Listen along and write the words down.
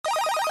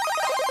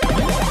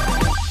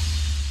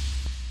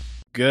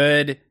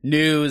Good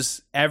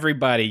news,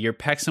 everybody. You're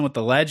Pexing with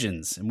the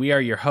Legends, and we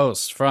are your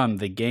hosts from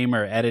the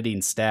Gamer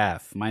Editing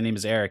staff. My name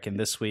is Eric, and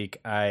this week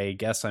I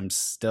guess I'm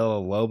still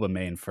a Loba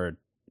main for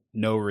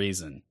no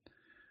reason.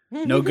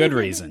 No good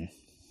reason.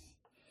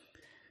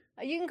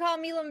 You can call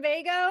me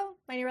Lumbago.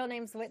 My real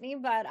name's Whitney,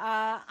 but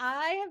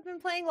I have been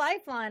playing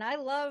Lifeline. I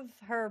love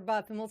her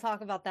buff, and we'll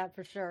talk about that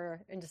for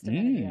sure in just a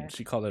minute here.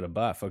 She called it a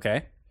buff,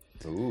 okay?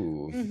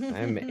 Ooh,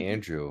 I'm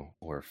Andrew,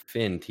 or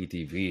Finn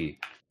TTV,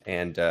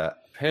 and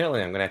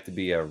apparently I'm going to have to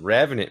be a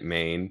Revenant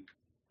main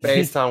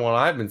based on what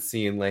I've been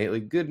seeing lately.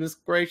 Goodness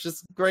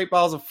gracious, Great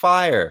Balls of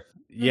Fire.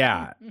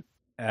 Yeah,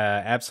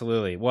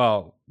 absolutely.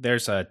 Well,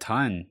 there's so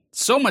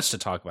much to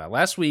talk about.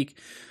 Last week,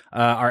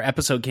 our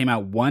episode came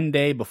out one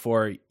day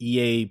before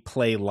EA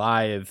Play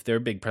Live, their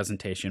big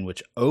presentation,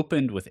 which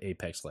opened with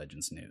Apex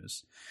Legends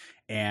news.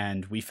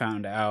 And we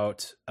found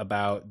out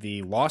about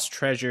the Lost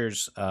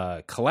Treasures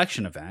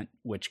collection event,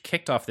 which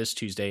kicked off this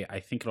Tuesday. I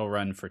think it'll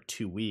run for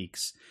 2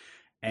 weeks.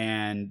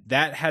 And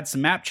that had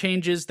some map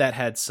changes. It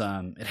had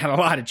a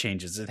lot of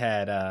changes. It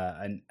had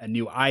a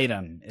new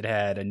item. It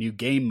had a new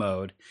game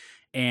mode.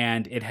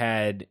 And it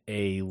had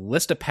a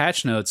list of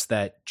patch notes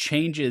that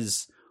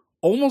changes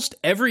almost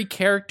every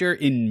character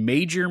in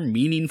major,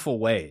 meaningful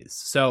ways.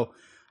 So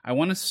I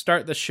want to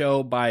start the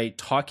show by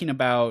talking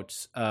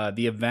about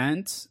the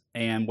event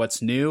and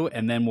what's new,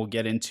 and then we'll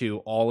get into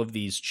all of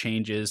these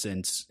changes,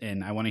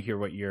 and I want to hear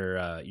what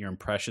your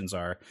impressions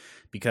are,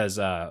 because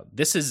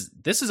this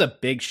is a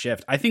big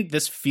shift. I think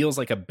this feels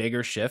like a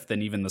bigger shift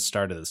than even the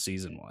start of the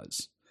season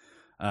was,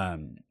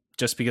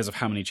 just because of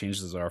how many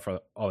changes there are for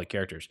all the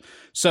characters.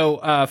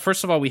 So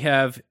first of all, we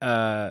have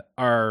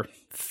our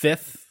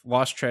fifth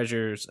Lost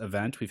Treasures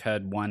event. We've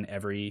had one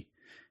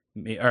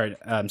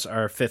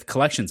our fifth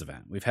collections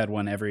event. We've had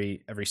one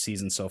every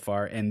season so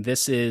far, and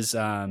this is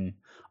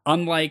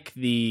unlike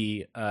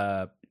the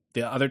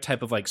other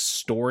type of like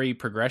story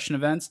progression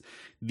events.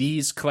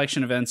 These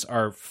collection events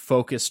are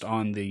focused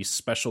on the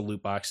special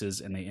loot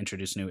boxes, and they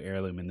introduce new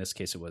heirloom. In this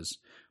case, it was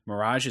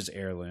Mirage's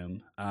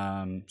heirloom.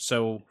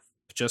 So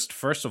just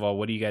first of all,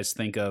 what do you guys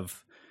think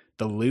of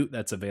the loot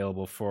that's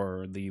available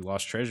for the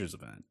Lost Treasures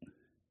event?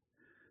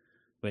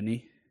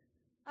 Whitney?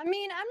 I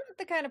mean, I'm not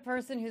the kind of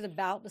person who's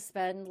about to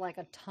spend like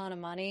a ton of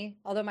money,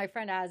 although my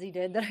friend Azzy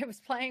did that I was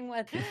playing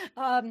with.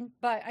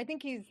 But I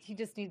think he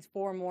just needs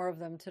 4 more of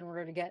them in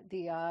order to get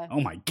the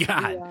oh my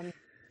god.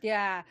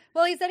 Yeah.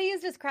 Well, he said he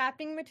used his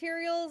crafting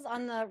materials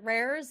on the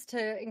rares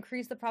to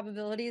increase the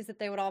probabilities that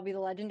they would all be the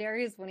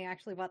legendaries when he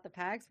actually bought the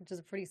packs, which is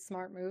a pretty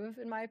smart move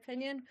in my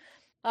opinion.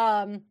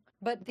 But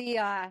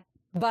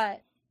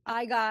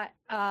I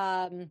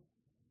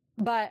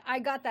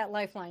got that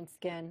Lifeline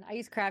skin. I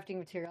used crafting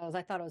materials.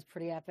 I thought it was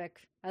pretty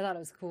epic. I thought it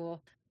was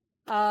cool.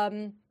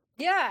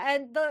 Yeah,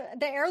 and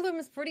the heirloom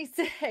is pretty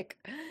sick.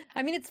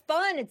 I mean, it's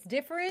fun. It's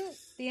different.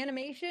 The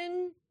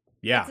animation.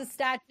 Yeah. It's a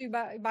statue,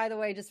 by the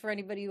way, just for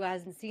anybody who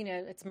hasn't seen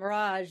it. It's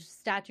Mirage,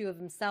 statue of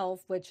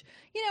himself, which,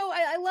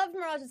 I love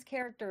Mirage's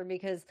character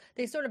because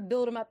they sort of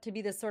build him up to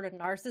be this sort of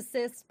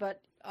narcissist, but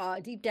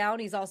deep down,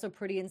 he's also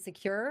pretty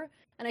insecure.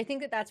 And I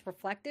think that that's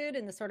reflected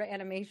in the sort of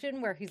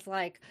animation where he's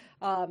like,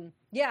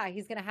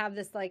 he's going to have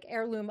this like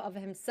heirloom of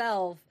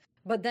himself.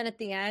 But then at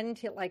the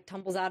end, it like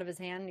tumbles out of his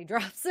hand and he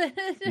drops it.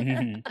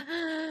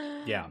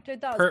 Mm-hmm. Yeah.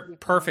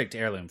 Perfect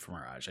heirloom for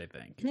Mirage, I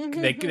think.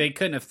 They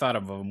couldn't have thought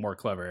of a more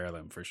clever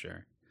heirloom for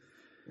sure.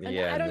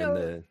 Yeah, and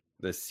then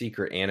the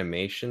secret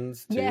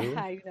animations too.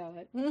 Yeah, I know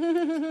it.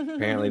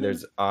 Apparently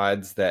there's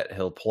odds that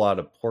he'll pull out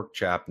a pork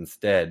chop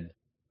instead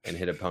and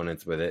hit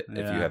opponents with it if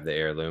you have the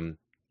heirloom.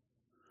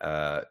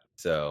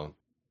 So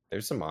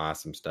there's some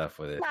awesome stuff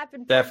with it.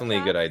 Definitely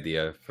a good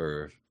idea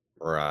for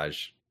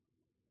Mirage.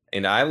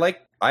 And I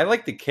like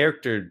the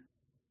character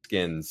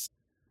skins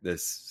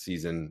this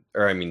season,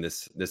 or I mean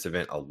this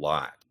event a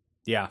lot.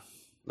 Yeah.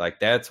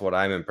 Like that's what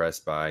I'm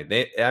impressed by.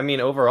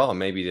 Overall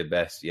maybe the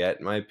best yet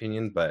in my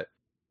opinion, but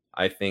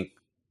I think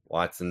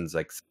Watson's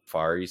like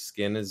Safari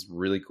skin is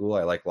really cool.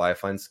 I like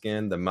Lifeline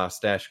skin. The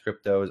mustache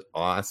crypto is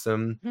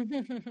awesome.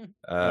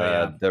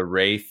 The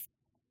Wraith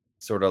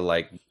sort of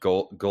like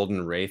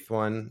golden Wraith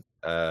one.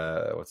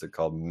 What's it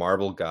called?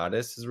 Marble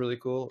Goddess is really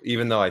cool.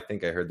 Even though I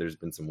think I heard there's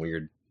been some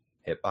weird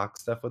hitbox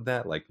stuff with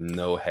that, like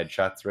no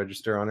headshots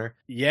register on her.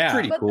 Yeah,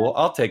 pretty cool.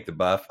 I'll take the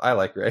buff. I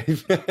like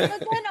Wraith. But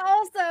then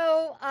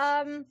also,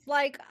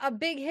 like a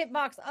big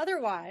hitbox.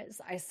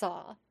 Otherwise, I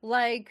saw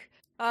like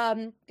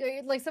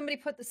somebody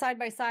put the side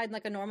by side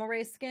like a normal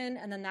Wraith skin,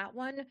 and then that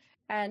one,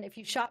 and if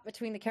you shot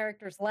between the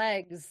character's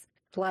legs,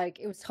 like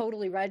it was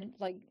totally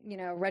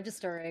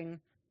registering.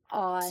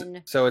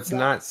 So it's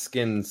not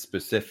skin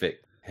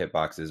specific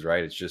hitboxes,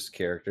 right? It's just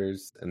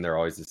characters and they're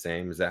always the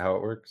same. Is that how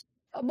it works?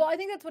 Well, I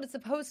think that's what it's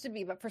supposed to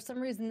be, but for some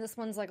reason this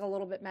one's like a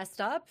little bit messed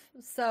up.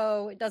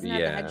 So it doesn't have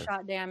the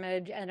headshot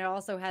damage, and it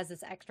also has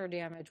this extra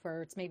damage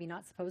where it's maybe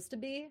not supposed to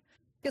be.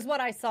 Because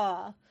what I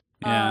saw.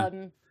 Yeah.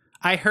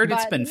 I heard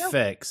it's been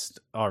fixed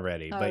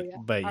already, but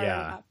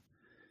yeah.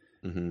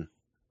 Mm-hmm.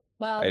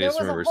 Well, I there just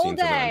was remember a whole seeing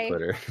something on day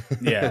Twitter.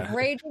 Yeah.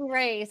 Raging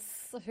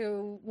Race,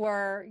 who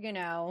were,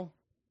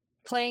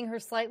 playing her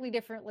slightly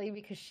differently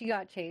because she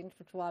got changed,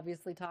 which we'll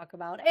obviously talk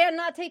about, and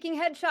not taking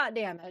headshot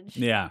damage.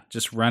 Yeah,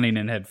 just running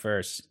in head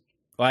first.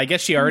 Well, I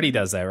guess she already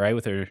does that, right,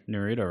 with her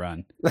Naruto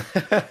run.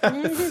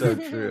 So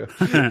true.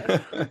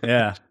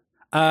 Yeah.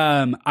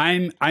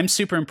 I'm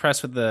super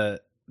impressed with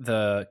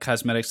the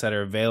cosmetics that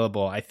are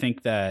available. I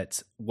think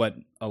that what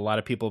a lot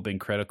of people have been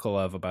critical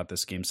of about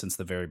this game since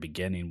the very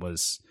beginning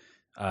was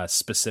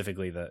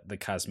specifically the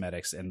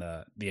cosmetics and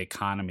the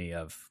economy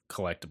of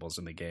collectibles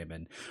in the game.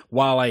 And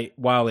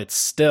while it's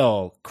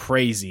still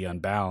crazy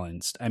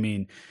unbalanced, I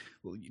mean,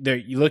 there,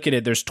 you look at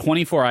it, there's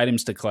 24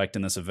 items to collect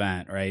in this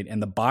event, right?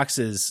 And the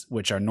boxes,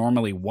 which are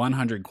normally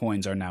 100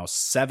 coins, are now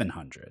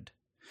 700.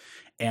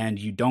 And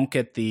you don't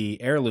get the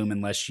heirloom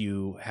unless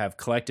you have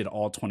collected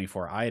all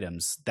 24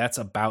 items. That's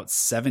about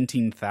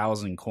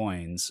 17,000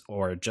 coins,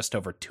 or just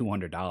over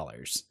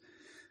 $200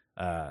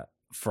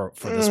 for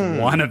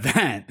this one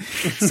event.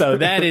 So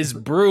that is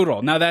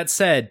brutal. Now, that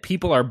said,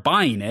 people are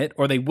buying it,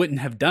 or they wouldn't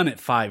have done it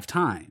 5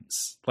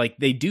 times. Like,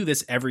 they do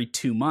this every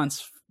 2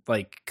 months,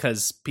 like,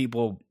 because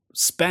people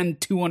spend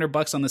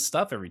 $200 on this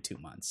stuff every 2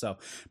 months. So,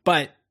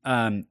 but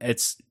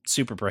it's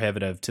super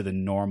prohibitive to the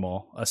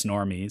us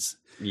normies.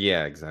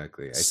 Yeah,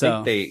 exactly. I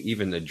think they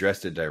even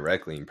addressed it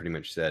directly and pretty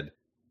much said,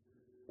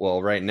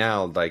 well, right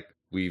now, like,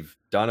 we've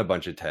done a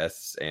bunch of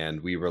tests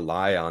and we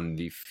rely on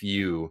the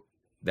few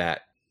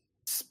that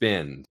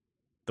spend.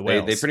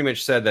 They pretty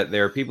much said that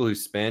there are people who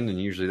spend,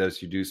 and usually those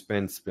who do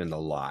spend a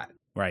lot.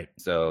 Right.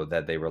 So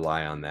that they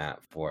rely on that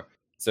for.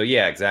 So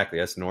yeah,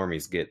 exactly. Us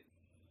normies get,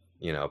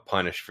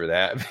 punished for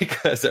that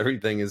because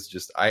everything is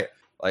just, I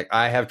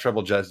have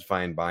trouble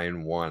justifying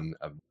buying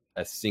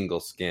a single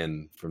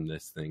skin from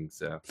this thing.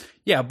 So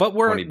yeah, but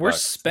we're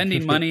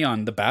spending money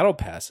on the battle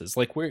passes.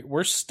 Like,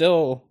 we're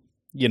still,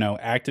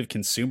 active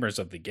consumers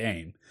of the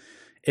game.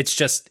 It's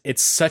just,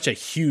 it's such a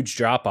huge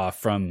drop off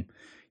from,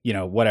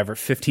 whatever,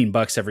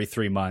 $15 every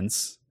 3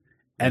 months,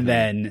 and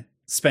then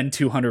spend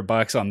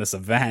 $200 on this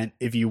event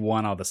if you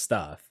want all the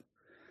stuff.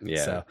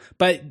 Yeah. So,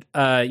 but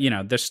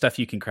there's stuff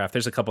you can craft.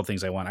 There's a couple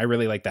things I want. I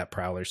really like that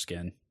Prowler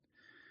skin.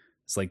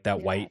 It's like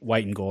that white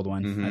and gold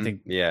one. Mm-hmm. I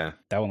think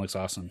that one looks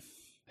awesome.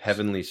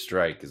 Heavenly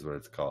Strike is what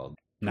it's called.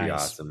 Pretty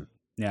Nice. Awesome.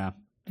 Yeah.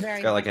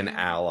 It's got like an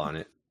owl on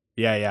it.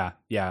 Yeah.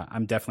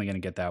 I'm definitely gonna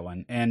get that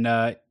one. And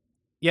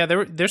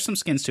there's some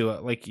skins too.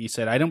 Like you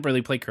said, I don't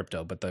really play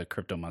Crypto, but the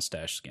Crypto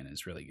mustache skin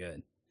is really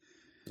good.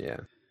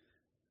 Yeah.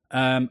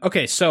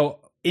 Okay, so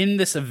in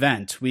this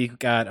event, we've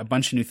got a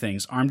bunch of new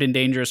things. Armed and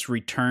Dangerous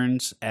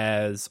returns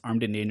as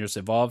Armed and Dangerous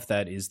Evolved.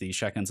 That is the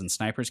Shotguns and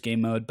Snipers game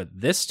mode. But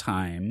this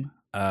time,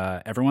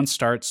 everyone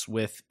starts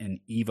with an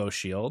Evo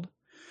shield,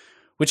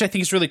 which I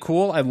think is really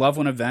cool. I love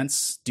when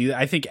events do.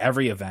 I think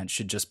every event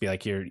should just be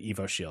like your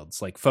Evo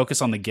shields. Like, focus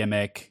on the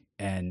gimmick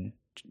and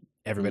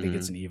everybody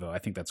gets an Evo. I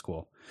think that's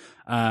cool.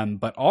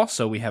 But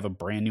also, we have a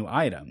brand new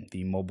item,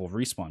 the mobile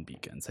respawn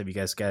beacons. Have you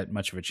guys got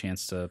much of a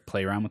chance to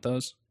play around with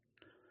those?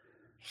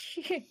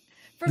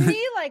 For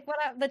me, like,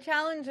 the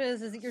challenge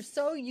is that you're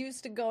so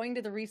used to going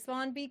to the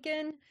respawn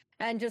beacon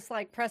and just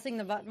like pressing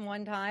the button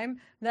one time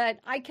that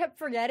I kept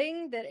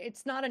forgetting that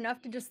it's not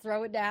enough to just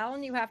throw it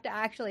down. You have to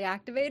actually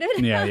activate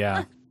it.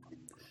 Yeah.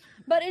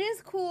 But it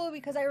is cool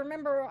because I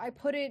remember I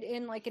put it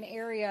in like an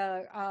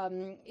area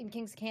in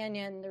Kings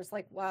Canyon. There's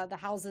like the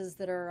houses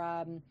that are,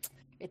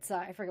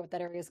 I forget what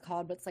that area is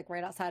called, but it's like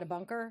right outside a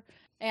bunker.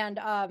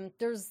 And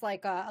there's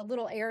like a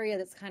little area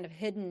that's kind of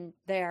hidden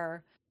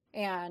there.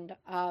 And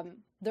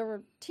there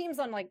were teams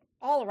on like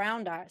all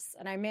around us,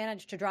 and I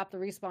managed to drop the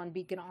respawn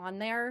beacon on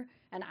there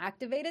and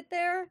activate it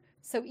there.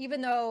 So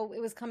even though it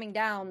was coming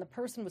down, the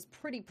person was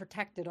pretty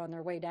protected on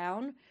their way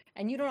down.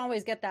 And you don't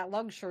always get that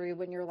luxury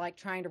when you're like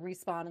trying to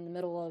respawn in the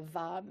middle of,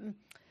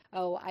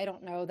 I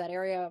don't know, that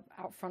area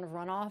out front of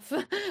Runoff.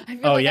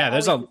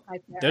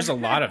 There's a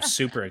lot of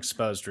super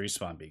exposed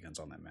respawn beacons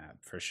on that map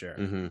for sure.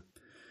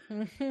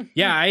 Mm-hmm.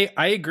 Yeah,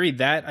 I agree.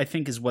 That I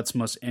think is what's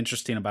most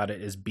interesting about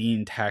it, is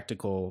being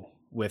tactical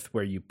with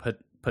where you put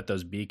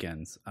those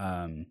beacons.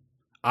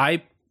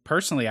 I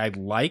personally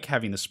like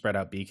having the spread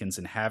out beacons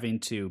and having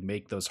to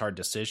make those hard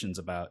decisions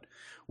about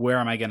where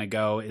am I going to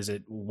go? Is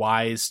it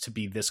wise to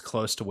be this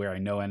close to where I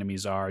know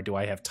enemies are? Do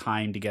I have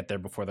time to get there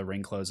before the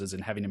ring closes?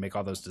 And having to make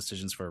all those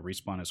decisions for a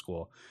respawn is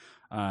cool.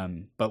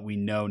 But we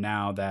know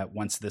now that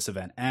once this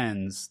event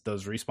ends,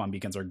 those respawn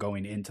beacons are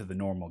going into the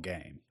normal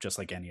game, just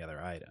like any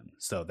other item.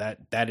 So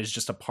that is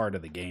just a part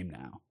of the game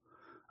now.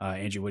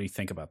 Angie, what do you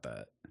think about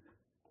that?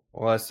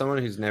 Well, as someone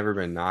who's never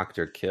been knocked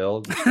or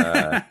killed,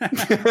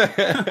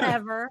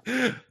 Ever.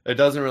 It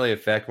doesn't really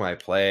affect my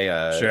play.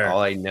 Sure.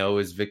 All I know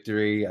is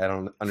victory. I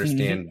don't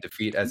understand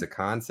defeat as a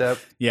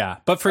concept. Yeah,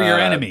 but for your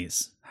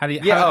enemies, how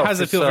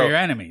does it feel for your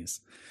enemies?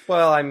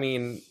 Well, I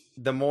mean,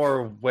 the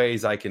more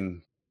ways I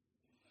can,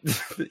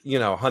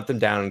 hunt them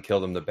down and kill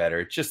them, the better.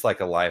 It's just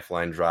like a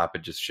lifeline drop.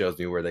 It just shows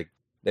me where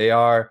they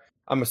are.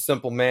 I'm a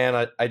simple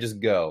man. I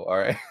just go. All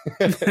right.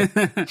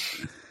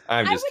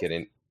 I'm just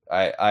kidding.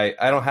 I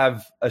don't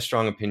have a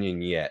strong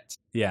opinion yet.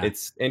 Yeah,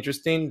 it's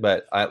interesting,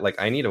 but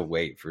I need to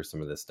wait for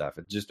some of this stuff.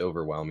 It's just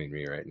overwhelming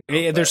me right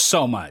now. There's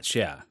so much.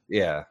 Yeah.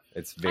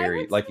 It's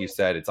very, like you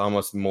said, it's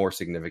almost more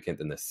significant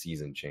than the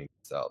season change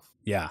itself.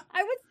 Yeah.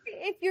 I would say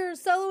if you're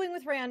soloing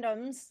with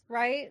randoms,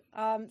 right?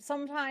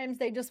 Sometimes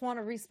they just want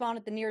to respawn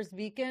at the nearest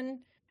beacon.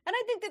 And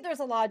I think that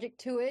there's a logic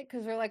to it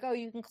because they're like, oh,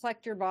 you can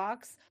collect your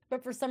box.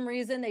 But for some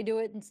reason, they do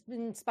it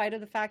in spite of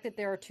the fact that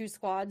there are two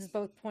squads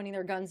both pointing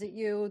their guns at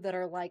you that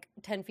are like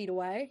 10 feet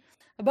away.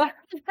 But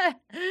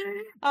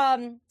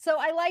so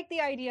I like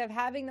the idea of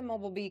having the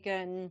mobile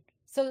beacon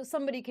so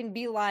somebody can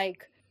be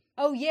like,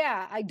 oh,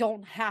 yeah, I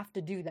don't have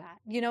to do that.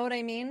 You know what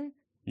I mean?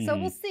 So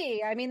we'll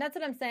see. I mean, that's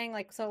what I'm saying,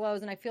 like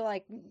solos. And I feel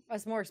like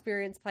as more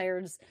experienced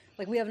players,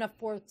 like we have enough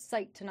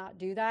foresight to not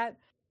do that.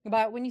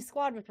 But when you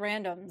squad with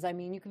randoms, I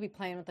mean, you could be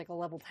playing with like a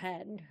level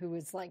 10 who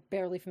is like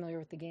barely familiar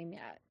with the game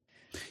yet.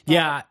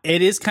 Yeah,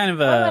 it is kind of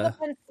a level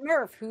 10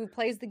 Smurf who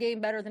plays the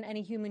game better than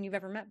any human you've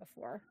ever met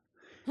before.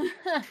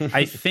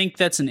 I think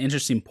that's an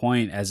interesting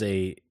point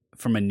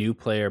from a new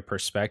player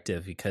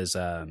perspective, because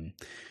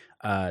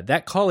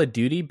that Call of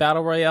Duty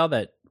Battle Royale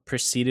that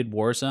preceded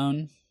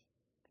Warzone,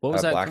 what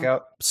was that?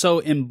 Blackout? So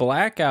in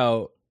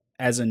Blackout,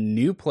 as a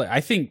new player, I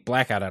think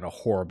Blackout had a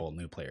horrible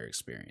new player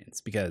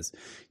experience because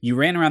you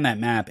ran around that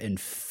map and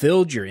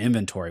filled your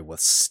inventory with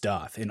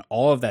stuff, and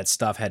all of that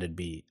stuff had to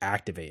be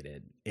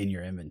activated in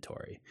your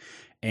inventory.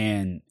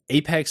 And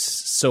Apex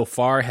so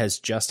far has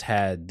just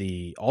had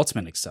the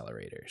ultimate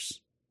accelerators,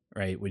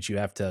 right? Which you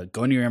have to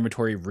go into your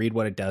inventory, read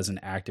what it does,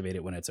 and activate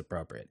it when it's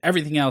appropriate.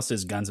 Everything else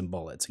is guns and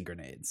bullets and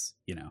grenades,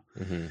 you know?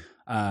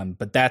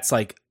 But that's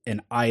like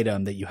an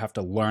item that you have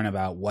to learn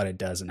about what it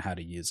does and how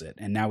to use it.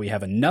 And now we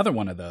have another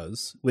one of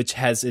those, which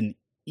has an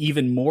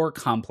even more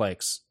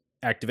complex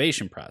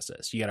activation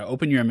process. You got to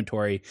open your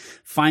inventory,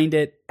 find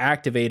it,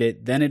 activate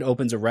it, then it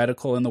opens a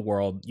reticle in the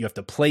world. You have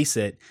to place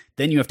it,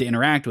 then you have to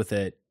interact with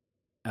it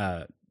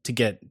to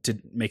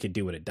make it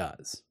do what it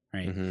does.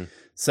 Right.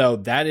 So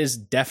that is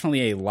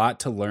definitely a lot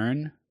to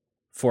learn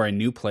for a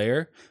new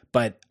player.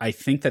 But I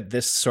think that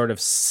this sort of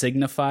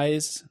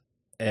signifies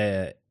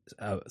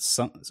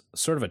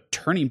sort of a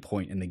turning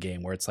point in the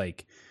game where it's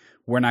like,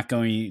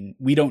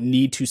 we don't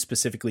need to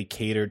specifically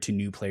cater to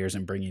new players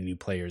and bringing new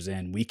players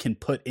in. We can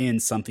put in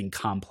something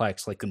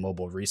complex like the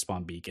mobile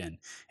respawn beacon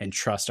and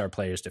trust our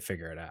players to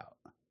figure it out.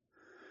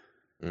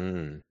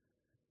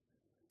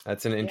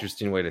 That's an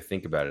interesting way to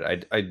think about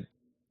it.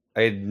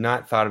 I had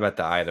not thought about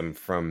the item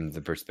from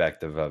the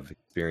perspective of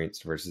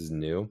experienced versus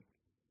new,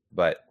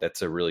 but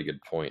that's a really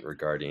good point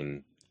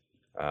regarding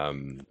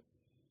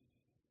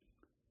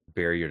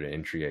barrier to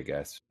entry, I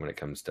guess, when it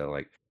comes to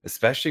like,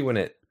 especially when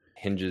it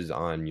hinges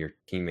on your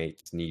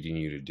teammates needing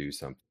you to do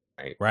something,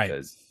 right? Right.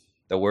 Because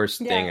the worst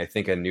thing I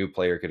think a new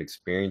player could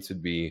experience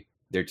would be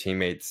their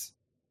teammates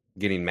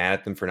getting mad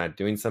at them for not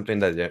doing something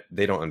that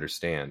they don't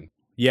understand.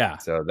 Yeah.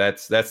 So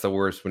that's the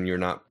worst, when you're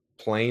not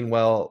playing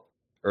well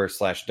or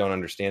 / don't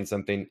understand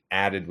something,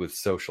 added with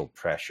social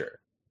pressure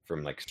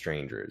from like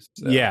strangers.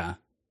 So, yeah,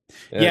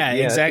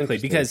 exactly.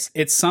 Because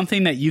it's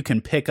something that you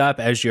can pick up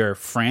as you're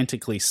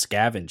frantically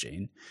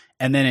scavenging,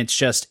 and then it's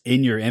just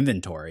in your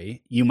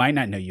inventory. You might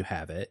not know you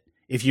have it.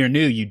 If you're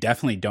new, you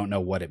definitely don't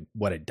know what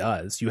it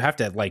does. You have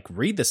to like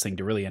read this thing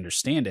to really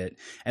understand it,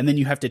 and then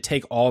you have to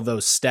take all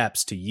those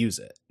steps to use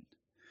it.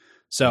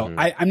 So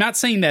I'm not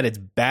saying that it's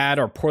bad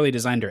or poorly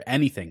designed or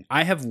anything.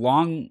 I have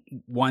long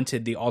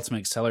wanted the Ultimate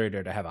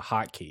Accelerator to have a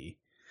hotkey,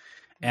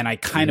 and I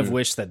kind of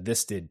wish that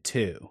this did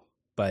too.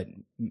 But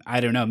I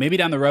don't know. Maybe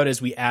down the road,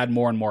 as we add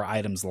more and more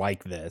items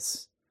like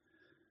this,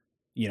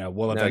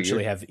 we'll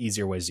eventually have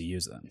easier ways to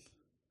use them.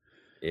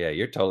 Yeah,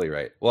 you're totally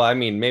right. Well, I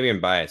mean, maybe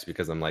I'm biased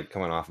because I'm like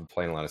coming off of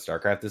playing a lot of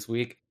StarCraft this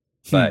week,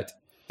 but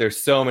there's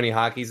so many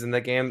hotkeys in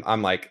the game.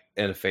 I'm like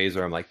in a phase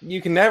where I'm like,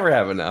 you can never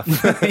have enough.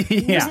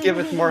 Just give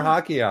us more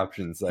hotkey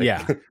options. Like,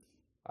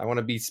 I want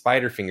to be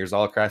spider fingers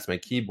all across my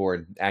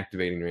keyboard,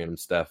 activating random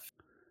stuff.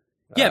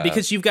 Yeah,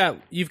 because you've got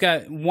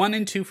 1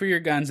 and 2 for your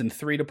guns and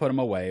 3 to put them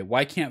away.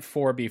 Why can't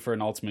 4 be for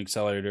an ultimate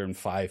accelerator and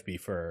 5 be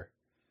for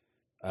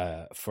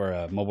a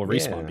mobile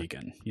respawn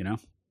beacon?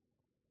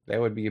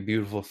 That would be a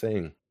beautiful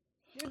thing.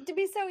 It'd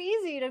be so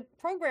easy to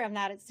program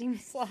that, it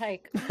seems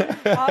like. But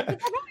they're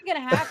probably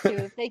going to have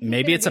to. If they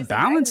Maybe it's a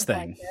balance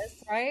thing. Like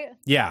this, right?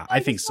 Yeah,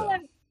 I think so.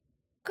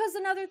 Because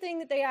another thing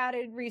that they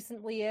added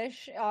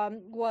recently-ish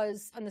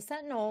was on the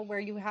Sentinel, where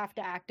you have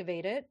to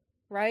activate it,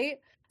 right?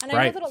 And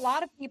I know that a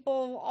lot of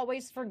people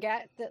always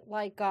forget that,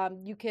 like,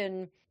 you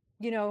can,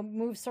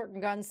 move certain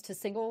guns to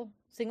single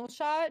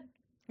shot.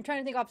 I'm trying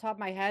to think off the top of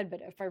my head,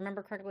 but if I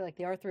remember correctly, like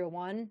the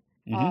R301,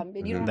 you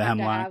don't have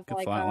to have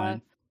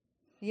like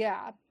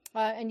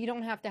and you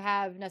don't have to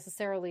have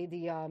necessarily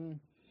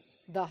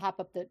the hop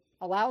up that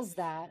allows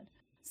that.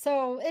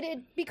 So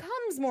it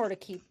becomes more to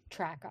keep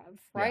track of,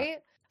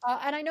 right? Yeah.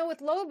 And I know with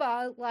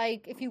Loba,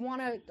 like if you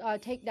want to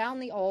take down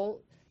the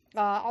ult,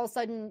 all of a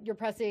sudden you're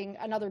pressing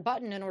another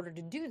button in order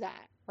to do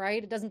that,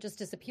 right? It doesn't just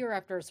disappear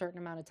after a certain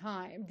amount of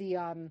time.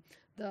 The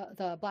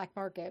black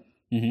market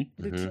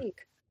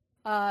boutique.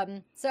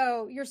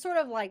 So you're sort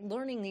of like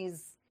learning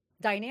these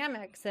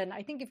dynamics, and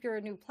I think if you're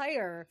a new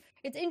player,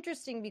 it's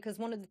interesting because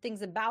one of the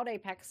things about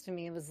Apex to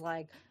me was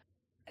like,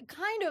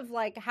 kind of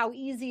like how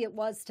easy it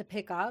was to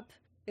pick up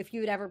if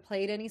you'd ever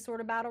played any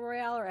sort of battle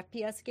royale or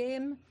FPS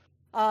game.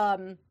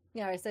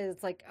 I say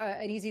it's like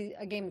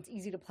a game that's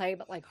easy to play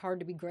but like hard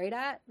to be great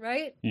at,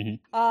 right?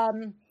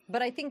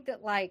 But I think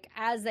that like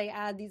as they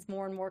add these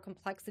more and more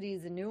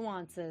complexities and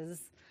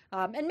nuances,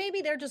 and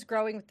maybe they're just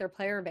growing with their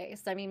player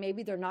base. I mean,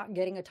 maybe they're not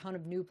getting a ton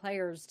of new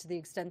players to the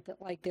extent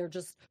that like they're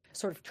just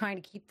sort of trying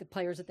to keep the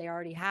players that they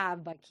already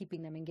have by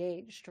keeping them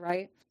engaged,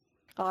 right?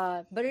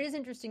 But it is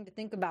interesting to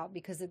think about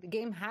because the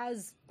game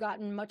has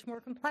gotten much more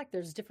complex.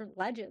 There's different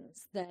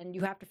legends, then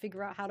you have to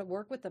figure out how to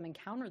work with them and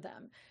counter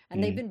them.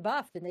 And they've been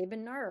buffed and they've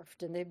been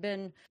nerfed and they've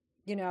been,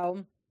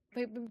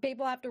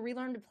 people have to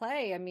relearn to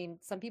play. I mean,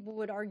 some people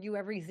would argue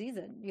every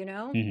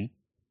season,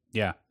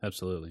 Yeah,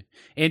 absolutely.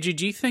 Angie,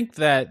 do you think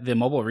that the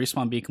mobile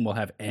respawn beacon will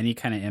have any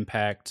kind of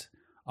impact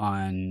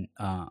on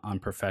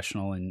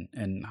professional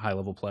and high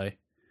level play?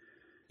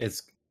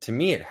 To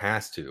me, it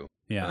has to.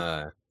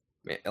 Yeah.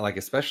 Like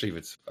especially if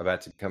it's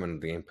about to come into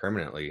the game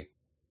permanently,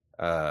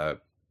 I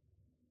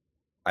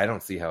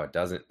don't see how it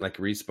doesn't. Like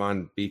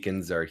respawn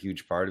beacons are a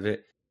huge part of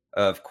it.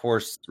 Of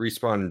course,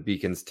 respawn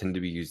beacons tend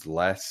to be used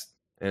less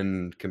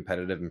in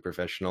competitive and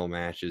professional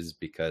matches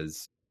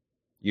because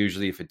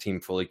usually if a team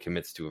fully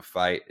commits to a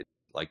fight, it's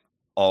like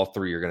all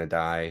three are going to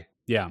die.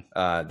 Yeah.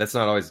 That's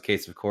not always the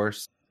case, of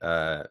course,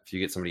 if you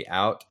get somebody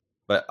out.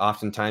 But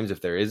oftentimes if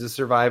there is a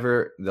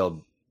survivor, they're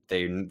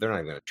not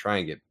going to try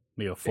and get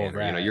full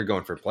rat. You're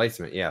going for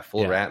placement. Yeah,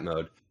 full rat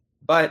mode.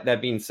 But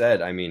that being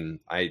said, I mean,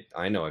 I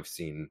know I've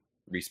seen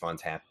respawns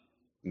happen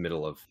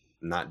middle of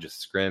not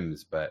just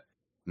scrims, but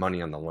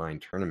money on the line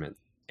tournaments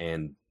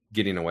and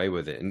getting away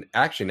with it. And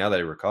actually, now that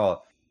I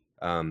recall,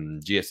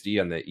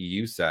 GSD on the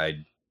EU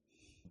side,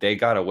 they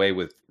got away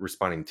with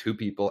respawning 2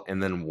 people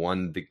and then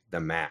won the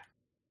map,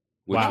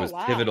 which was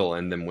pivotal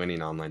in them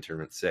winning online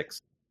tournament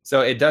 6.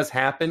 So it does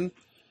happen.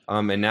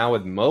 And now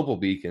with mobile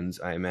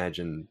beacons, I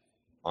imagine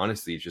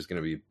honestly, it's just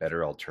going to be a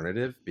better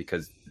alternative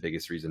because the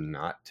biggest reason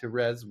not to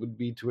res would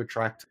be to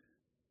attract,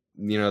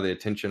 the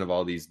attention of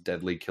all these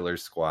deadly killer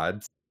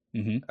squads.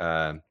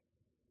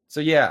 So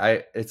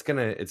yeah, it's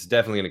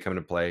definitely going to come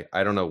into play.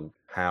 I don't know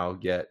how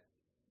yet.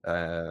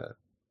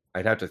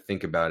 I'd have to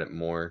think about it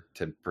more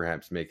to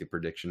perhaps make a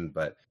prediction,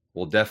 but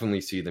we'll definitely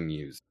see them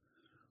used.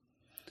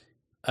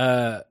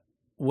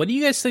 What do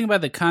you guys think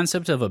about the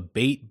concept of a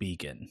bait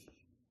beacon?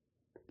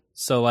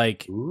 So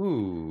like,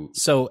 you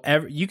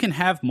can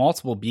have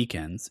multiple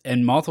beacons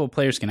and multiple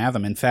players can have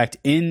them. In fact,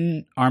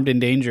 in Armed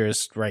and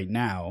Dangerous right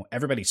now,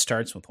 everybody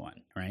starts with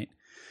one, right?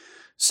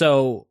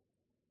 So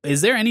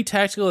is there any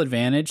tactical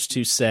advantage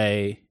to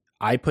say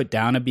I put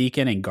down a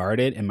beacon and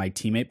guard it and my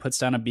teammate puts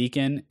down a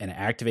beacon and it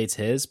activates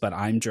his, but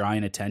I'm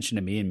drawing attention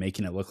to me and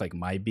making it look like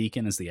my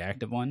beacon is the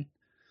active one?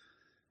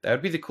 That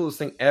would be the coolest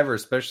thing ever,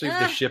 especially if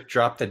the ship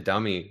dropped a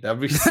dummy. That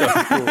would be so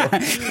cool.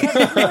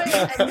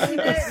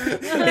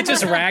 It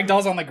just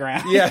ragdolls on the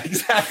ground. Yeah,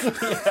 exactly.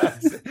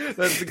 Yes.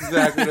 That's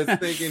exactly what I was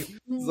thinking.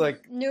 It's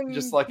like,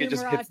 it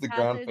just hits the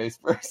ground face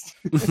first.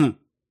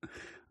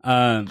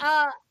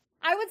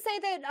 I would say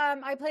that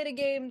I played a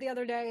game the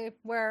other day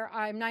where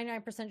I'm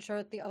 99% sure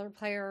that the other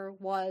player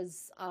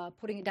was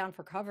putting it down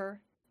for cover,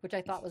 which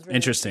I thought was really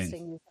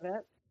interesting use of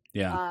it.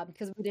 Yeah.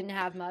 Because we didn't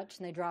have much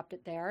and they dropped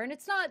it there. And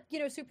it's not,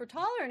 super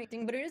tall or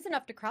anything, but it is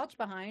enough to crouch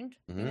behind.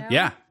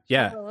 Yeah.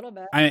 For a little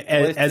bit.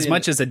 As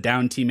much as a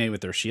down teammate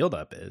with their shield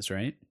up is,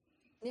 right?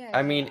 Yeah.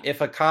 I mean,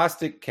 if a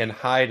caustic can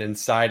hide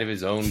inside of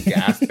his own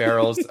gas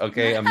barrels,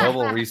 okay, a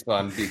mobile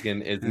respawn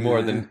beacon is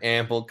more than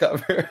ample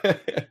cover.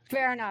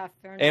 Fair enough.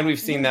 And we've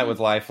seen that with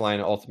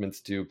Lifeline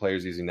Ultimates too,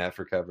 players using that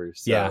for cover.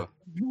 So,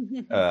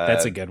 yeah,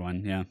 that's a good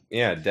one. Yeah,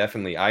 yeah,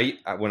 definitely.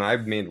 When I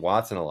made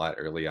Wattson a lot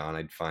early on,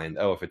 I'd find,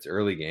 if it's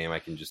early game, I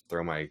can just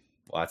throw my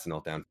Wattson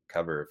ult down for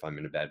cover if I'm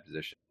in a bad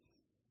position.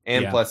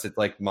 And plus, it's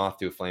like moth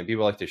to a flame.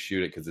 People like to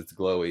shoot it because it's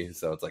glowy.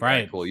 So it's like,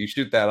 right, cool. You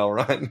shoot that, I'll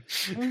run.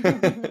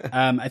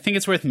 I think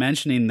it's worth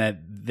mentioning that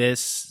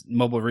this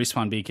mobile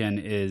respawn beacon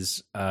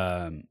is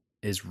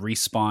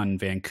Respawn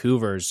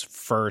Vancouver's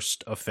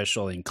first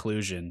official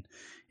inclusion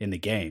in the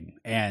game.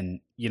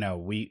 And,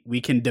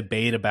 we can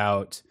debate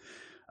about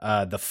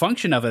the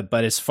function of it,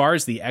 but as far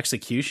as the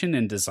execution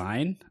and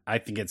design, I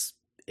think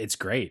it's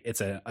great.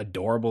 It's an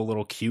adorable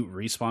little cute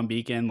respawn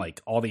beacon.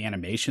 Like all the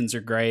animations are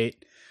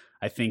great.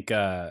 I think,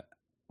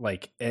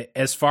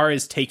 as far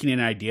as taking an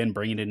idea and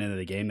bringing it into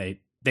the game,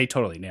 they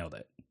totally nailed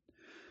it.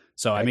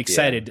 So I'm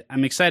excited. Yeah.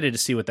 I'm excited to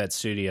see what that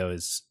studio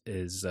is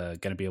going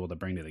to be able to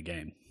bring to the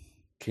game.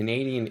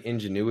 Canadian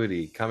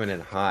ingenuity coming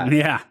in hot.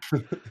 Yeah,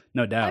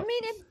 no doubt. I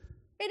mean,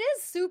 it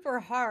is super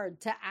hard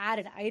to add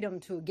an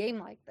item to a game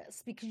like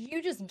this because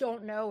you just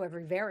don't know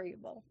every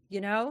variable,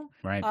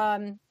 Right.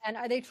 And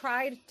they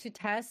tried to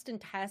test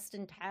and test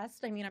and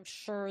test. I mean, I'm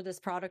sure this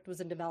product was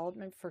in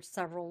development for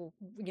several,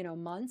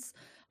 months.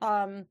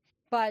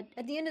 But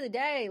at the end of the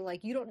day,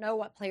 like, you don't know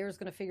what player is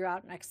going to figure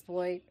out an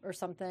exploit or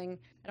something.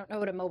 I don't know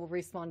what a mobile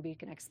respawn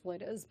beacon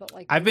exploit is, but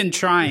like, I've been you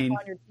trying.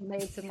 respawn your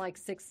teammates and like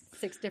six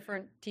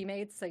different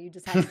teammates, so you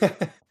just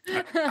have.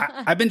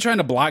 I've been trying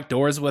to block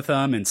doors with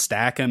them and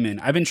stack them, and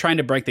I've been trying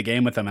to break the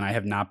game with them, and I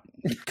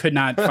could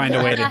not find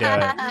a way to do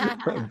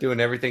it. I'm doing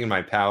everything in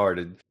my power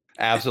to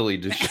absolutely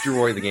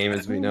destroy the game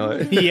as we know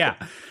it. Yeah.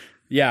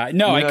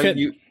 No, I couldn't.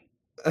 You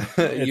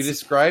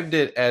described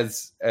it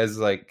as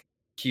like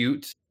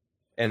cute,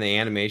 and the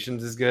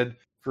animations is good.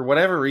 For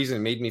whatever reason,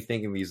 it made me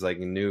think of these like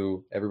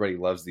new. Everybody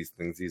loves these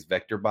things. These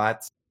vector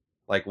bots,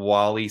 like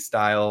Wall-E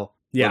style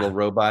little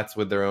robots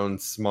with their own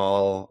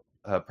small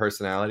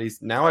personalities.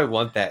 Now I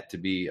want that to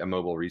be a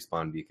mobile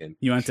respawn beacon.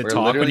 You want to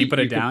talk when you put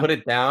it down? You put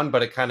it down,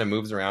 but it kind of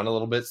moves around a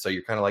little bit, so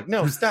you're kind of like,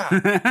 no, stop.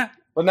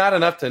 But not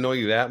enough to annoy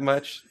you that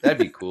much. That'd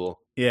be cool.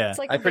 Yeah.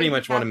 Like I pretty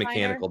much want a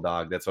mechanical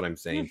dog. That's what I'm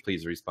saying.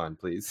 Please respawn,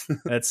 please.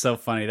 That's so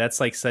funny. That's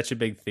like such a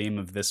big theme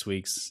of this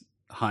week's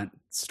hunt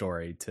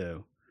story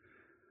too.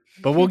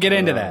 But we'll get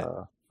into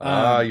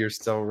that. You're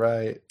so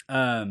right.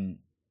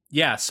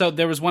 Yeah. So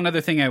there was one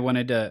other thing I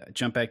wanted to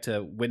jump back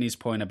to Whitney's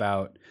point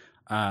about,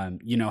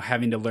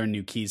 having to learn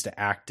new keys to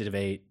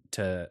activate,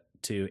 to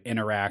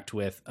interact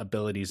with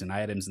abilities and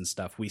items and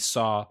stuff. We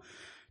saw,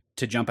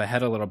 to jump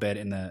ahead a little bit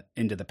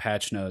into the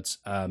patch notes,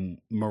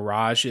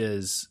 Mirage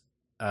is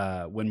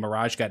when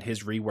Mirage got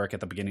his rework at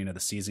the beginning of the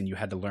season, you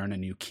had to learn a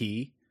new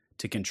key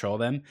to control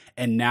them,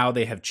 and now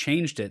they have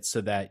changed it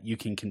so that you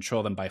can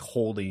control them by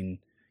holding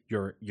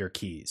your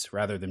keys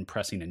rather than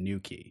pressing a new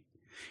key.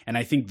 And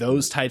I think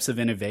those types of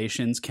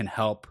innovations can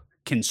help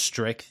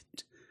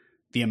constrict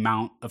the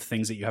amount of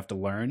things that you have to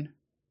learn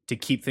to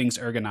keep things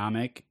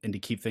ergonomic and to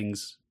keep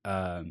things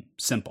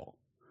simple.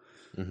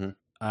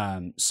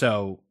 Mm-hmm.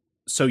 So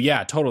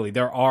yeah, totally.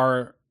 There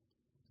are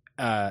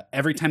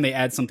every time they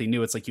add something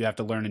new, it's like you have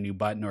to learn a new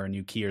button or a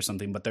new key or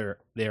something. But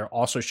they're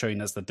also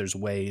showing us that there's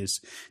ways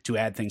to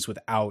add things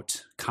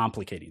without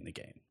complicating the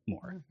game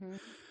more.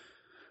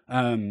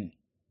 Mm-hmm.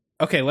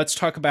 Okay, let's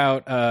talk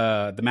about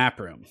the map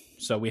room.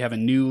 So we have a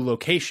new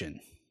location,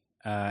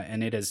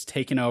 and it has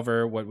taken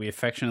over what we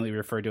affectionately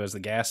refer to as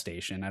the gas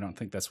station. I don't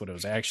think that's what it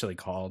was actually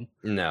called.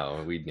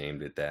 No, we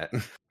named it that.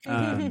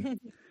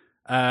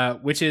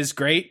 Which is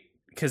great,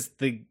 because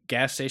the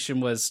gas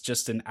station was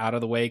just an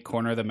out-of-the-way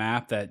corner of the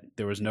map that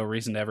there was no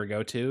reason to ever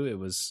go to. It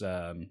was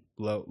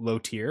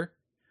low-tier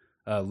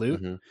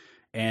loot. Mm-hmm.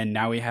 And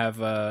now we have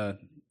the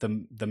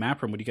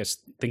map room. What do you guys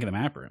think of the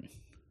map room?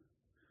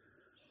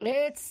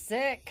 It's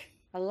sick.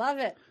 I love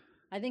it.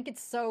 I think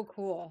it's so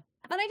cool.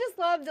 And I just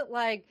love that,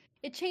 like,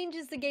 it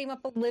changes the game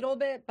up a little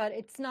bit, but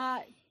it's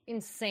not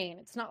insane.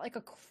 It's not like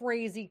a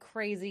crazy.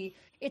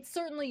 It's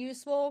certainly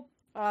useful.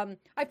 I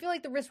feel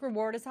like the risk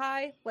reward is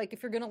high. Like,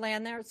 if you're going to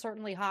land there, it's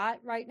certainly hot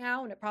right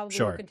now, and it probably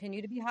will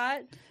continue to be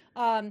hot.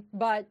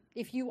 But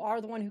if you are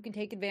the one who can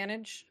take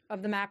advantage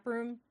of the map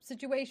room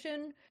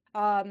situation,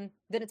 then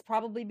it's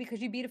probably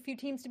because you beat a few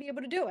teams to be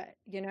able to do it,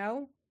 you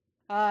know?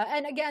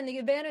 And again, the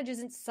advantage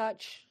isn't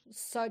such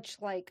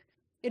like,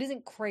 it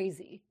isn't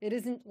crazy. It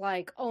isn't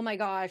like, oh my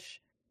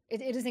gosh,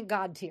 it isn't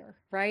God tier,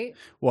 right?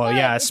 Well, but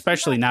yeah,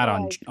 especially not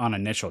like, on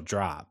initial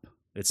drop.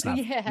 It's not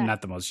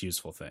not the most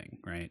useful thing,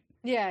 right?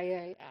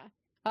 Yeah.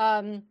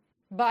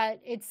 But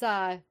it's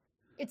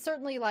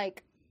certainly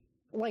like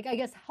I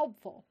guess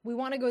helpful. We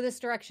want to go this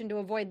direction to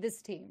avoid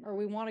this team, or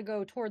we want to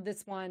go toward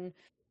this one,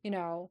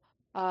 to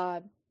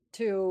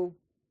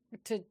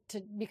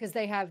because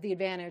they have the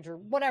advantage, or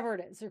whatever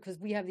it is, or because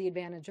we have the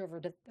advantage over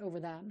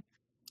them.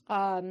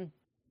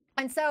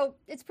 And so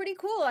it's pretty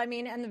cool. I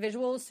mean, and the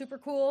visual is super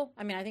cool.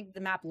 I mean, I think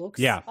the map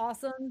looks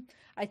awesome.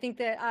 I think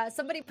that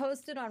somebody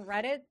posted on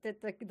Reddit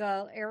that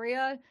the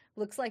area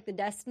looks like the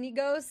Destiny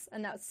Ghost,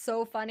 and that's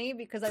so funny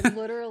because I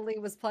literally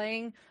was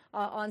playing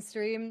on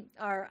stream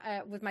or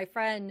with my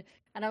friend,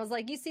 and I was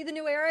like, "You see the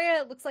new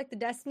area? It looks like the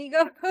Destiny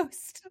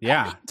Ghost."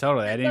 Yeah,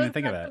 totally. I didn't even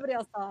think of that. Somebody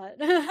else saw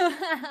it.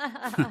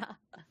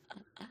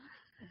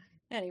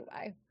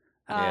 Anyway,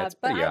 yeah, it's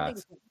pretty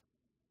awesome.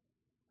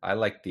 I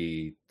like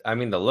the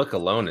look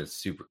alone is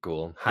super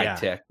cool, high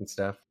tech and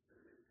stuff.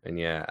 And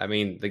yeah, I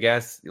mean, the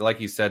gas, like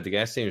you said, the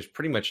gas station is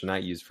pretty much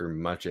not used for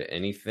much of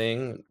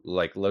anything,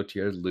 like low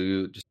tier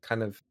loot, just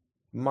kind of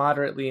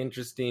moderately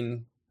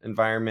interesting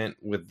environment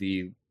with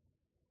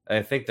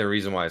I think the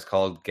reason why it's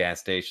called gas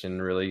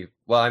station really,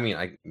 well, I mean,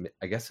 I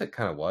guess it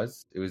kind of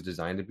was. It was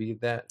designed to be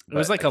that. It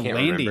was like a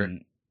landing.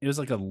 Remember. It was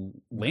like a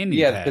landing.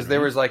 Yeah, because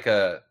there was like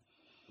it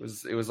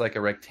was like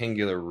a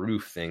rectangular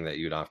roof thing that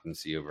you'd often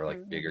see over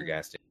like bigger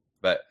gas stations.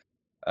 But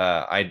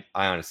I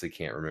honestly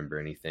can't remember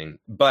anything.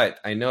 But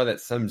I know that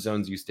some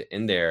zones used to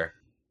end there,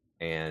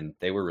 and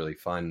they were really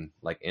fun,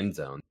 like end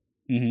zones.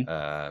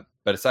 Mm-hmm.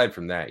 But aside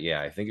from that,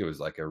 yeah, I think it was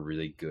like a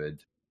really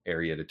good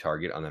area to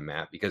target on the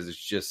map because it's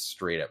just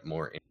straight up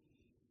more,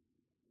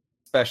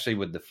 especially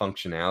with the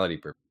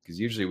functionality purpose. Because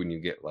usually when you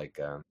get like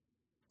a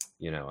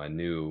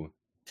new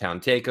town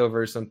takeover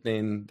or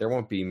something, there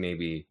won't be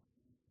maybe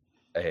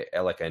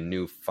a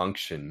new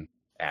function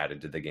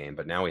added to the game,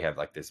 but now we have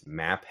like this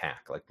map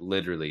hack, like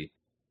literally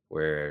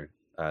where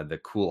The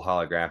cool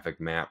holographic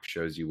map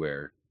shows you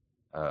where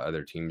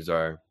other teams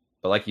are.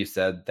 But like you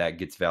said, that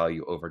gets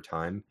value over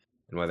time,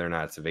 and whether or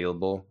not it's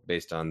available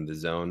based on the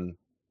zone,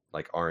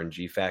 like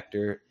RNG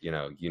factor,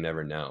 you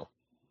never know.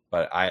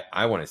 But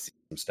I want to see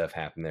some stuff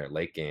happen there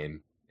late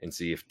game and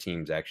see if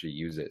teams actually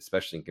use it,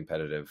 especially in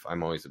competitive.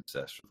 I'm always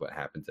obsessed with what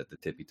happens at the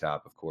tippy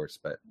top, of course.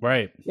 But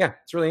right. Yeah,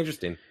 it's really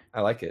interesting.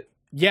 I like it.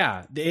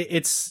 Yeah,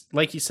 it's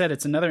like you said,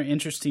 it's another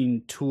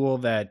interesting tool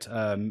that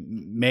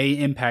may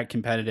impact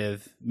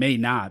competitive, may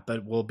not,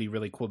 but will be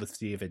really cool to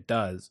see if it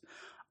does.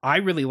 I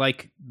really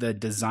like the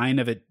design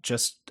of it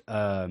just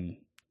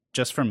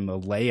from a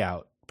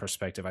layout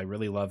perspective. I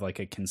really love like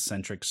a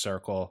concentric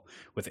circle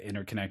with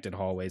interconnected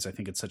hallways. I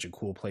think it's such a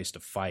cool place to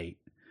fight.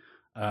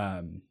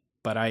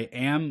 But I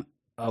am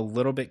a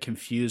little bit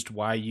confused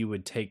why you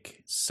would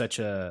take such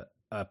a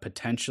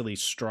potentially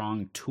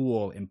strong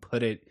tool and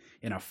put it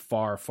in a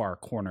far, far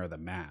corner of the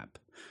map.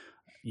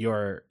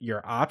 Your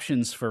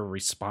options for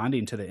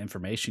responding to the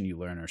information you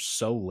learn are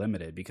so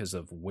limited because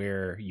of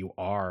where you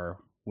are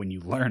when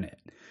you learn it.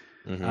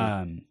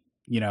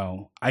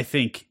 I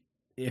think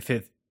if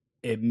it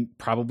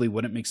probably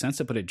wouldn't make sense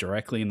to put it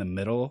directly in the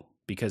middle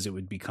because it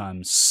would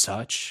become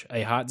such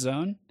a hot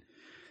zone.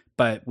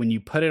 But when you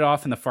put it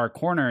off in the far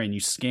corner and you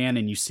scan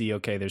and you see,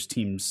 okay, there's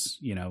teams,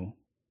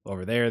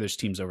 over there, there's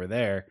teams over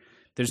there,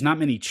 there's not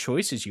many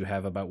choices you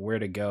have about where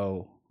to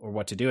go or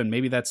what to do. And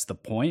maybe that's the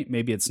point.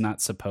 Maybe it's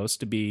not supposed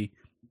to be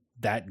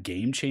that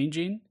game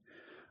changing.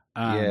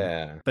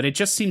 But it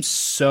just seems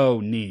so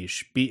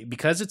niche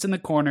because it's in the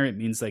corner. It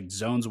means like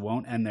zones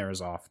won't end there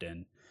as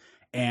often.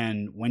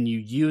 And when you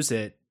use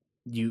it,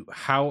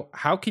 how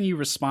can you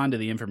respond to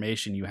the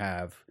information you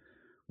have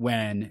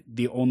when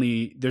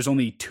there's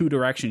only two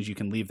directions you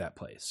can leave that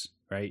place,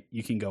 right?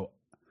 You can go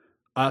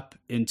up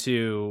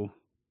into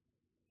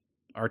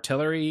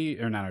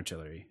artillery or not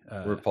artillery,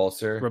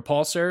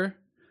 repulsor,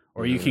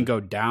 or you can go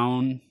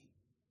down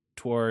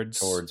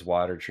towards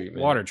water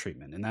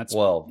treatment. And that's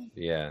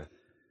yeah.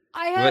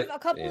 I have a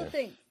couple of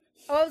things.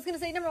 I was going to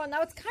say, number one,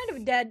 now it's kind of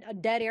a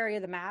dead area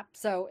of the map,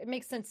 so it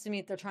makes sense to me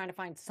if they're trying to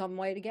find some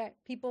way to get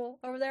people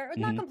over there. It's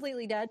not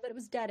completely dead, but it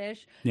was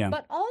deadish. Yeah.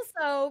 But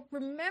also,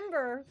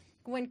 remember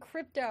when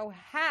Crypto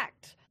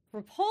hacked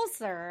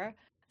Repulsor,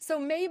 so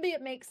maybe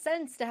it makes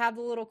sense to have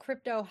the little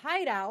Crypto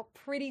hideout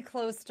pretty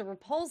close to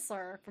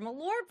Repulsor from a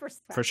lore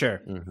perspective. For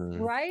sure.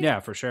 Right? Yeah,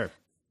 for sure.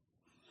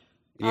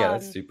 Yeah,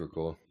 that's super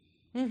cool.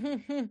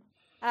 And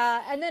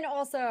then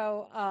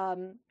also,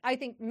 I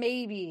think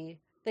maybe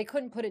they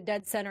couldn't put it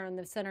dead center in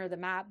the center of the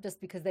map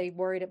just because they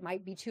worried it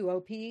might be too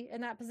OP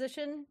in that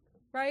position,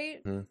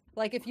 right?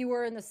 Like if you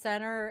were in the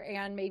center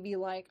and maybe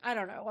like, I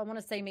don't know, I want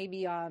to say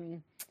maybe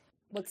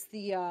what's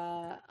the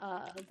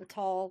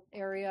tall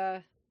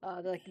area,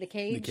 the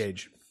cage? The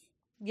cage.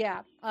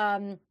 Yeah.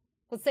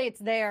 Let's say it's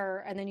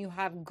there and then you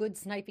have good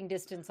sniping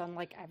distance on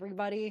like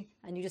everybody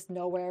and you just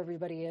know where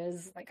everybody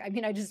is. Like, I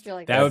mean, I just feel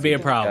like that would be a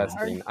problem.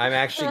 I'm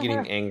actually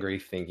getting angry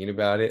thinking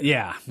about it.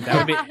 Yeah,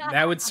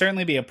 that would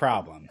certainly be a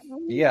problem.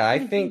 Yeah, I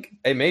think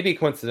it may be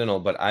coincidental,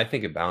 but I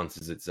think it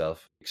balances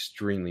itself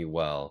extremely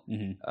well.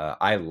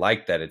 I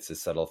like that it's a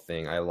subtle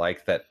thing. I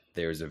like that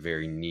there's a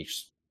very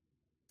niche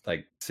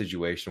like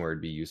situation where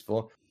it'd be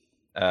useful.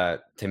 To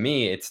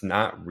me, it's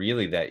not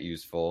really that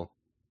useful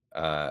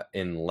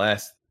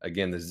unless,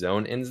 again, the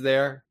zone ends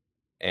there,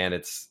 and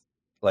it's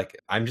like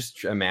I'm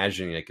just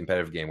imagining a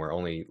competitive game where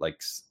only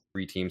like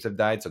 3 teams have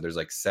died, so there's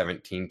like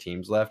 17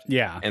 teams left.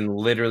 Yeah, and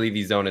literally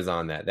the zone is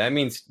on that. That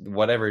means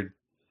whatever,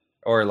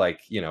 or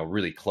like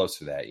really close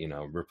to that,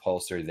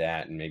 repulsor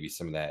that, and maybe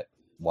some of that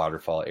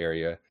waterfall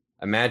area.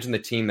 Imagine the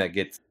team that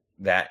gets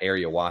that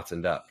area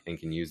Watsoned up and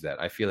can use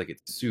that. I feel like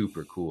it's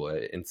super cool.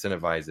 It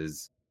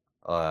incentivizes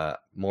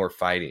more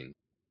fighting,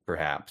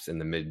 perhaps in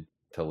the mid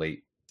to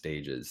late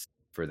stages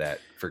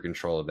for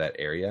control of that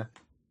area,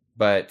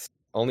 but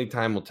only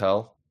time will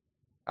tell.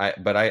 I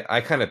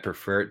kind of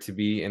prefer it to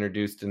be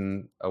introduced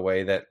in a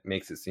way that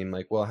makes it seem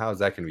like, well, how is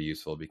that going to be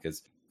useful?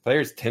 Because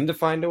players tend to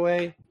find a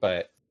way,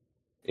 but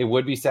it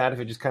would be sad if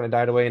it just kind of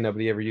died away and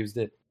nobody ever used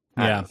it.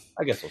 I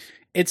guess we'll see.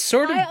 It's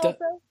sort of.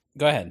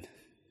 Go ahead.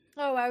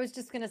 Oh, I was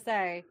just going to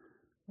say,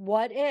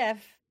 what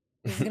if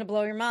this is going to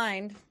blow your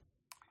mind?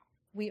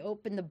 We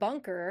open the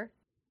bunker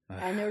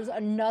and there's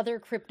another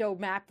Crypto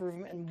map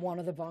room in one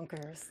of the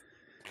bunkers.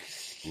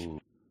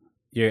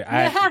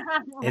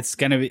 It's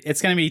gonna be.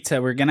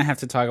 We're gonna have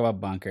to talk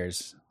about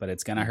bunkers, but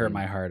it's gonna hurt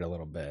my heart a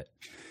little bit.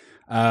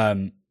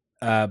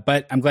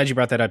 But I'm glad you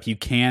brought that up. You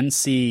can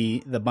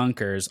see the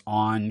bunkers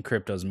on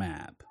Crypto's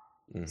map,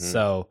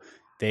 so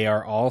they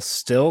are all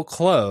still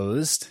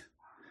closed.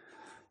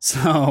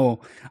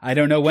 So I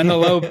don't know when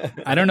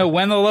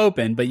they'll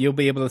open, but you'll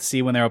be able to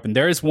see when they're open.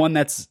 There is one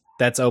that's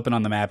open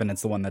on the map, and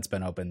it's the one that's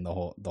been open the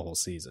whole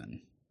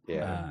season.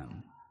 Yeah.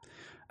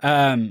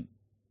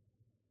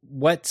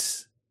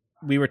 What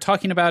we were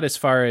talking about as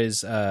far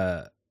as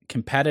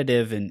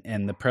competitive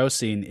and the pro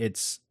scene,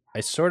 I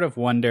sort of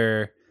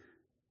wonder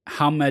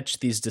how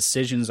much these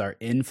decisions are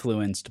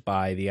influenced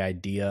by the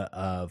idea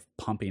of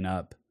pumping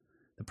up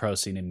the pro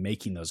scene and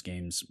making those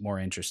games more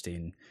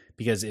interesting.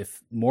 Because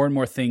if more and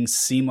more things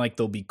seem like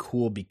they'll be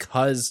cool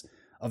because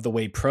of the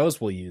way pros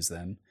will use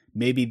them,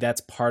 maybe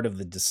that's part of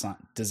the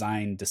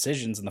design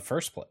decisions in the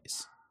first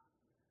place.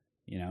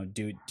 You know,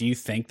 do you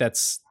think that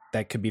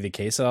could be the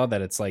case at all?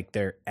 That it's like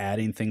they're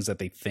adding things that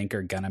they think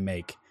are gonna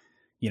make,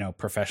 you know,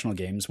 professional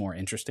games more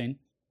interesting?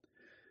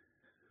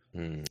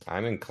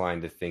 I'm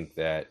inclined to think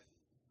that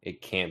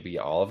it can't be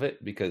all of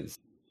it, because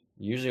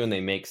usually when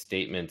they make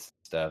statements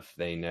and stuff,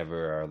 they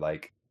never are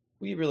like,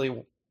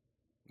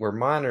 we're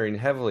monitoring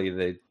heavily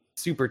the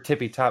super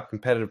tippy top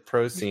competitive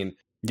pro scene.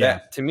 Yeah.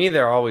 That, to me,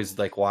 they're always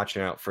like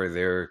watching out for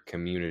their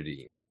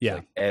community. Yeah.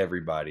 Like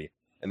everybody.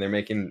 And they're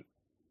making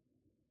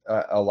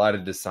a lot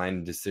of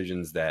design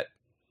decisions that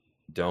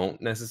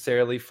don't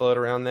necessarily float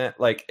around that.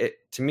 Like,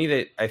 to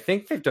me, I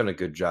think they've done a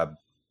good job,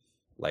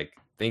 like,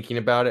 thinking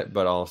about it,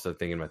 but also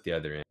thinking about the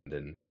other end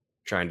and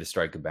trying to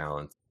strike a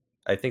balance.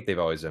 I think they've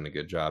always done a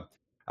good job.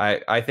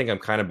 I think I'm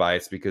kind of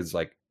biased because,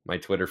 like, my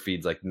Twitter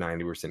feed's like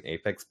 90%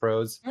 Apex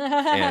pros.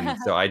 And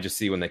so I just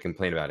see when they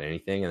complain about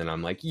anything, and then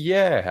I'm like,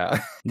 yeah.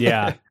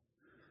 Yeah.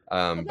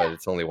 But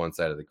it's only one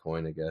side of the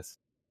coin, I guess.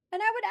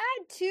 And I would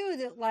add too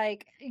that,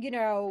 like, you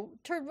know,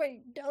 toward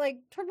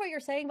what you're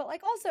saying, but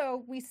like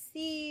also we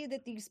see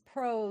that these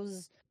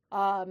pros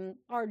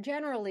are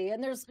generally,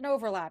 and there's an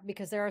overlap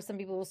because there are some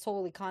people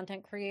solely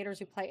content creators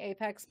who play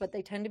Apex, but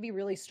they tend to be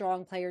really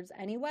strong players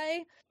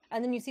anyway.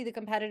 And then you see the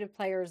competitive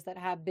players that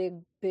have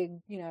big,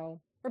 you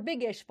know, or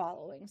big-ish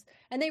followings,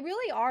 and they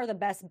really are the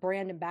best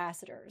brand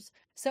ambassadors.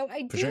 So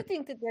I do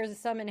think that there's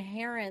some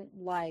inherent,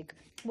 like,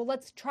 well,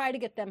 let's try to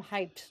get them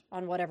hyped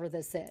on whatever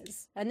this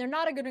is, and they're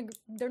not going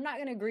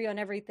to agree on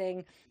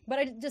everything.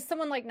 But just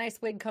someone like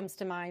Nicewig comes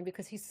to mind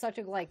because he's such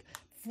a like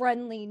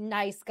friendly,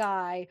 nice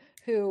guy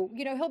who,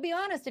 you know, he'll be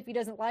honest if he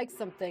doesn't like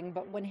something,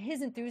 but when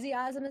his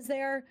enthusiasm is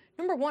there,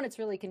 number one, it's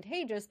really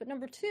contagious, but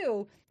number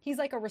two, he's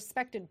like a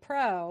respected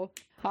pro,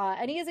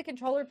 and he is a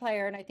controller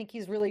player, and I think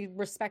he's really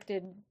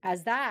respected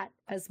as that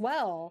as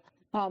well,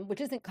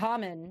 which isn't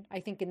common, I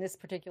think, in this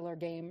particular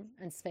game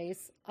and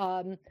space.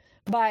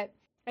 But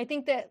I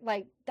think that,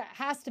 like, that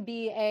has to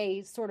be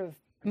a sort of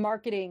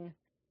marketing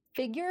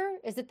figure,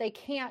 is that they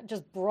can't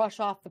just brush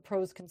off the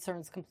pros'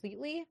 concerns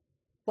completely.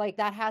 Like,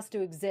 that has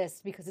to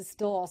exist because it's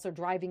still also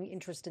driving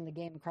interest in the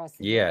game across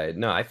the game.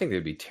 No, I think it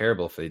would be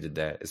terrible if they did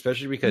that,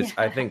 especially because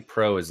I think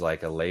pro is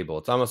like a label.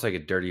 It's almost like a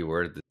dirty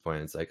word at this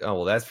point. It's like, oh,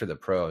 well, that's for the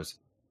pros.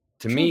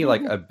 To me,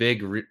 like a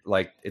big,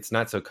 like, it's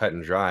not so cut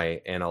and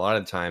dry. And a lot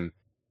of the time,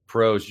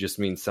 pros just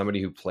mean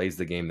somebody who plays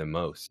the game the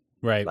most.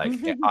 Right. Like,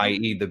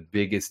 i.e. the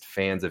biggest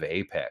fans of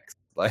Apex.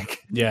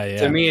 Like, yeah.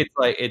 To me, it's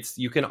like,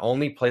 you can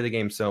only play the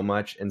game so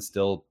much and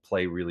still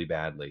play really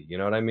badly. You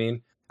know what I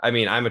mean?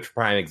 I'm a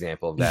prime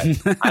example of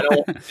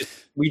that.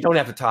 We don't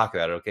have to talk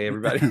about it, okay,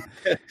 everybody?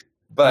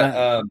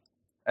 But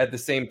at the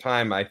same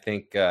time, I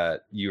think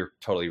you're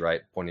totally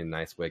right pointing to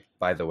Nicewig.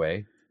 By the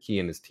way, he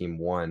and his team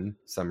won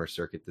Summer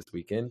Circuit this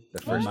weekend.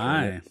 The first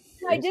I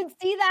did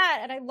see that,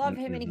 and I love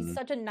him, and he's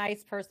such a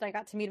nice person. I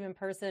got to meet him in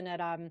person at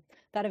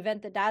that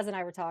event that Daz and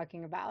I were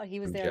talking about. He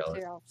was there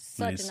too.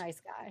 Such a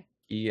nice guy.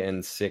 He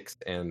and Six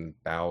and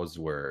Bows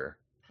were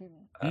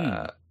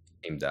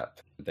teamed up.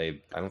 I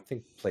don't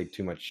think played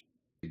too much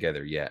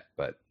together yet,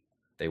 but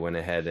they went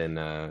ahead and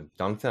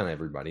dunked on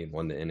everybody and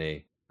won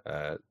the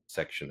NA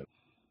section of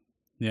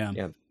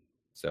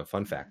so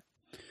fun fact.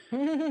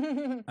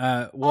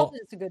 Well,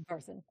 just a good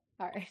person.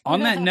 All right.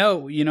 On that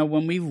note, you know,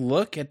 when we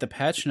look at the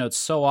patch notes,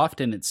 so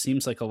often it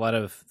seems like a lot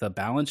of the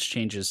balance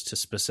changes to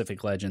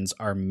specific legends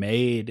are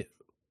made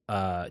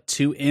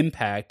to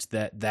impact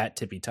that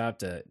tippy top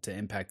to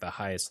impact the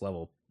highest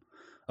level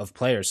of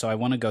players. So I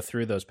want to go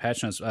through those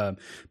patch notes.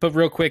 But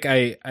real quick,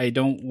 I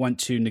don't want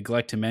to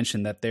neglect to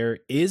mention that there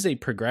is a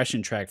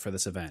progression track for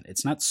this event.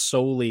 It's not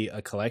solely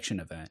a collection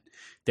event.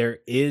 There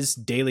is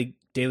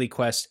daily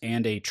quest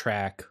and a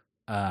track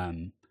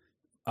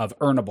of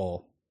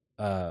earnable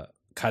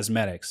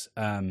cosmetics.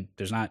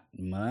 There's not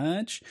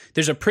much.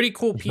 There's a pretty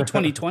cool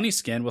P2020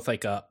 skin with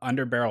like a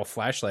underbarrel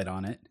flashlight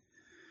on it.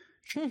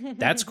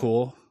 That's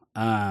cool.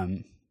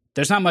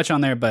 There's not much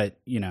on there, but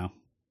you know,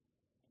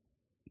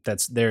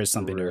 there is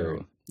something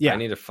to. Yeah, I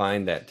need to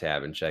find that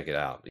tab and check it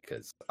out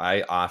because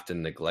I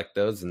often neglect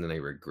those and then I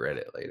regret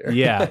it later.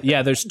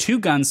 yeah. There's 2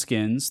 gun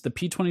skins. The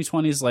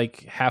P2020 is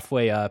like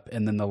halfway up,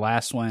 and then the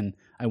last one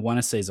I want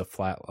to say is a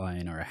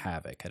Flatline or a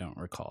Havoc. I don't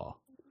recall.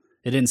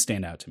 It didn't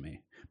stand out to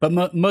me,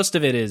 but most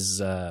of it is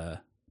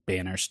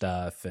banner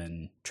stuff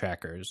and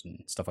trackers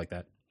and stuff like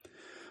that.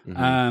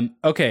 Mm-hmm.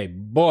 Okay,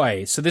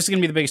 boy. So this is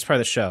gonna be the biggest part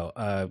of the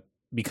show.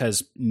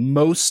 Because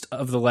most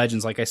of the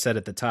legends, like I said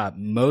at the top,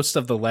 most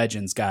of the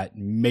legends got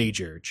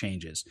major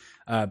changes.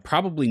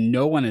 Probably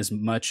no one as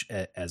much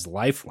as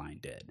Lifeline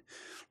did.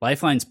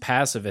 Lifeline's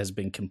passive has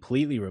been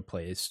completely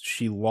replaced.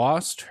 She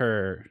lost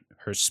her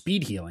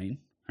speed healing,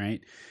 right?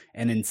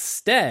 And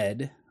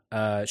instead,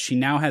 she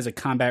now has a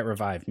combat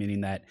revive,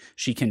 meaning that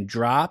she can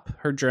drop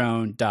her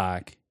drone,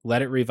 dock,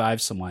 let it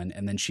revive someone,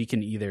 and then she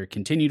can either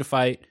continue to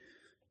fight,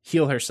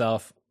 heal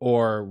herself,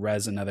 or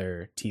res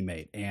another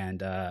teammate.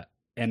 And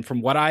and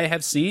from what I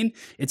have seen,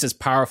 it's as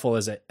powerful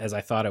as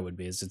I thought it would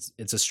be. It's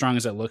as strong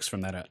as it looks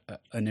from that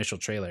initial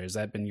trailer. Has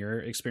that been your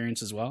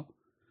experience as well?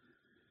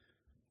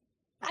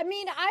 I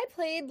mean, I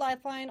played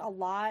Lifeline a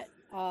lot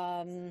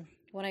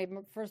when I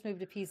first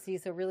moved to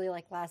PC, so really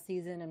like last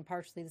season and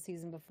partially the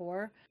season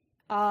before.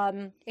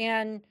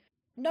 And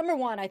number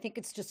one, I think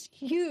it's just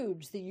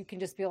huge that you can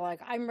just be like,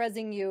 I'm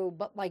rezzing you,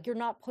 but like you're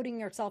not putting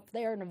yourself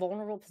there in a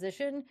vulnerable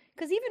position.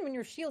 Because even when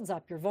your shield's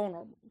up, you're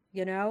vulnerable,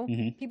 you know?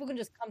 Mm-hmm. People can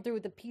just come through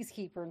with the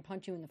Peacekeeper and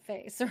punch you in the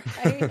face,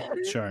 right?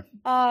 Sure.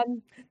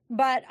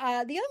 But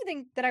the other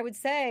thing that I would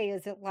say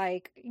is that,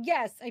 like,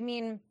 yes, I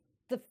mean,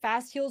 the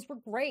fast heals were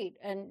great.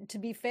 And to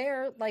be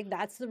fair, like,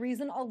 that's the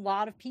reason a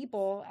lot of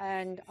people,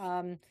 and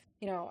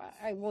you know,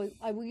 I will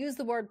use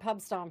the word pub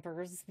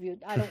stompers.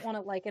 I don't want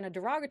it like in a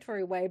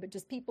derogatory way, but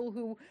just people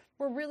who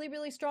were really,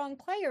 really strong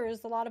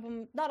players. A lot of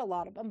them, not a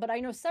lot of them, but I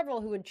know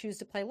several who would choose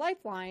to play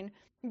Lifeline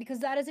because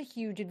that is a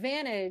huge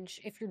advantage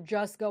if you're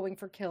just going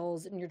for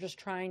kills and you're just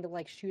trying to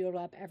like shoot it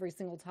up every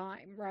single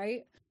time,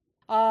 right?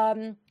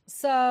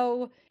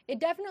 So it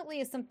definitely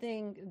is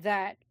something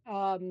that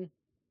I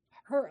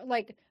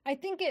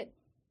think it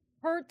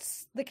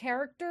hurts the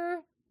character,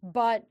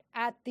 but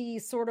at the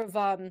sort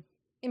of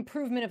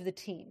improvement of the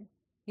team,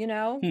 you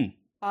know?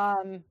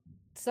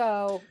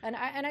 So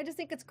I just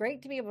think it's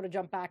great to be able to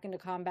jump back into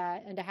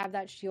combat and to have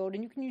that shield,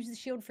 and you can use the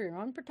shield for your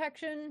own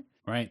protection,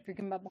 right? If you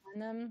come up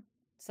behind them.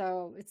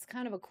 So it's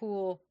kind of a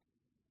cool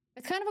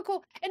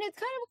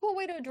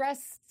way to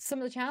address some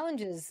of the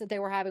challenges that they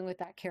were having with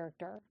that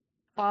character.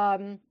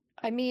 I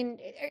mean,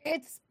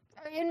 it's,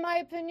 in my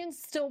opinion,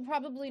 still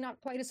probably not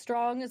quite as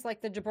strong as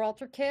like the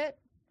Gibraltar kit,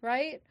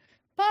 right?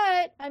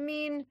 But I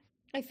mean,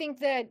 I think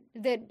that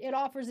it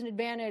offers an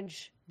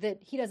advantage that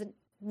he doesn't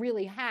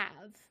really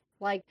have.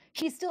 Like,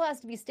 he still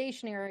has to be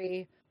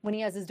stationary when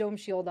he has his dome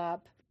shield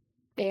up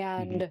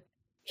and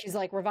he's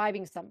like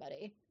reviving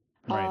somebody.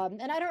 Right.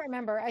 And I don't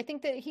remember. I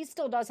think that he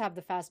still does have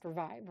the fast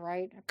revive,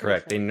 right?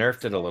 Correct. Sure. They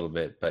nerfed it a little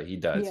bit, but he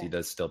does. Yeah. He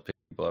does still pick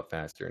people up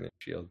faster in his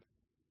shield.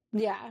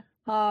 Yeah.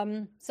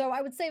 So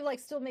I would say like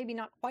still maybe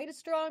not quite as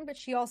strong, but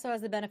she also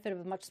has the benefit of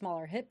a much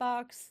smaller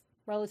hitbox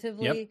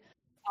relatively. Yep.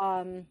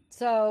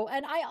 So,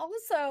 and I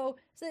also,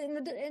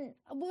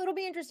 it'll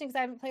be interesting because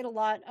I haven't played a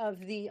lot of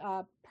the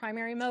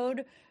primary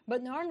mode, but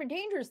in the Armed and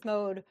Dangerous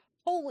mode,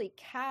 holy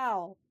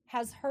cow,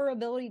 has her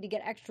ability to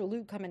get extra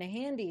loot come in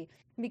handy,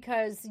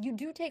 because you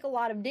do take a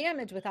lot of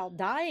damage without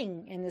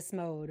dying in this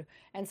mode,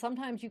 and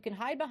sometimes you can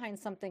hide behind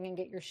something and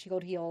get your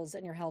shield heals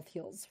and your health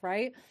heals,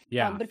 right?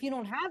 Yeah. But if you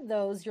don't have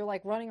those, you're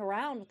like running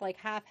around with like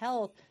half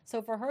health. So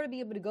for her to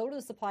be able to go to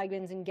the supply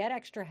bins and get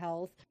extra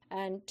health,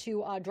 and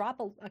to drop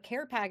a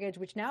care package,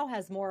 which now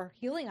has more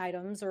healing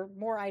items or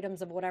more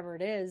items of whatever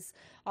it is,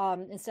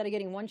 instead of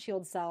getting one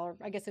shield cell, or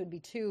I guess it would be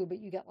two, but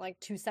you get like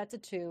 2 sets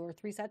of 2 or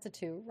 3 sets of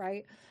 2,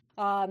 right?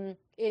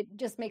 It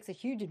just makes a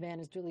huge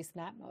advantage, at least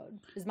in that mode,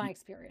 is my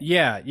experience.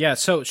 Yeah.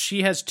 So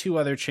she has 2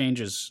 other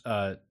changes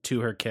to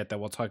her kit that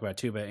we'll talk about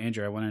too. But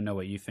Andrew, I want to know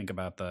what you think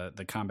about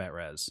the combat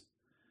res.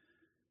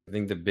 I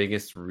think the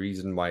biggest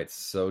reason why it's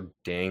so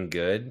dang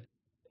good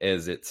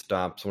is it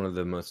stops one of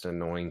the most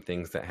annoying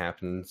things that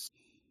happens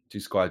to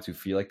squads who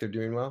feel like they're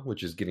doing well,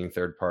 which is getting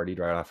third-partied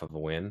right off of a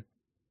win.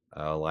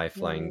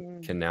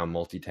 Lifeline can now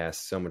multitask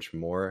so much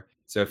more.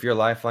 So if your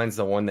Lifeline's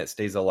the one that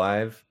stays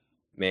alive,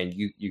 man,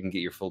 you can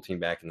get your full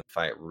team back in the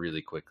fight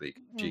really quickly.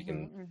 You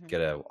can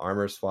get a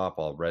armor swap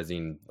while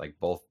rezzing like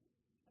both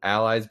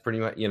allies pretty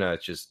much. You know,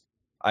 it's just,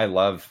 I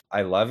love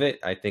it.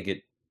 I think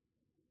it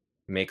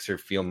makes her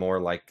feel more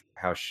like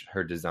how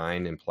her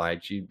design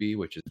implied she'd be,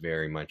 which is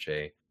very much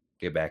a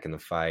get back in the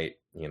fight,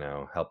 you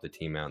know, help the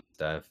team out and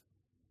stuff.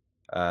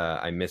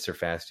 I miss her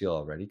fast heal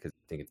already because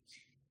I think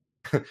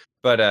it's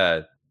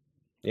but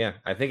yeah,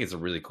 I think it's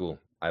really cool.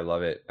 I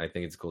love it. I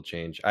think it's a cool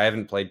change. I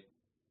haven't played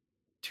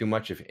too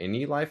much of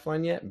any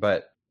Lifeline yet,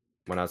 but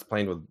when I was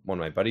playing with one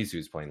of my buddies who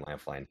was playing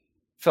Lifeline, it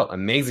felt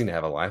amazing to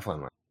have a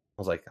Lifeline. I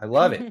was like, I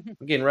love it. I'm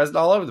getting rezzed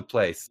all over the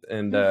place.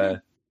 And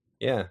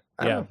yeah,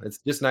 I don't know. It's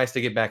just nice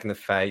to get back in the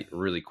fight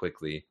really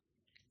quickly.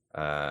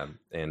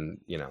 And,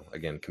 you know,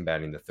 again,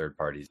 combating the third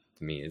parties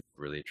to me is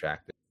really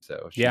attractive.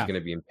 So she's going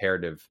to be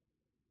imperative.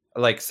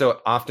 Like,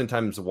 so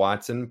oftentimes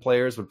Watson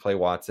players would play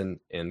Watson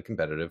in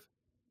competitive.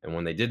 And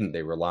when they didn't,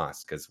 they were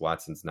lost because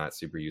Watson's not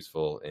super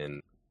useful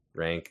in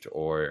ranked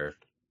or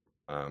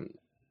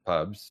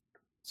pubs.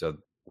 So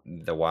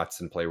the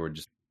Watson player would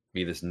just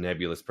be this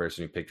nebulous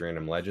person who picked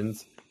random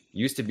legends.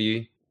 Used to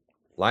be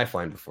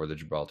Lifeline before the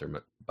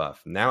Gibraltar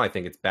buff. Now I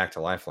think it's back to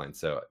Lifeline.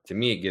 So to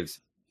me, it gives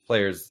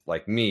players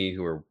like me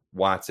who are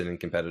Watson and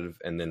competitive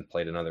and then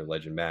played another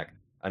legend back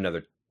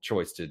another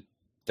choice to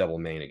double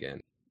main again.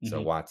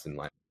 So Watson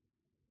like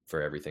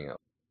for everything else.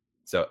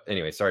 So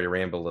anyway, sorry to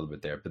ramble a little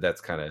bit there, but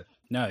that's kind of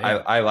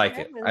I like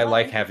it. I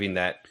like having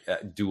that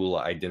dual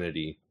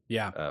identity.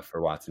 For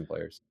Watson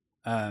players.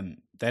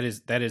 That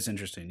is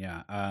interesting.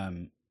 Yeah.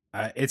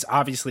 It's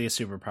obviously a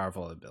super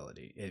powerful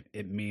ability.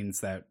 It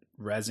means that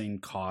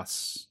rezzing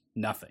costs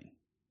nothing.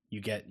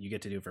 you get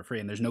to do it for free,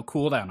 and there's no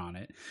cooldown on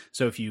it.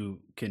 So if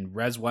you can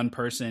res one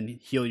person,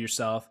 heal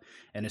yourself,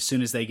 and as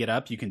soon as they get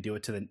up, you can do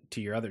it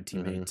to your other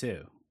teammate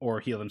too, or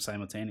heal them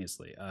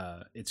simultaneously.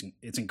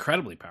 It's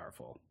incredibly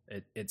powerful.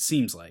 It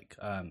seems like.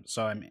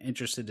 So I'm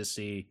interested to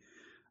see.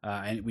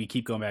 And we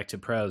keep going back to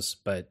pros,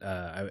 but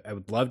I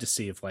would love to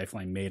see if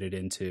Lifeline made it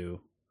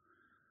into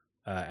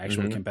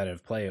actual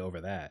competitive play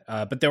over that.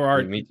 But there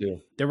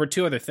were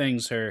two other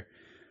things.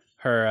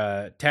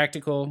 Her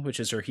tactical, which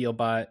is her heal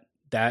bot,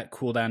 that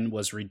cooldown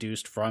was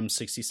reduced from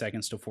 60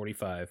 seconds to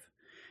 45,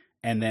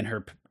 and then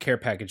her care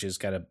packages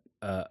got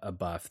a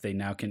buff. They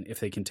now can,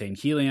 if they contain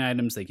healing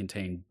items, they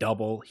contain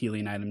double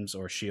healing items,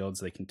 or shields,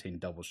 they contain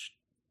double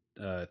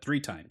 3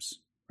 times,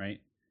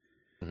 right?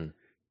 Mm-hmm.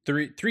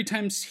 Three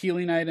times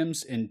healing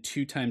items and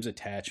 2 times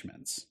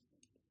attachments.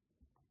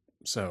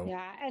 So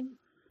yeah,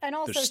 and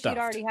also she'd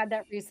already had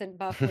that recent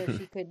buff where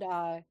she could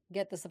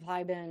get the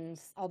supply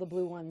bins. All the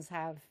blue ones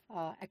have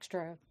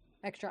extra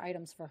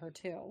items for her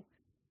too.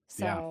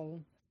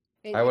 So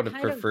I would have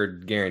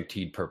preferred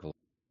guaranteed purple.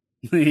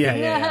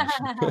 Yeah.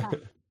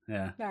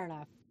 Fair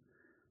enough.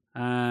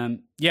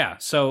 Yeah.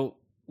 So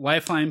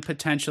Lifeline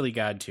potentially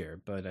god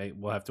tier, but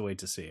we'll have to wait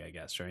to see, I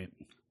guess, right?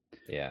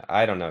 Yeah,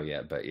 I don't know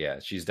yet, but yeah,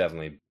 she's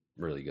definitely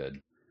really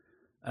good.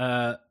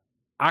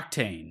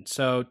 Octane.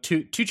 So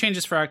two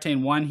changes for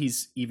Octane. One,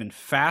 he's even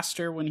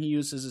faster when he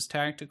uses his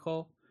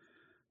tactical.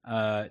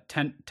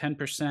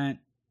 10%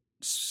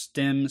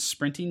 stim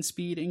sprinting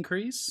speed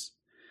increase.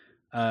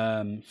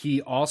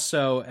 He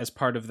also, as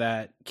part of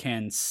that,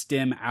 can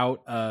stim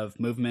out of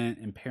movement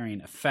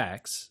impairing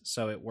effects.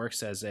 So it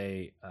works as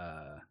a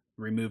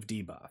remove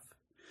debuff.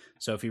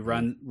 So if he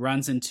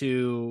runs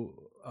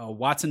into a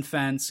Watson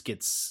fence,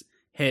 gets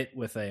hit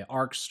with a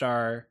Arc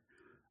Star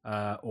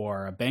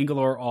or a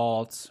Bangalore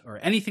alt or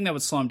anything that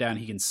would slow him down,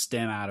 he can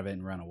stem out of it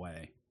and run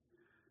away.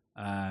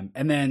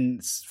 And then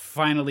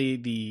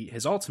finally,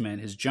 his ultimate,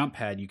 his jump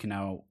pad,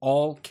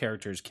 all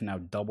characters can now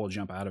double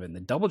jump out of it. And the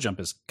double jump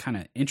is kind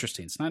of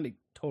interesting. It's not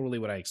totally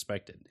what I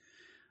expected.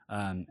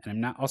 And I'm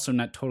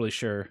not totally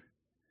sure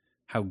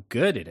how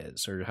good it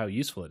is or how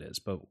useful it is.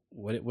 But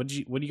what do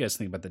you guys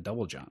think about the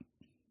double jump?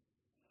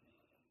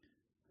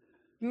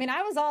 I mean,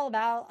 I was all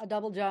about a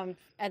double jump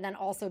and then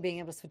also being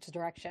able to switch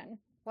direction.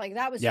 Like,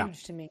 that was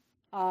huge to me.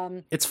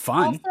 It's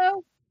fun.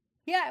 Also,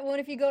 yeah,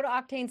 if you go to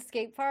Octane's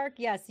skate park,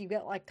 yes, you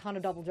get like ton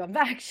of double jump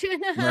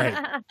action.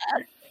 Right.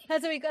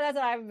 That's what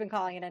I've been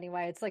calling it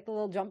anyway. It's like the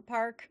little jump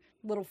park,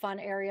 little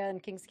fun area in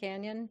Kings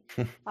Canyon.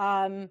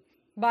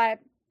 But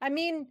I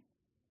mean,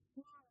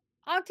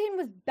 Octane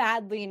was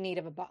badly in need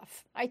of a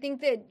buff. I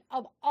think that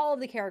of all of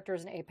the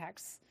characters in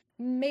Apex,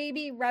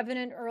 maybe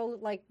Revenant or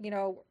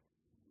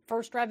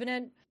first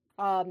Revenant,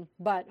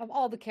 but of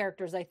all the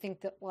characters, I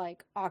think that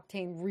like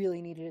Octane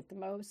really needed it the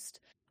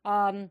most.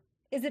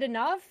 Is it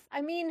enough?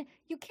 I mean,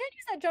 you can't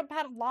use that jump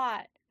pad a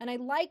lot, and I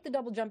like the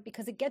double jump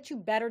because it gets you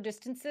better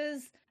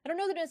distances. I don't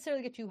know that it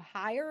necessarily gets you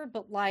higher,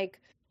 but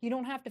like you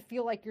don't have to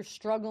feel like you're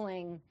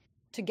struggling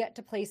to get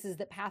to places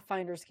that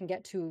Pathfinders can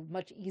get to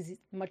much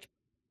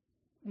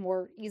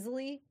more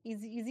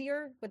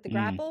easier with the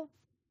grapple.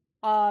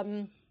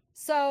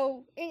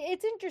 So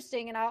it's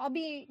interesting, and I'll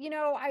be,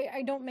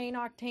 I don't main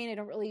Octane. I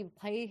don't really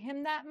play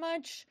him that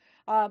much.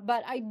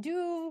 But I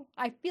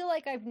feel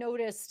like I've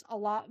noticed a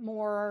lot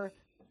more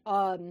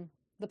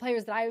the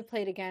players that I've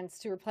played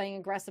against who are playing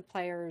aggressive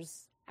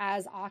players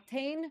as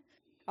Octane.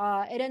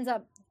 It ends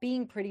up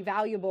being pretty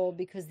valuable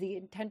because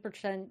the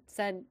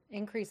 10%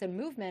 increase in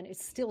movement is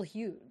still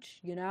huge,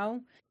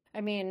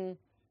 I mean,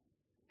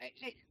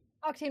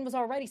 Octane was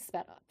already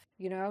sped up,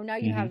 now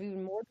you have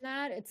even more than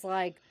that. It's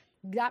like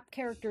that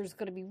character is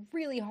going to be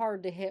really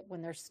hard to hit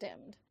when they're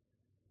stemmed.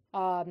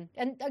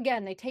 And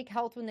again, they take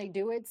health when they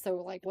do it. So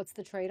like, what's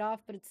the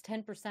trade-off? But it's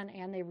 10%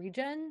 and they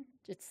regen.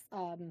 It's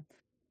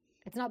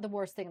not the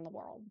worst thing in the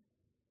world.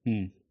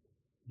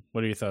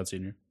 What are your thoughts,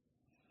 Senior?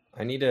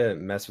 I need to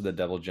mess with the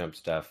double jump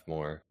stuff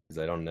more because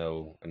I don't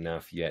know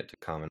enough yet to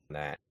comment on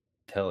that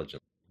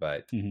intelligently.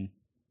 But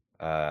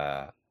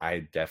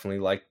I definitely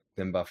like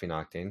them buffing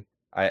Octane.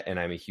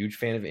 I'm a huge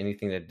fan of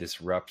anything that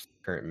disrupts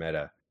current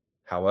meta.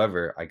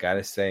 However, I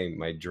gotta say,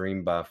 my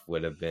dream buff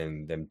would have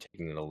been them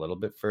taking it a little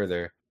bit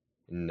further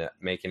and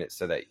making it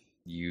so that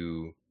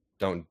you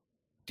don't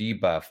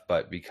debuff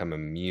but become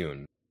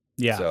immune.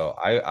 Yeah. So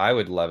I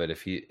would love it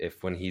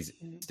if when he's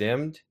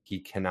stemmed, he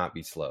cannot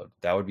be slowed.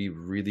 That would be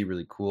really,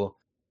 really cool.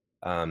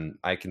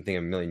 I can think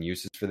of a million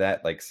uses for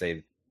that. Like,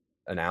 say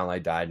an ally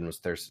died and was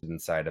thirsted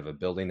inside of a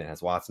building that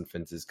has Watson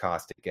fences,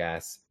 caustic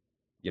gas,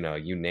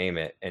 you name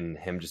it, and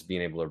him just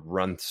being able to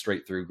run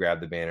straight through,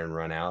 grab the banner, and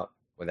run out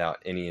without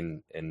any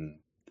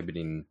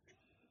inhibiting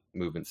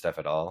movement stuff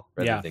at all,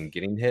 rather than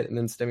getting hit and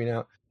then stemming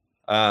out.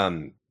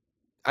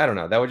 I don't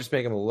know. That would just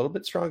make him a little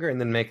bit stronger and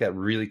then make that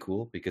really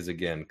cool because,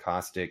 again,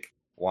 caustic,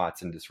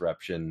 Watson,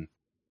 disruption,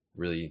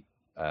 really,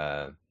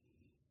 I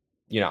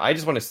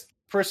just want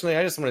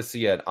to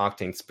see an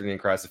Octane sprinting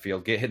across the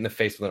field, get hit in the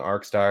face with an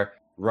Arc Star,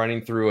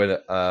 running through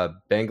a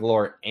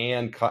Bangalore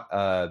and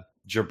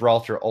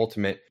Gibraltar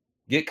ultimate,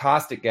 get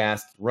Caustic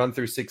gassed, run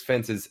through 6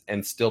 fences,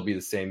 and still be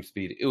the same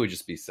speed. It would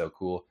just be so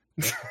cool.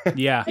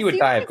 Yeah. He would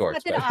die, of course.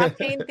 Such an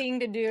Octane thing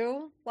to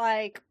do.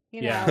 Like,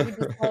 you know, Yeah. we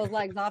just blow his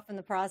legs off in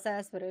the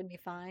process, but it would be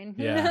fine.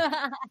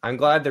 Yeah. I'm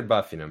glad they're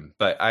buffing him,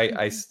 but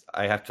I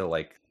have to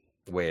like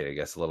wait, I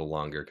guess, a little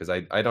longer because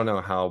I don't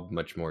know how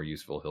much more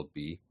useful he'll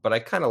be. But I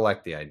kind of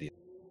like the idea.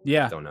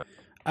 Yeah. Don't know.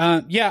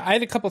 Yeah, I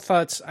had a couple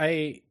thoughts.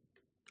 I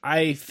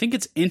think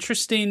it's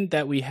interesting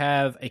that we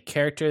have a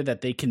character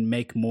that they can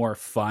make more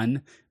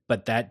fun,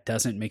 but that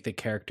doesn't make the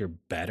character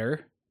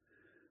better.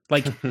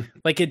 Like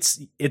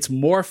it's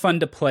more fun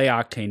to play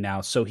Octane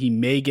now, so he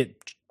may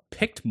get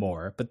picked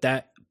more, but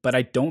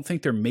I don't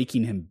think they're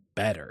making him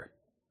better.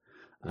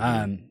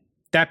 Mhm.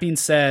 That being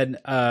said,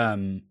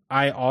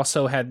 I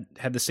also had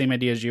the same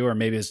idea as you, or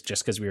maybe it's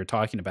just because we were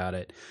talking about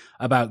it,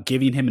 about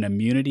giving him an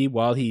immunity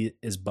while he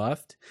is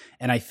buffed.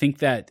 And I think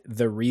that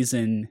the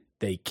reason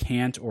they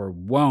can't or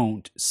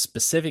won't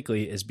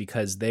specifically is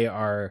because they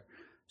are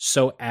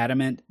so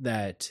adamant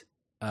that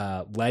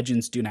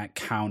legends do not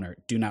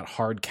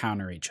hard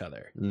counter each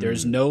other.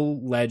 There's no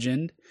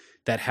legend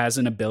that has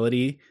an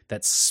ability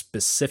that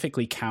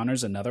specifically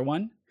counters another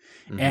one.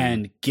 Mhm.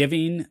 And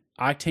giving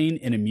Octane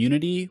an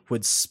immunity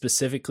would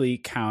specifically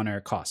counter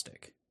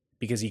Caustic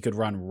because he could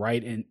run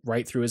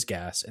right through his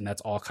gas, and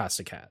that's all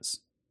Caustic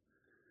has.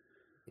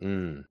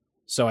 Mm.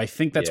 So I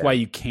think that's why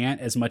you can't,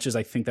 as much as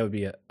I think that would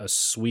be a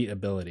sweet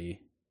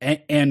ability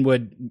and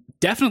would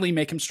definitely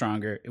make him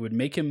stronger. It would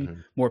make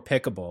him more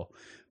pickable,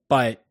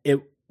 but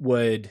it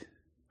would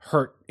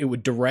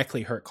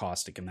directly hurt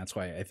Caustic, and that's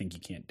why I think you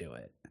can't do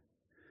it.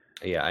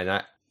 Yeah,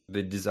 and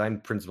the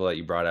design principle that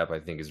you brought up, I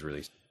think, is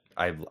really.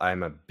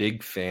 I'm a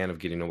big fan of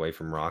getting away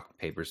from rock,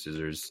 paper,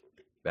 scissors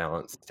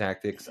balance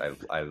tactics.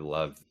 I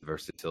love the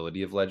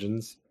versatility of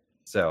legends.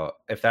 So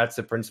if that's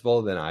the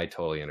principle, then I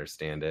totally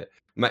understand it.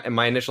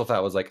 My initial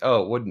thought was like,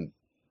 oh, it wouldn't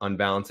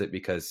unbalance it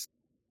because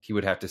he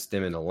would have to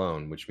stim in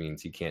alone, which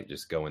means he can't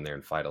just go in there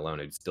and fight alone.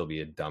 It'd still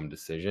be a dumb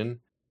decision.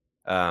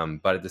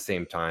 But at the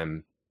same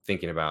time,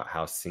 thinking about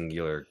how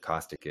singular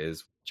Caustic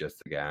is,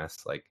 just the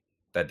gas, like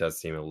that does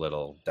seem a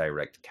little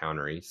direct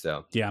countery.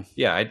 So yeah,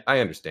 I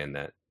understand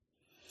that.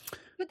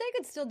 But they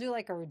could still do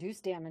like a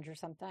reduced damage or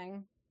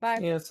something.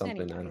 But yeah,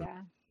 something. anyway, I don't know.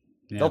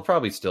 Yeah. They'll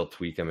probably still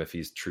tweak him if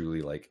he's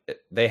truly like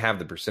they have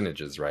the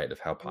percentages right of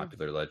how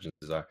popular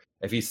legends are.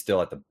 If he's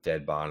still at the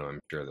dead bottom, I'm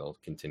sure they'll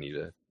continue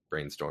to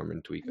brainstorm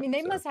and tweak. I mean,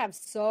 they must have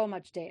so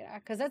much data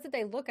because that's what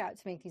they look at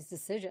to make these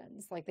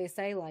decisions. Like they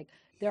say, like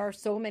there are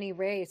so many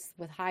wraiths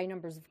with high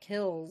numbers of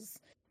kills.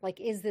 Like,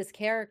 is this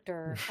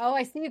character? Oh,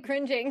 I see you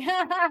cringing.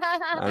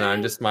 I know,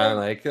 I'm just smiling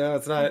like, oh,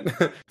 it's not.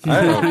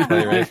 I don't know if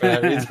play Wraith for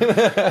that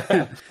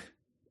reason.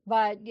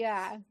 But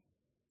yeah,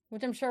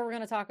 which I'm sure we're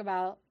going to talk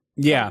about.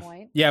 Yeah,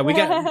 we've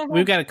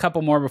got a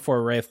couple more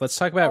before Wraith. Let's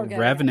talk about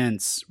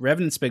Revenant's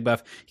big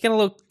buff. He got a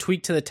little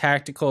tweak to the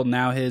tactical.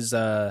 Now his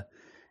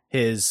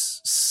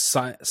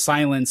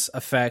silence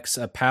affects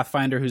a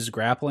Pathfinder who's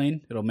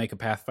grappling. It'll make a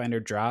Pathfinder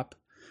drop,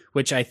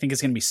 which I think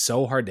is going to be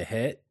so hard to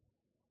hit.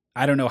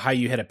 I don't know how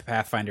you hit a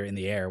Pathfinder in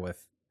the air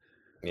with.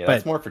 Yeah,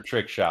 that's more for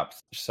trick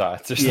shots.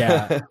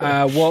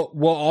 Yeah,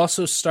 we'll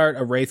also start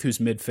a Wraith who's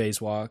mid phase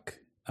walk,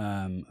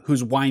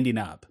 who's winding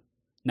up,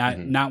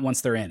 not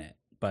once they're in it.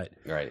 But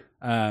right.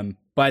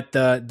 But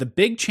the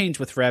big change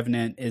with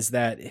Revenant is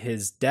that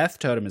his Death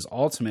Totem, his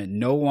ultimate,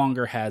 no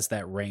longer has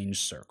that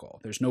range circle.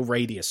 There's no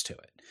radius to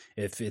it.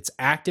 If it's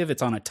active,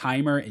 it's on a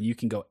timer, and you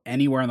can go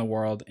anywhere in the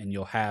world, and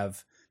you'll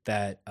have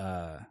that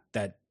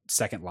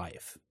second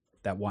life,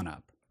 that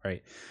 1-up,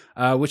 right?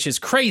 Which is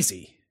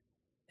crazy.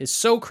 It's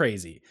so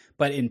crazy.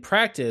 But in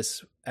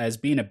practice, as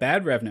being a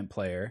bad Revenant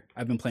player,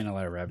 I've been playing a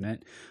lot of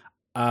Revenant.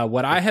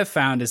 What I have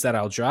found is that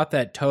I'll drop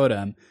that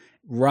totem,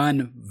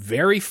 run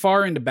very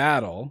far into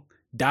battle,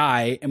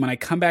 die, and when I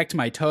come back to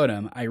my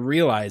totem, I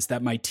realize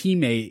that my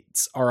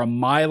teammates are a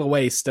mile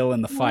away still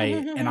in the fight,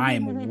 and I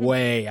am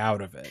way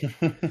out of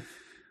it.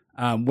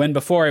 When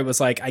before it was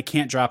like, I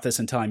can't drop this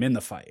until I'm in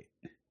the fight,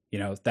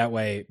 that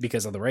way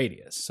because of the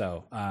radius.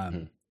 So,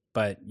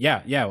 but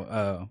yeah.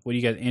 What do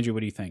you guys, Andrew,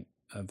 what do you think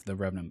of the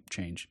Revenant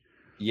change?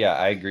 Yeah,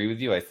 I agree with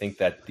you. I think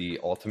that the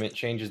ultimate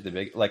change is the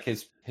big, like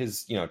his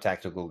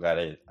tactical got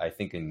I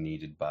think a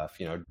needed buff,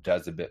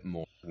 does a bit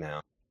more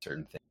now,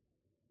 certain things.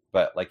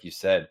 But like you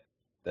said,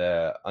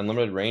 the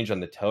unlimited range on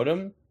the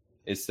totem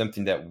is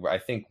something that I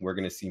think we're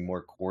going to see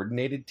more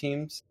coordinated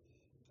teams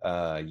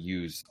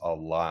use a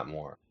lot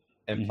more.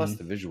 And plus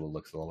the visual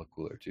looks a little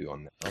cooler too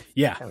on that.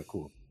 Yeah. Kind of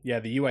cool.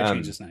 Yeah, the UI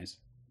change is nice.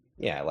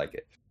 Yeah, I like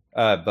it.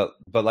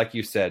 But like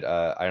you said,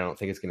 I don't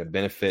think it's going to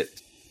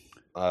benefit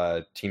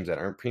teams that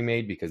aren't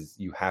pre-made because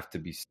you have to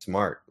be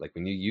smart. Like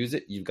when you use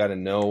it, you've got to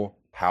know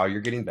how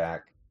you're getting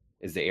back.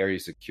 Is the area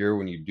secure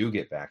when you do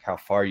get back? How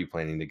far are you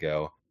planning to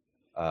go?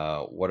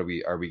 What are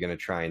we going to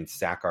try and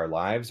sack our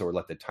lives or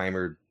let the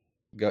timer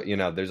go?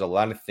 There's a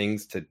lot of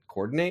things to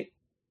coordinate.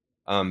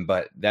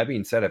 But that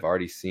being said, I've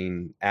already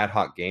seen Ad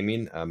Hoc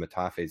Gaming.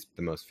 Matafe is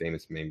the most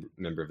famous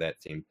member of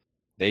that team.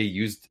 They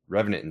used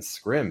Revenant in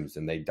scrims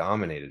and they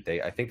dominated.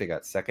 I think they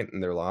got second in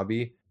their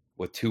lobby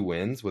with 2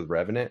 wins with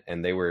Revenant,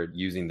 and they were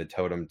using the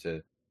totem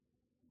to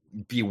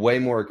be way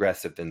more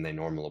aggressive than they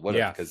normally would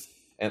have. Because,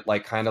 and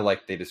like kind of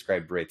like they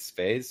described Wraith's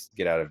phase,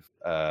 get out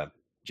of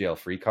jail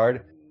free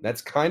card.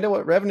 That's kind of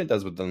what Revenant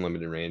does with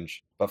unlimited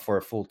range, but for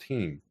a full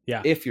team.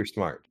 Yeah. If you're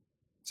smart.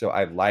 So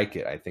I like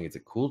it. I think it's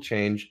a cool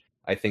change.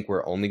 I think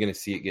we're only going to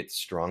see it get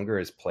stronger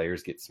as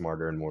players get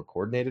smarter and more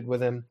coordinated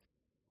with him.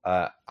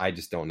 I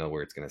just don't know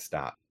where it's going to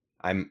stop.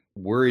 I'm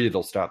worried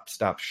it'll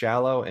stop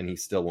shallow, and he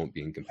still won't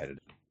be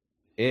competitive.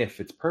 If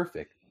it's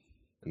perfect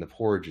and the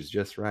porridge is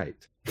just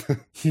right,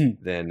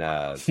 then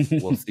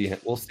we'll see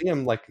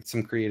him like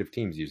some creative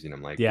teams using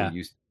him, like we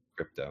used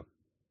crypto.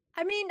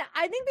 I mean,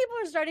 I think people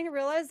are starting to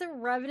realize that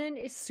Revenant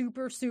is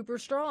super, super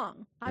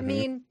strong. I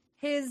mean,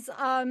 his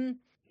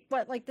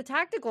the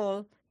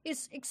tactical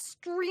is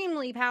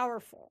extremely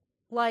powerful.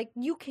 Like,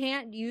 you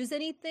can't use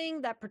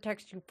anything that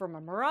protects you from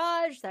a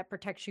Mirage, that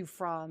protects you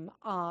from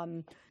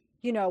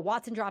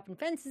Watson dropping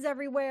fences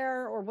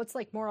everywhere, or what's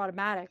like more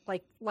automatic,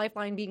 like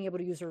Lifeline being able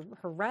to use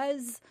her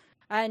res.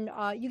 And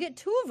you get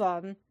 2 of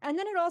them, and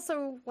then it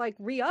also like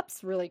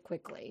re-ups really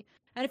quickly.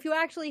 And if you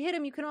actually hit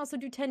him, you can also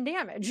do 10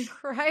 damage,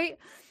 right?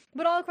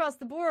 But all across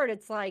the board,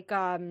 it's like,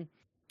 that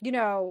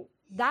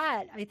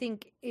I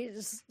think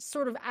is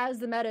sort of, as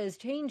the meta is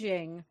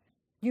changing,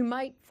 you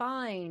might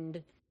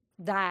find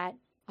that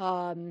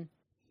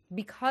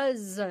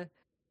because of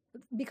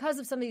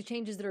some of these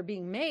changes that are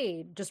being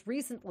made just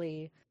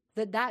recently,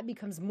 that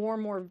becomes more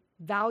and more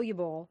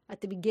valuable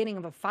at the beginning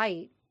of a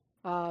fight,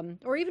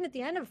 or even at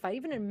the end of a fight,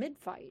 even in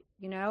mid-fight,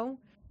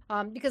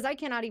 because I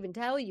cannot even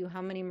tell you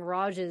how many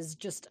Mirages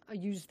just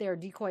use their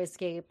decoy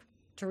escape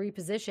to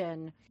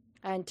reposition,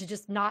 and to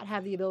just not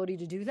have the ability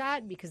to do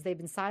that because they've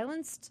been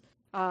silenced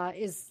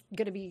is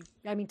going to be,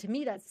 I mean, to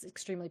me, that's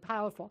extremely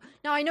powerful.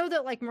 Now, I know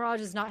that like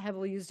Mirage is not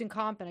heavily used in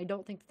comp, and I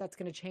don't think that's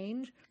going to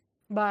change,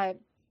 but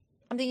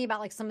I'm thinking about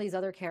like some of these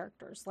other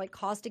characters, like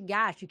Caustic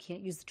Gash. You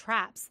can't use the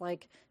traps.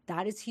 Like,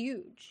 that is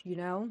huge,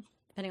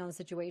 depending on the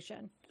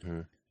situation.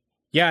 Mm-hmm.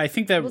 Yeah, I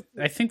think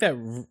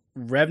that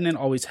Revenant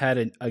always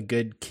had a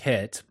good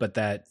kit, but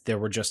that there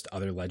were just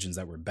other legends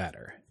that were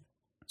better.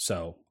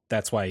 So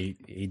that's why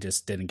he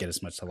just didn't get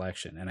as much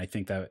selection. And I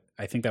think that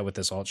with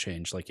this alt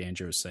change, like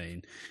Andrew was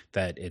saying,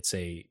 that it's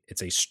a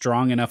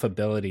strong enough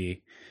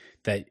ability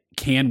that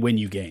can win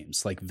you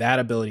games. Like, that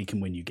ability can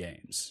win you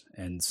games.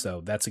 And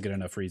so that's a good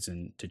enough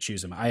reason to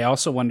choose him. I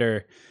also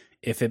wonder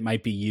if it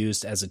might be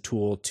used as a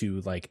tool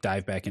to like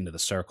dive back into the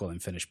circle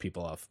and finish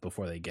people off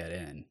before they get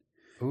in.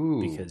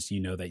 Ooh. Because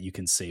that you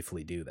can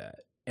safely do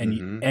that.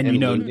 And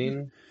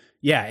looting.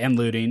 Yeah, and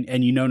looting.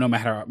 And no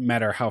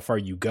matter how far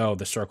you go,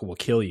 the circle will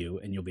kill you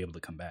and you'll be able to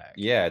come back.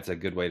 Yeah, it's a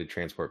good way to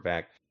transport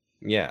back.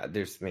 Yeah,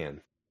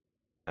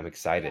 I'm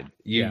excited.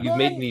 You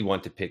made me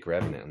want to pick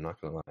Revenant, I'm not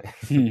gonna lie.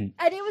 And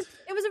it was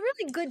a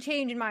really good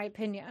change in my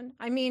opinion.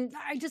 I mean,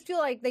 I just feel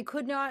like they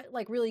could not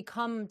like really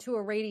come to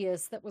a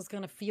radius that was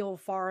gonna feel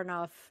far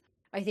enough,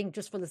 I think,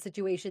 just for the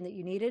situation that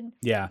you needed.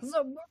 Yeah.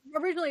 So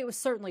originally it was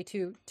certainly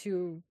too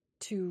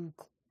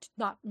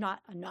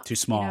not enough. Too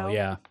small,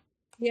 yeah.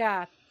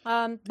 Yeah.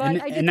 But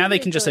and now they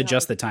can just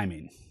adjust the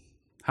timing.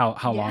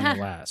 How long it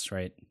lasts,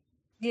 right?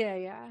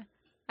 Yeah.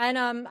 And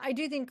I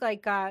do think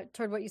like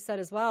toward what you said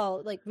as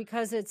well, like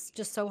because it's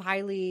just so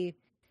highly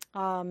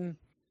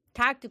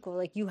tactical,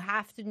 like you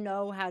have to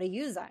know how to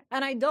use it.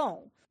 And I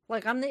don't.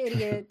 Like, I'm the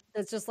idiot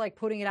that's just like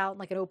putting it out in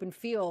like an open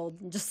field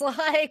and just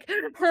like,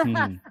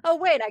 oh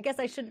wait, I guess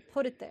I shouldn't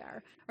put it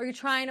there. Or you're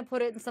trying to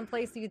put it in some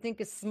place that you think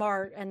is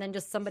smart, and then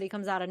just somebody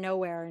comes out of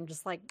nowhere and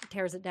just like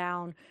tears it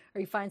down.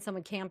 Or you find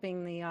someone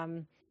camping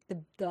the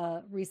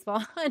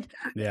respawn.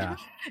 Yeah.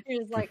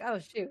 You're just like, oh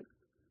shoot,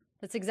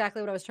 that's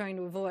exactly what I was trying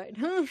to avoid.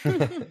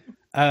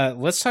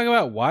 Let's talk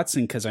about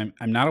Watson, because I'm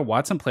not a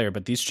Watson player,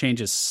 but these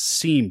changes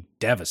seem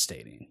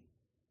devastating.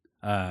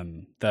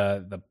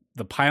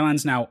 The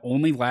pylons now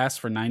only last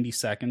for 90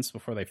 seconds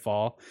before they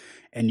fall,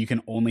 and you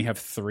can only have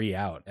 3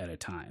 out at a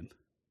time.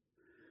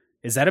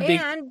 Is that a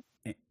big...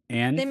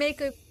 And they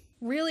make a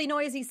really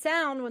noisy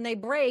sound when they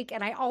break,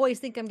 and I always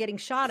think I'm getting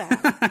shot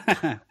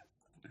at.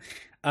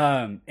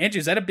 Andrew,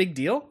 is that a big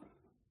deal?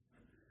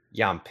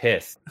 Yeah, I'm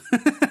pissed.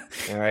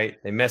 All right,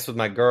 they messed with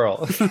my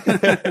girl.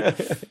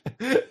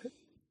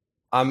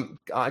 I'm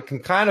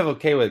kind of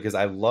okay with it because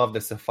I love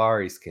the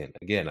Safari skin.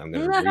 Again, I'm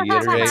going to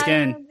reiterate.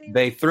 Skin.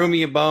 They threw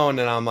me a bone,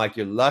 and I'm like,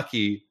 you're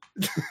lucky.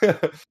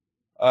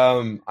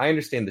 I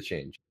understand the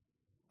change.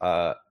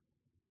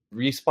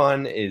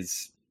 Respawn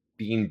is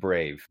being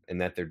brave, and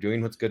that they're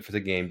doing what's good for the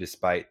game,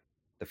 despite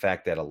the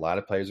fact that a lot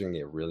of players are going to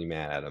get really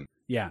mad at them.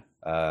 Yeah.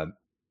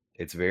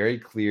 It's very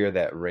clear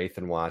that Wraith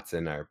and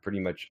Watson are pretty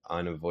much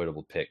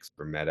unavoidable picks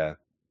for meta.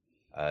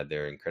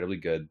 They're incredibly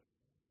good,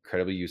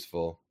 incredibly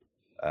useful.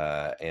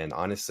 And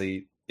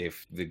honestly,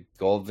 if the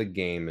goal of the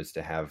game is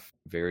to have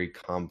very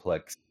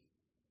complex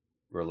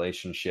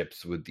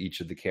relationships with each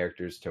of the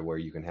characters to where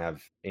you can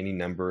have any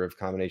number of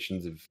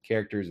combinations of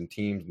characters and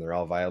teams and they're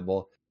all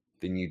viable,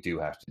 then you do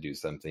have to do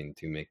something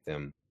to make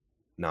them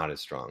not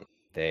as strong.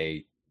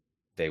 They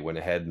went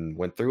ahead and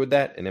went through with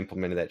that and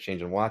implemented that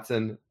change in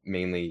Watson,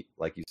 mainly,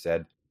 like you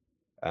said,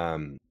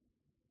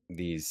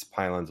 these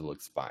pylons will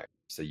expire.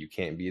 So you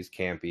can't be as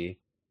campy.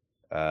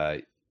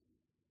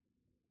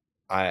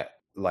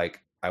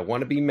 I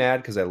want to be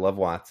mad because I love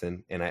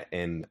Watson,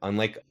 and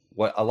unlike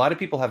what a lot of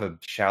people have a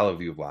shallow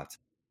view of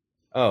Watson.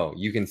 Oh,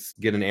 you can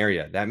get an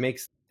area that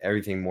makes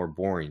everything more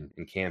boring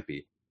and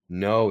campy.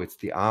 No, it's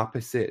the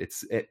opposite.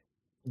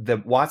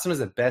 The Watson is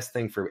the best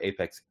thing for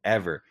Apex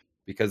ever,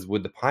 because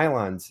with the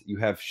pylons you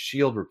have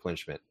shield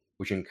replenishment,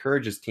 which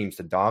encourages teams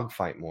to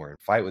dogfight more and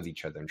fight with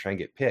each other and try and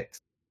get picks,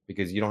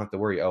 because you don't have to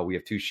worry, oh, we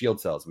have 2 shield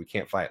cells, we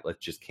can't fight,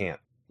 let's just camp,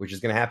 which is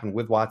going to happen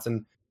with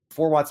Watson.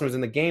 Before Watson was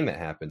in the game, that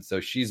happened. So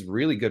she's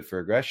really good for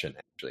aggression,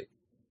 actually.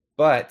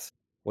 But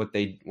what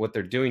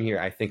they're doing here,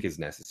 I think, is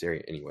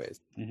necessary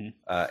anyways. Mm-hmm.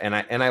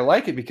 And I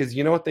like it because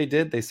you know what they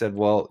did? They said,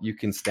 well, you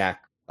can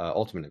stack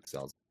ultimate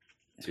cells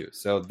too.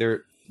 So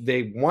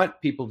they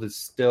want people to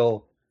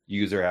still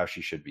use her how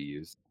she should be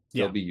used,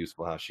 still be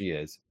useful how she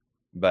is,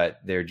 but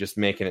they're just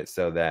making it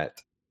so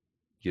that,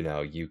 you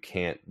know, you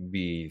can't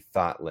be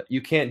thoughtless.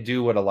 You can't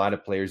do what a lot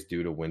of players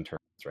do to win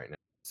tournaments right now.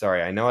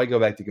 Sorry, I know I go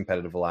back to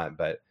competitive a lot,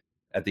 but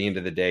at the end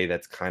of the day,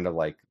 that's kind of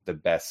like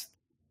the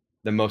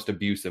most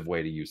abusive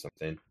way to use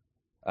something.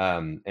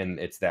 And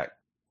it's that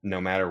no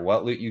matter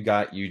what loot you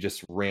got, you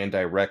just ran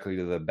directly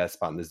to the best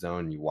spot in the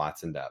zone and you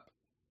Watsoned up.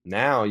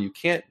 Now you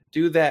can't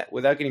do that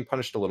without getting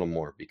punished a little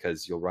more,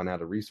 because you'll run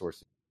out of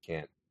resources. You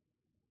can't,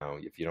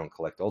 if you don't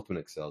collect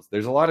ultimate cells.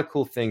 There's a lot of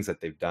cool things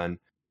that they've done.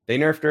 They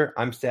nerfed her.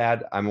 I'm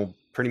sad. I'm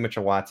pretty much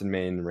a Watson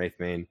main, Wraith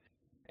main,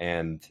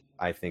 and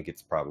I think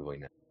it's probably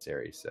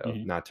necessary. So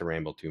not to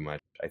ramble too much,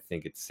 I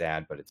think it's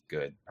sad, but it's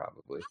good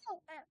probably.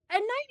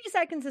 And 90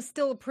 seconds is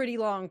still a pretty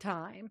long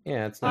time.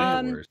 Yeah, it's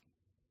not the worst.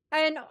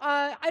 And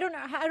I don't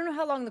know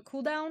how long the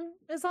cooldown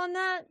is on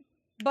that,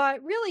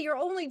 but really you're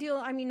only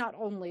dealing, I mean, not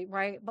only,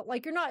 right? But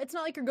like it's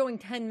not like you're going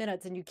 10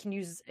 minutes and you can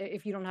use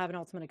if you don't have an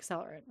ultimate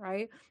accelerant,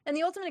 right? And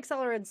the ultimate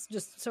accelerants,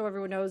 just so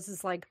everyone knows,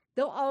 is like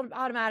they'll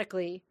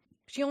automatically,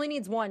 she only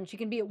needs 1. She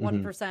can be at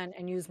 1%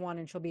 and use 1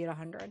 and she'll be at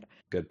 100.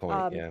 Good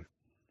point. Yeah.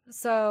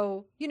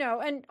 So, you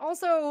know, and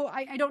also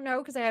I don't know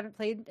because I haven't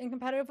played in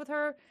competitive with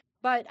her,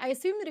 but I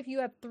assume that if you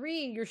have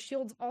 3, your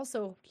shields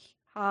also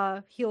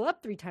heal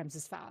up 3 times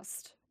as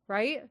fast,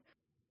 right?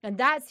 And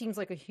that seems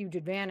like a huge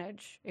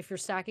advantage if you're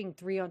stacking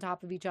 3 on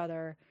top of each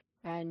other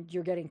and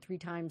you're getting 3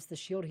 times the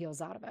shield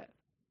heals out of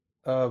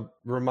it.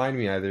 Remind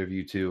me, either of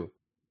you two,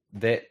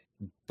 that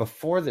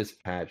before this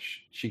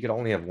patch, she could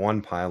only have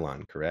 1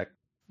 pylon, correct?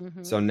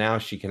 Mm-hmm. So now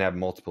she can have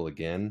multiple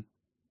again?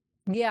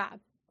 Yeah.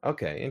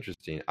 Okay,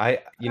 interesting. I'm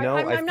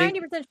I think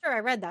 90% sure I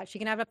read that. She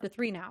can have up to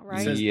 3 now,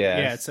 right?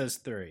 Yeah, it says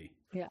 3.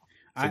 Yeah.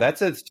 So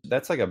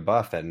that's like a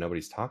buff that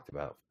nobody's talked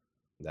about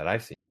that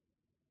I've seen.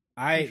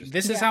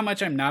 This is how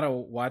much I'm not a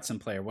Watson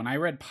player. When I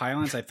read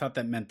pylons, I thought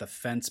that meant the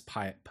fence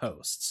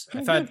posts.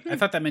 I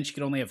thought that meant she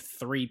could only have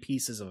 3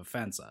 pieces of a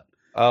fence up.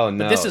 Oh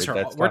no, but this is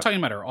her. We're talking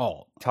about her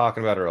alt.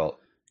 Talking about her alt.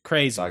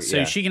 Crazy.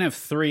 So she can have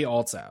 3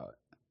 alts out.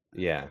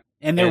 Yeah.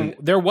 And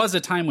there was a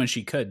time when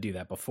she could do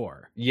that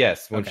before.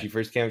 Yes, when she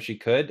first came, she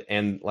could.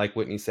 And like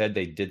Whitney said,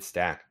 they did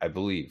stack, I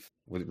believe,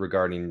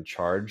 regarding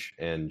charge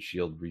and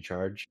shield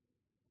recharge.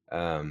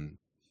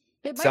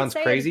 Sounds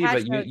crazy,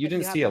 but you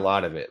didn't see a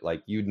lot of it.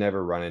 Like you'd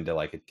never run into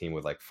like a team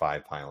with like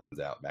 5 pylons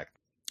out back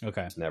then.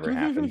 Okay. It's never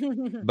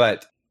happened.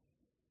 But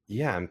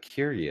yeah, I'm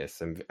curious.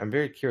 I'm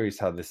very curious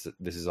how this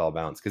is all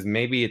balanced, because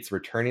maybe it's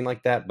returning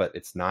like that, but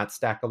it's not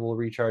stackable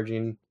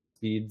recharging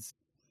speeds.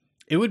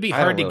 It would be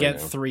hard to get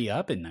 3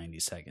 up in 90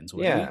 seconds.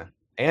 Yeah.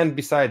 And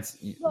besides,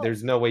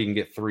 there's no way you can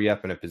get 3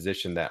 up in a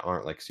position that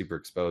aren't like super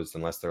exposed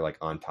unless they're like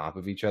on top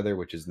of each other,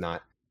 which is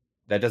not,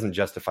 that doesn't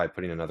justify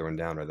putting another one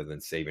down rather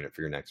than saving it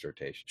for your next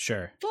rotation.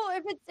 Sure. Well,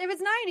 if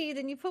it's 90,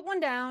 then you put 1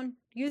 down,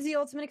 use the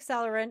ultimate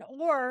accelerant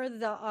or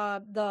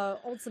the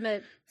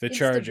ultimate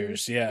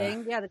chargers,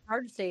 thing. Yeah, the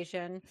charge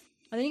station,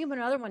 and then you can put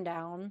another one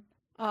down.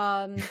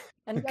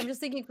 And I'm just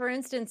thinking, for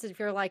instance, if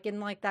you're like in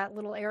like that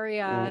little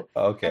area,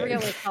 I forget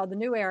what it's called, the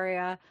new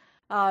area,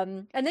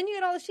 and then you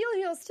get all the shield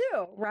heals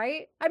too,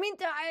 right? I mean,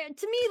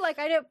 to me, like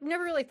I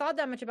never really thought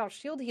that much about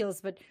shield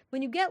heals, but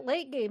when you get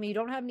late game and you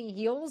don't have any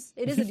heals,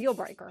 it is a deal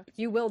breaker.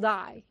 You will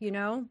die, you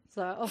know.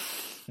 So,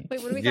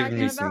 wait, what are we giving talking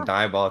me about? some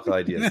diabolical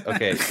ideas.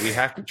 Okay, we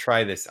have to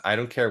try this. I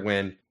don't care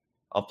when.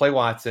 I'll play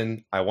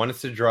Watson. I want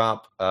us to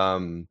drop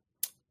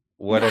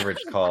whatever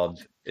it's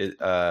called,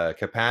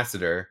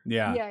 capacitor.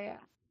 Yeah.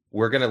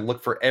 We're going to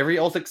look for every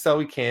ult excel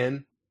we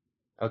can.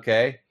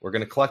 Okay. We're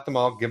going to collect them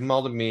all, give them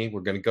all to me.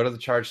 We're going to go to the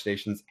charge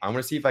stations. I'm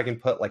going to see if I can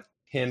put like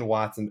 10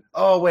 Watson.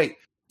 Oh, wait.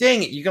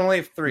 Dang it. You can only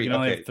have 3.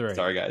 Only have 3.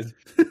 Sorry, guys.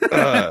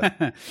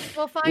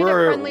 We'll find a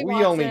friendly We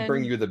Watson. only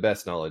bring you the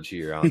best knowledge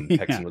here on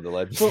Hexing with the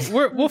Legends.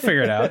 We'll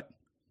figure it out.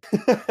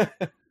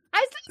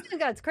 I still think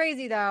that's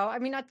crazy, though. I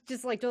mean, not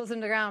just like drills in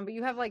the ground, but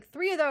you have like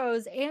 3 of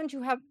those and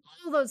you have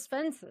all those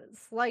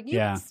fences. Like, you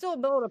can still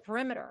build a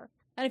perimeter.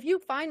 And if you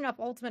find enough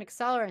ultimate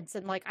accelerants,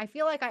 and like I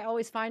feel like I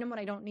always find them when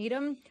I don't need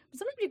them, but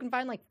sometimes you can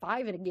find like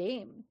 5 in a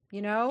game,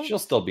 you know? She'll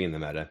still be in the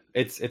meta.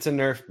 It's a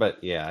nerf,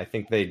 but yeah, I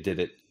think they did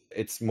it.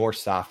 It's more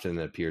soft than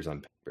it appears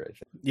on paper.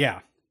 Yeah.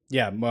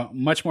 Yeah,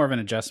 much more of an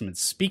adjustment.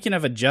 Speaking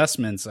of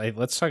adjustments,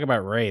 let's talk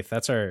about Wraith.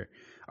 That's our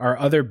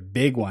other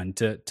big one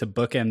to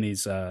bookend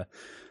these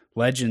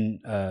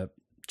legend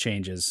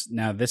changes.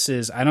 Now, this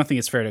is, I don't think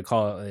it's fair to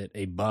call it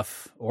a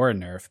buff or a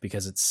nerf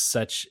because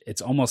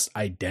it's almost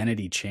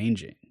identity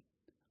changing.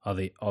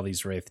 All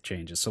these Wraith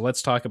changes. So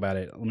let's talk about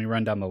it. Let me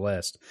run down the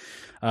list.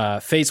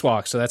 Phase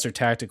walk. So that's her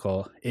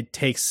tactical. It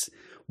takes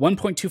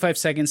 1.25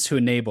 seconds to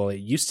enable. It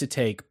used to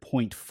take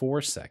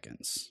 0.4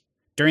 seconds.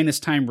 During this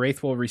time,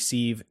 Wraith will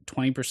receive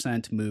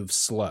 20% move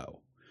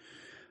slow.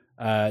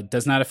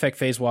 Does not affect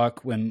phase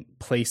walk when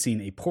placing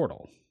a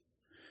portal.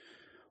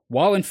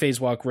 While in phase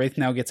walk, Wraith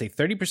now gets a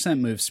 30%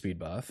 move speed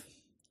buff.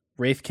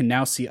 Wraith can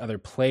now see other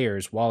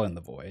players while in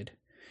the void.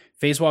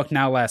 Phase walk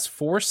now lasts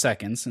 4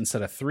 seconds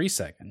instead of 3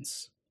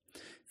 seconds.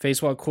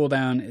 Phase walk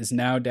cooldown is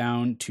now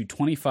down to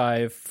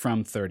 25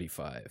 from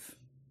 35.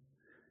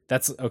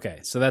 That's okay.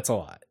 So that's a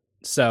lot.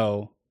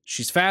 So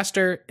she's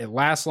faster. It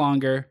lasts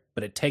longer,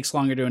 but it takes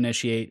longer to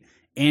initiate,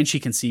 and she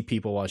can see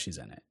people while she's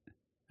in it.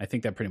 I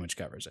think that pretty much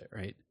covers it,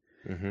 right?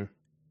 Mm-hmm.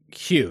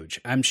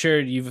 Huge. I'm sure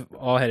you've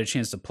all had a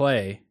chance to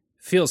play.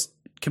 Feels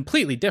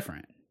completely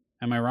different.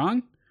 Am I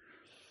wrong?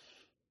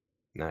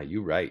 Nah,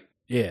 you right.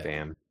 Yeah.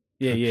 Damn.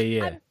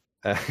 Yeah.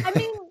 I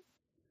mean,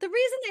 the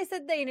reason they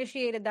said they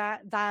initiated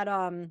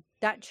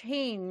that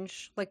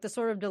change, like the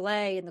sort of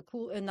delay in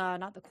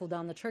not the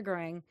cooldown, the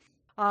triggering,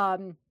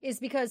 is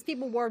because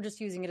people were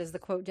just using it as the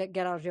quote get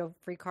out of jail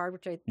free card,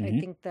 which I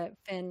think that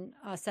Finn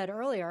said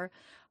earlier.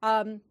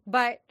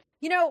 But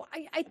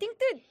I think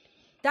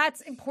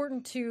that's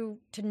important to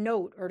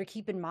note or to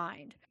keep in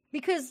mind,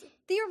 because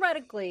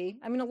theoretically,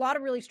 I mean, a lot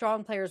of really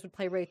strong players would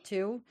play Wraith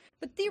too,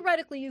 but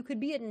theoretically you could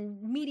be a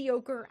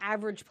mediocre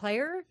average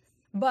player,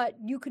 but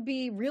you could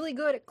be really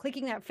good at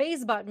clicking that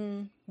phase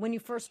button when you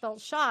first felt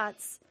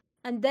shots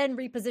and then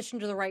reposition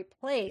to the right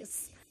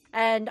place.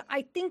 And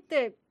I think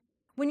that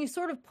when you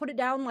sort of put it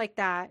down like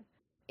that,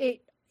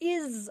 it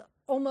is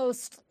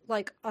almost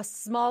like a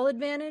small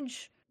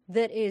advantage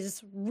that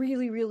is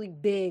really, really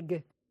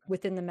big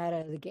within the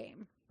meta of the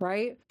game,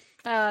 right?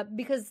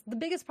 Because the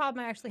biggest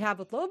problem I actually have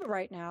with Loba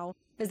right now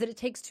is that it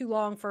takes too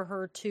long for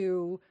her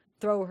to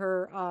throw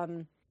her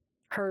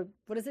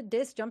what is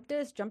it, jump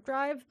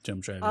drive.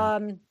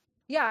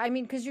 Yeah, I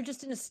mean, because you're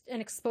just in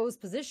an exposed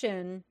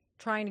position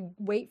trying to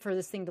wait for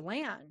this thing to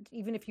land.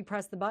 Even if you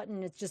press the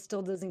button, it just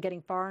still doesn't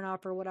getting far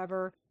enough or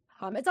whatever.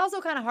 It's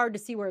also kind of hard to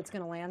see where it's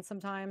going to land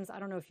sometimes. I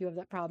don't know if you have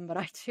that problem, but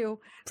I do.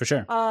 For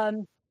sure.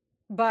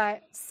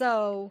 But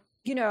so,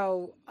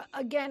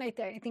 again, I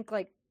think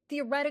like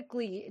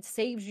theoretically it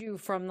saves you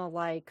from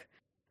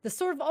the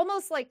sort of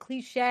almost like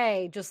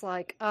cliche, just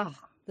like,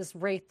 this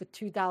Wraith with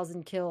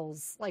 2,000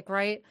 kills, like,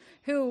 right?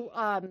 Who,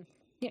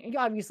 you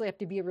obviously have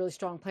to be a really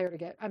strong player to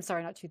get, I'm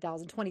sorry, not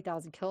 2,000,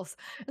 20,000 kills.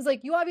 It's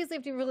like, you obviously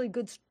have to be a really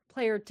good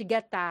player to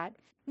get that,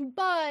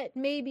 but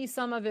maybe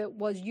some of it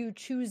was you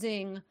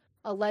choosing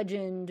a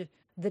legend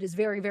that is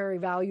very, very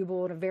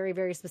valuable in a very,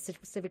 very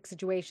specific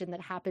situation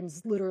that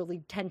happens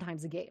literally 10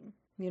 times a game,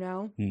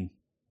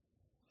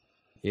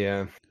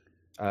 Yeah.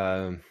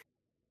 I'm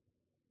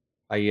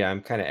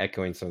kind of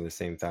echoing some of the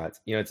same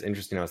thoughts. It's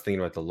interesting. I was thinking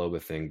about the Loba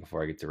thing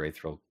before I get to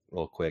Wraith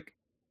real quick.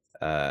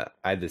 I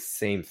had the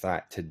same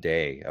thought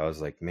today. I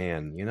was like,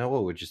 man,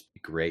 what would just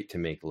be great to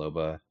make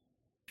Loba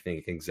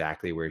think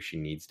exactly where she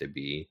needs to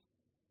be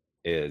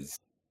is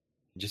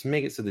just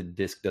make it so the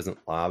disc doesn't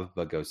lob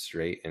but goes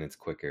straight and it's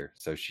quicker.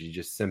 So she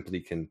just simply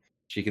can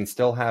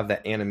still have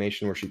that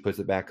animation where she puts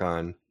it back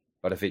on,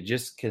 but if it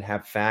just could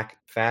have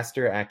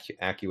faster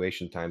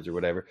actuation times or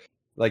whatever,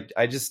 like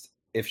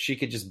if she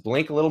could just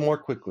blink a little more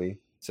quickly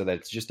so that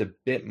it's just a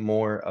bit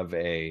more of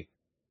a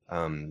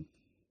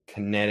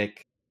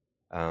kinetic,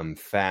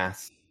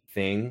 fast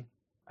thing,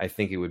 I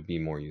think it would be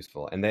more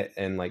useful.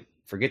 And like,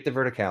 forget the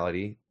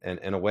verticality, and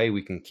in a way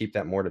we can keep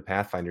that more to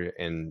Pathfinder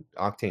and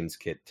Octane's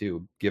kit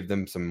too. Give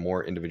them some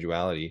more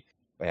individuality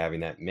by having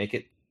that. Make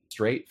it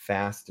straight,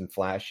 fast, and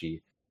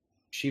flashy.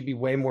 She'd be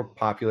way more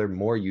popular,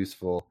 more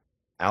useful.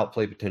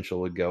 Outplay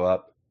potential would go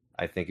up.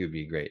 I think it would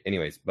be great.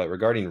 Anyways, but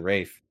regarding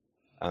Wraith,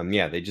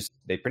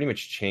 they pretty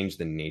much changed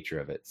the nature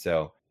of it.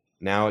 So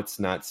now it's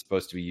not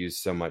supposed to be used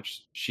so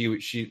much.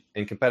 She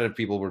and competitive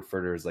people would refer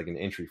to her as like an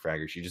entry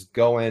fragger. She just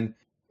go in,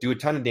 do a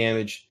ton of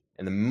damage,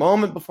 and the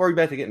moment before you're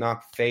about to get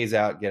knocked, phase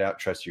out, get out,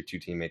 trust your two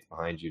teammates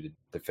behind you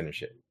to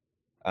finish it.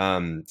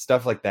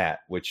 Stuff like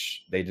that,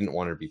 which they didn't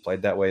want her to be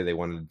played that way. They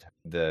wanted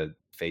the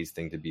phase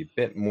thing to be a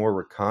bit more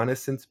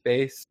reconnaissance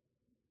based,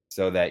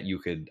 so that you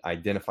could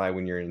identify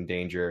when you're in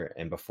danger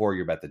and before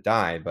you're about to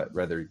die, but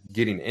rather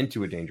getting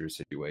into a dangerous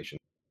situation,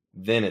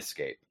 then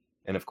escape.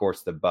 And of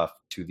course, the buff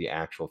to the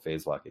actual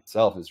phase lock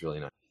itself is really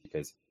nice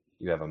because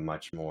you have a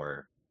much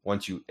more,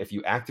 if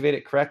you activate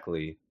it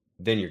correctly,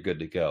 then you're good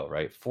to go,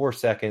 right? 4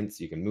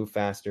 seconds, you can move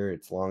faster,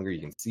 it's longer,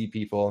 you can see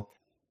people.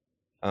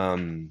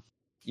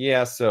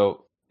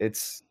 So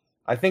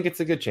I think it's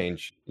a good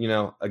change.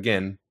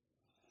 Again,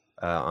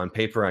 on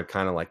paper, I'm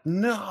kind of like,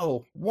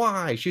 no,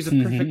 why? She's a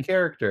perfect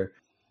character.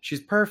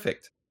 She's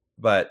perfect.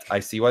 But I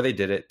see why they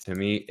did it. To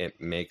me, it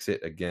makes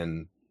it,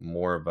 again,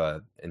 more of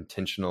a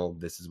intentional,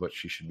 this is what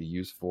she should be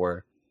used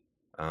for.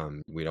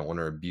 We don't want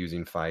her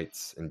abusing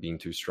fights and being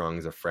too strong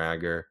as a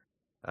fragger.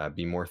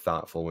 Be more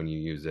thoughtful when you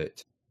use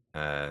it.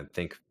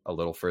 Think a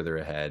little further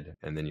ahead,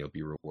 and then you'll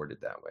be rewarded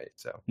that way.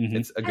 So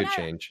it's a good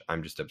change.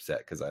 I'm just upset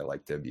because I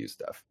like to abuse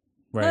stuff.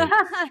 Right.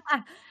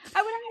 I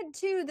would add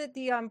too that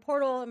the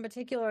portal in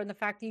particular, and the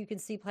fact that you can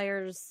see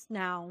players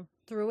now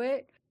through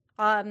it,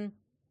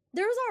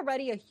 there's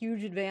already a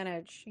huge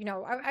advantage. You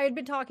know, I had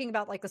been talking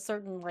about like a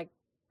certain like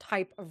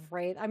type of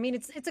wraith. I mean,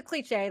 it's a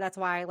cliche. That's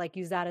why I like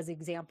use that as an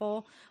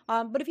example.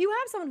 But if you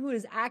have someone who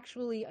is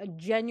actually a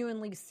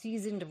genuinely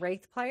seasoned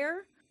wraith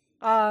player,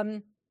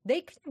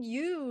 they can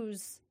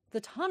use the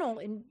tunnel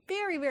in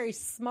very, very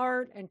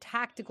smart and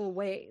tactical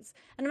ways.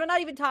 And I'm not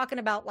even talking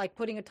about like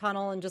putting a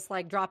tunnel and just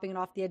like dropping it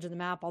off the edge of the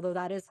map, although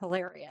that is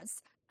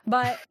hilarious.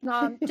 But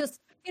just,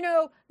 you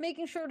know,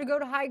 making sure to go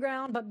to high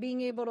ground, but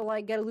being able to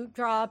like get a loot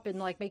drop and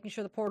like making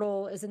sure the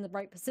portal is in the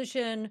right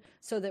position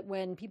so that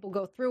when people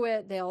go through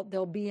it,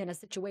 they'll be in a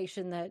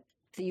situation that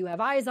you have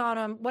eyes on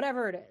them,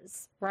 whatever it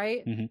is,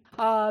 right?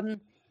 And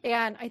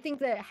I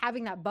think that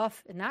having that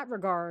buff in that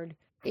regard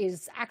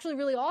is actually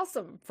really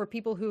awesome for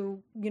people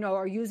who, you know,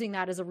 are using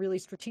that as a really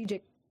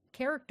strategic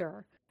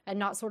character and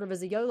not sort of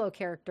as a YOLO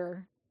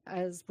character,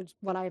 which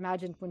what I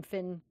imagined when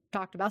Finn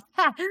talked about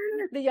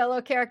the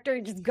YOLO character.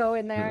 You just go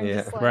in there and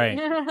just like... Right.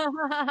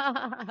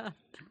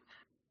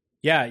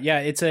 yeah.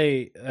 It's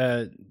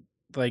a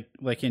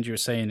like Andrew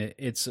was saying,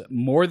 it's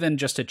more than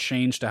just a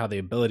change to how the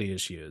ability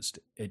is used.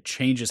 It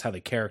changes how the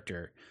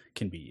character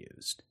can be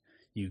used.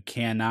 You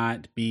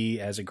cannot be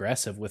as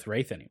aggressive with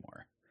Wraith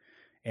anymore.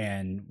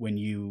 And when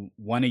you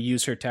want to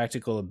use her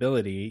tactical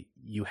ability,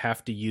 you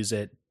have to use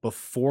it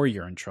before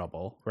you're in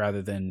trouble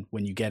rather than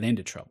when you get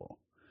into trouble.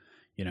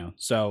 You know,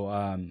 so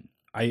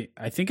I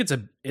think it's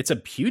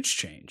a huge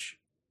change.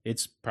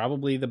 It's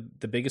probably the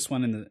biggest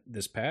one in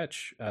this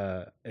patch,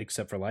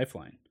 except for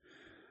Lifeline.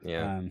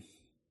 Yeah.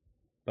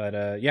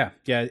 Yeah,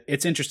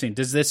 it's interesting.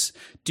 Do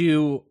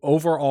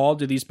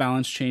these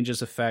balance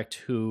changes affect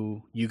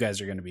who you guys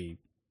are going to be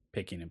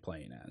picking and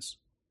playing as?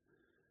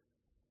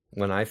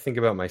 When I think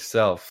about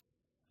myself,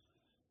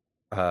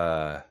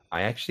 I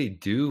actually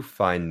do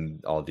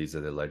find all these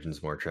other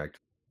legends more attractive.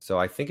 So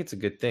I think it's a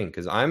good thing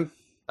because I'm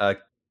a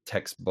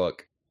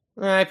textbook.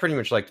 I pretty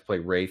much like to play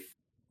Wraith,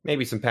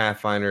 maybe some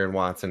Pathfinder and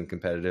Watson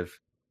competitive.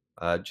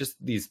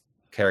 Just these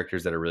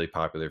characters that are really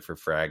popular for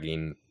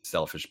fragging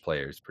selfish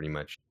players, pretty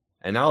much.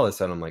 And now all of a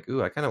sudden I'm like,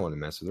 ooh, I kind of want to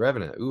mess with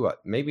Revenant. Ooh,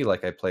 maybe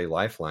like I play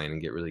Lifeline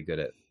and get really good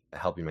at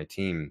helping my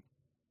team.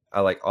 I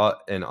like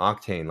an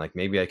Octane, like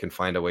maybe I can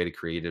find a way to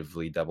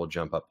creatively double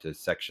jump up to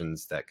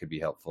sections that could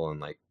be helpful in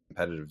like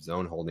competitive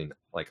zone holding,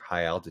 like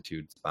high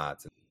altitude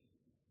spots.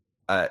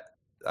 I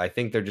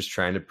think they're just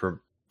trying to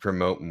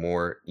promote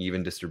more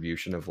even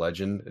distribution of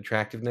legend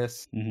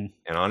attractiveness. And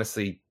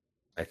honestly,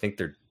 I think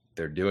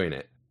they're doing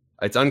it.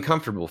 It's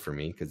uncomfortable for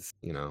me because,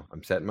 you know,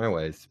 I'm set in my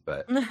ways,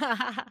 but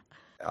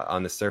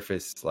on the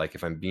surface, like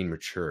if I'm being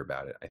mature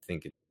about it, I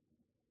think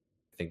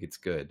it's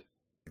good.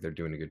 They're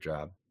doing a good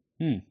job.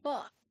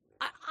 Well,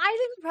 I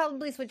think we'll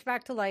probably switch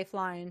back to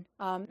Lifeline.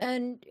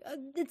 And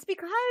it's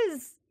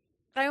because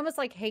I almost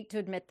like hate to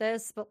admit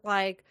this, but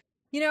like,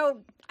 you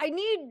know, I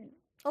need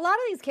a lot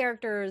of these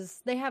characters,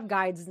 they have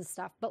guides and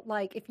stuff, but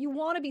like if you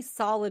want to be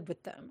solid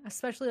with them,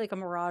 especially like a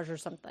Mirage or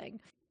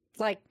something,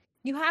 like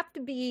you have to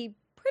be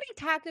pretty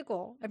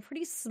tactical and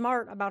pretty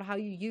smart about how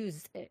you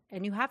use it.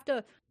 And you have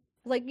to,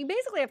 like, you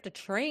basically have to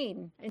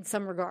train in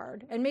some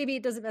regard. And maybe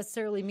it doesn't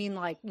necessarily mean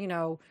like, you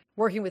know,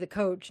 working with a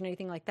coach and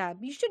anything like that.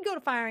 But you should go to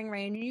firing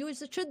range. You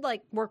should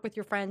like work with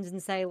your friends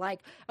and say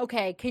like,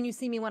 okay, can you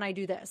see me when I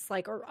do this?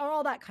 Like, or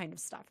all that kind of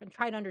stuff and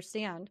try to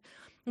understand.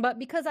 But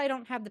because I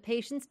don't have the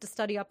patience to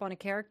study up on a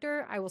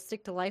character, I will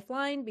stick to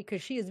Lifeline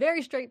because she is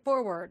very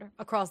straightforward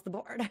across the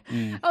board.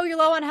 Oh, you're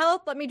low on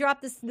health? Let me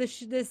drop this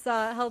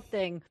health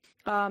thing.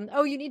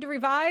 Oh, you need to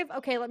revive?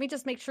 Okay, let me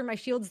just make sure my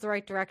shield's the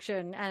right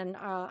direction, and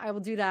I will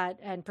do that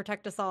and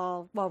protect us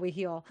all while we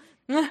heal.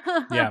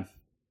 Yeah.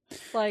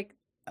 Like,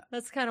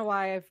 that's kind of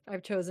why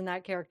I've chosen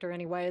that character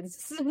anyway,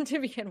 to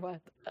begin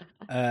with.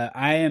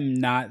 I am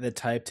not the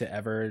type to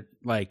ever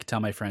like tell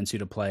my friends who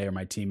to play or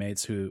my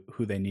teammates who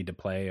they need to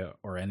play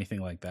or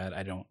anything like that.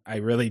 I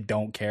really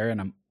don't care,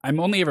 and I'm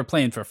only ever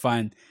playing for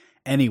fun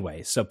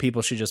anyway. So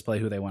people should just play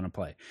who they want to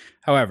play.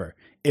 However,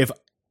 if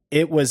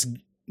it was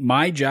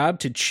my job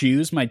to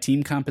choose my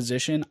team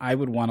composition, I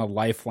would want a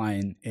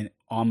Lifeline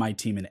on my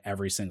team in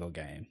every single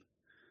game,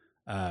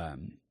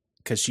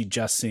 because she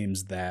just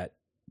seems that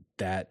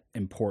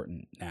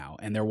important now.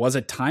 And there was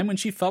a time when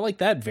she felt like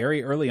that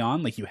very early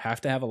on, like you have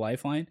to have a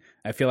Lifeline.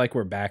 I feel like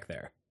we're back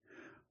there.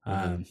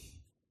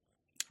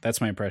 That's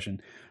my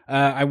impression.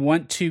 I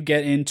want to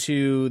get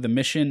into the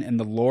mission and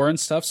the lore and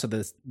stuff so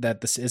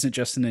that this isn't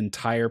just an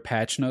entire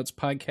patch notes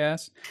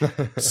podcast.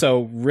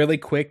 So really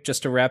quick,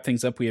 just to wrap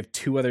things up, we have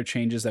two other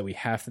changes that we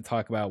have to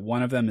talk about.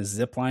 One of them is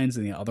zip lines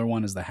and the other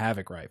one is the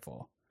Havoc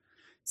rifle.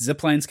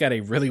 Zip lines got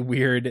a really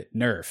weird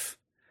nerf.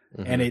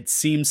 And it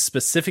seems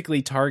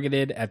specifically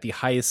targeted at the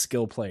highest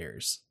skill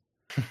players.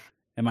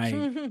 Am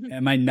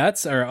I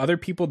nuts? Are other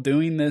people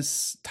doing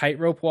this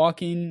tightrope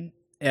walking?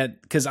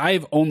 Because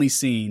I've only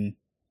seen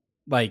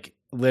like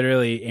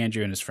literally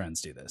Andrew and his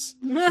friends do this.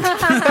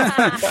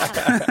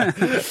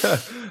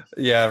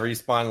 Yeah,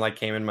 Respawn like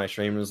came in my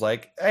stream and was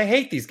like, I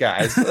hate these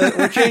guys.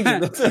 We're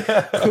changing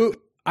this.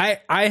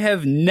 I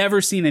have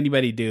never seen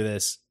anybody do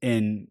this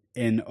in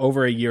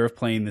over a year of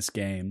playing this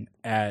game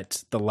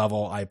at the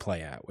level I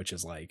play at, which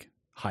is like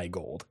high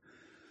gold.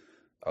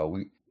 Oh,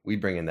 we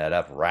bringing that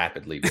up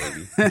rapidly,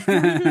 baby.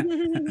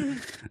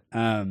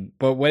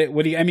 But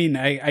what do you? I mean,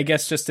 I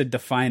guess just to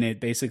define it,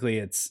 basically,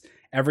 it's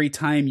every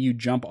time you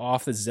jump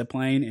off the zip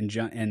line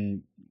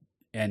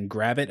and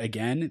grab it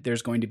again,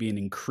 there's going to be an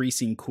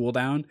increasing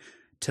cooldown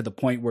to the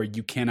point where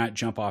you cannot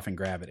jump off and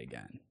grab it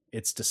again.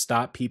 It's to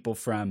stop people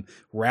from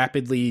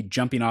rapidly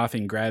jumping off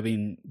and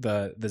grabbing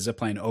the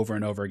zip line over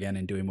and over again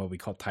and doing what we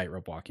call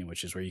tightrope walking,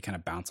 which is where you kind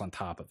of bounce on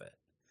top of it.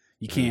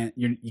 You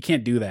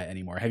can't do that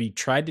anymore. Have you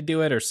tried to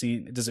do it or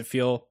seen? Does it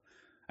feel?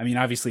 I mean,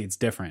 obviously it's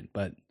different,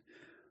 but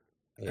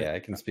yeah, I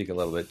can speak a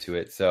little bit to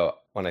it. So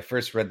when I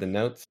first read the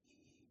notes,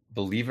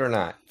 believe it or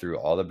not, through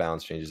all the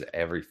balance changes,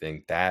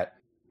 everything, that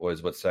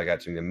was what stuck out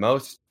to me the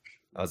most.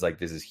 I was like,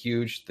 this is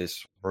huge.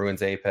 This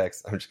ruins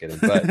Apex. I'm just kidding.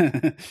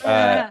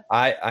 But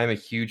I'm a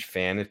huge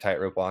fan of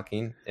tightrope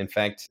walking. In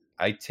fact,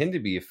 I tend to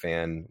be a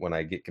fan when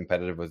I get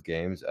competitive with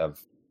games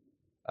of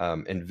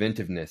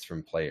inventiveness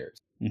from players,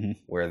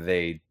 where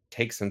they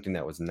take something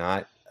that was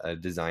not a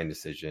design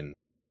decision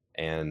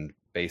and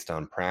based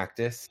on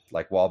practice,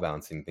 like wall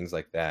bouncing, things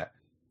like that,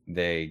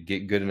 they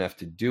get good enough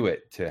to do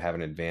it to have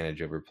an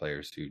advantage over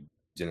players who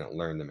didn't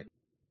learn the mechanics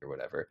or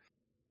whatever.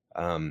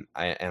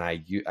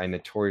 I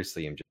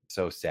notoriously am just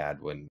so sad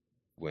when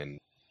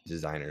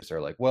designers are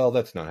like, well,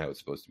 that's not how it's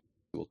supposed to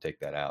be. We'll take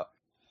that out.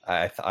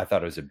 I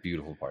thought it was a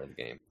beautiful part of the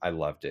game. I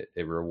loved it.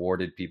 It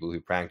rewarded people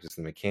who practiced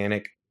the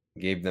mechanic,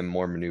 gave them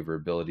more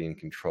maneuverability and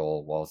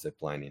control while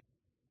ziplining.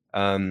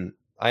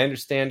 I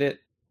understand it,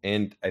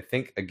 and I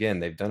think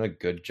again they've done a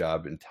good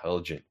job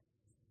intelligent,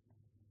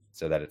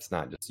 so that it's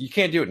not just you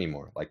can't do it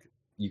anymore. Like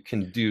you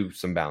can do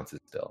some bounces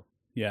still.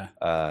 Yeah.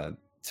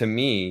 To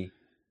me,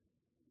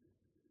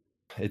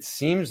 it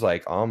seems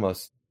like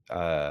almost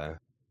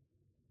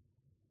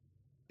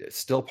it's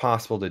still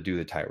possible to do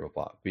the tightrope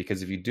walk,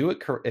 because if you do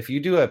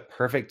a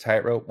perfect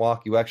tightrope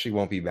walk, you actually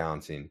won't be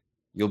bouncing.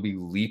 You'll be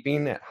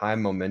leaping at high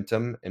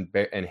momentum and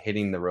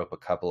hitting the rope a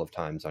couple of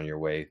times on your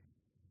way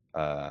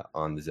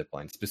on the zip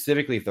line,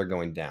 specifically if they're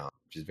going down,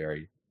 which is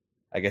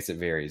I guess it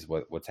varies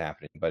what's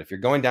happening. But if you're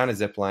going down a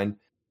zip line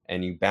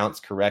and you bounce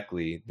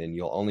correctly, then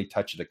you'll only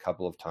touch it a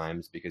couple of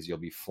times because you'll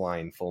be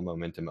flying full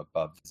momentum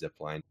above the zip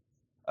line.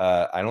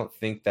 I don't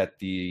think that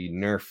the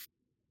nerf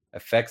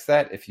affects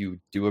that if you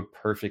do a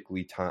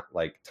perfectly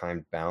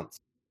timed bounce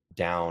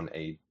down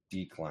a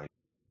decline.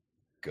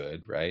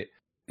 Good, right?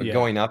 But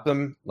going up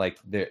them,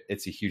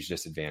 it's a huge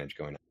disadvantage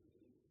going up.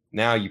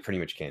 Now you pretty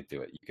much can't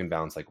do it. You can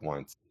bounce like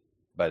once,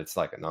 but it's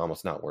like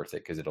almost not worth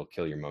it because it'll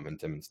kill your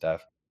momentum and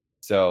stuff.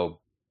 So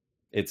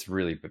it's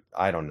really,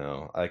 I don't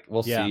know. Like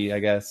we'll see, I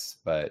guess.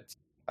 But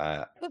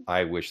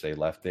I wish they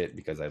left it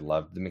because I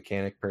loved the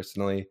mechanic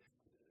personally.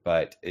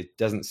 But it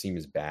doesn't seem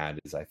as bad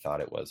as I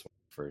thought it was when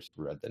I first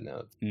read the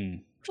notes.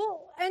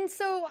 Well, and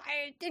so,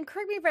 and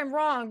correct me if I'm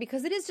wrong,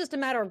 because it is just a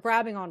matter of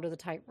grabbing onto the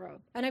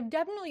tightrope. And I've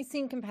definitely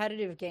seen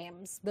competitive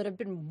games that have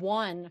been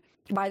won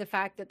by the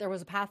fact that there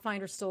was a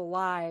Pathfinder still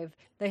alive.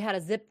 They had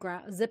a zip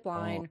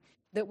line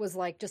that was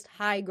like just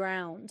high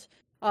ground.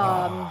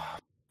 Yeah.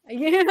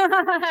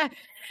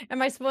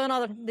 Am I spoiling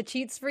all the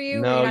cheats for you?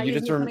 No, you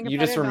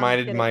just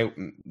reminded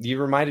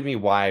me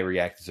why I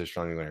reacted so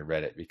strongly when I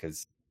read it,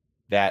 because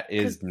that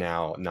is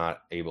now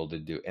not able to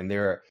do. And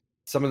there are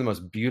some of the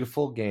most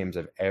beautiful games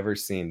I've ever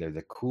seen. They're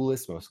the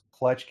coolest, most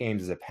clutch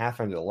games. As a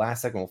Pathfinder, the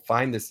last second will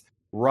find this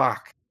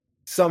rock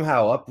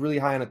somehow up really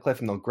high on a cliff,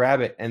 and they'll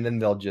grab it, and then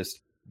they'll just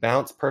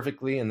bounce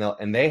perfectly,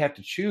 and they have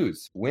to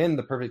choose when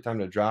the perfect time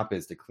to drop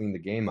is to clean the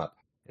game up.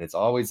 And it's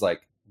always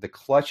like the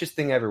clutchest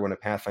thing ever when a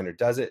Pathfinder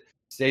does it,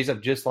 stays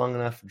up just long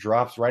enough,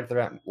 drops right at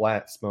the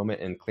last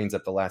moment, and cleans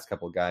up the last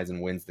couple of guys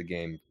and wins the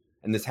game.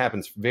 And this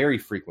happens very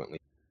frequently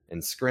in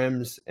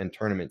scrims and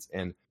tournaments,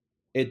 and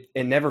it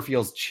never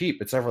feels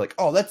cheap. It's never like,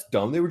 oh, that's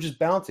dumb, they were just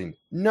bouncing.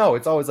 No,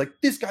 it's always like,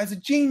 this guy's a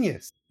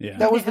genius.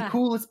 That was the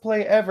coolest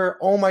play ever.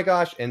 Oh my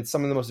gosh. And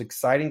some of the most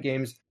exciting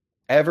games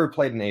ever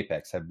played in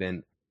Apex have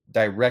been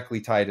directly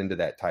tied into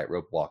that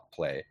tightrope walk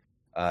play.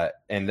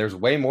 And there's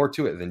way more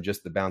to it than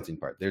just the bouncing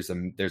part. There's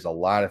a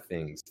lot of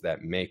things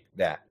that make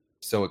that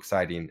so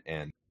exciting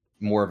and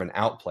more of an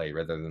outplay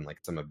rather than like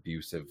some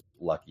abusive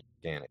lucky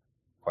mechanic.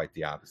 Quite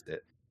the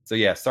opposite. So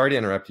yeah, sorry to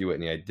interrupt you,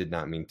 Whitney. I did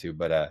not mean to,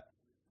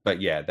 but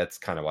yeah, that's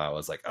kind of why I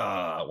was like,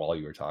 while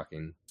you were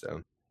talking.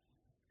 So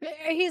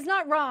he's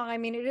not wrong. I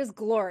mean, it is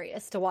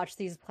glorious to watch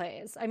these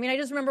plays. I mean, I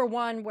just remember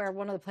one where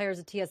one of the players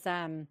at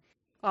TSM,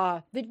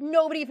 that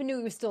nobody even knew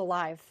he was still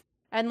alive.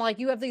 And like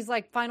you have these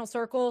like final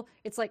circle,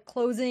 it's like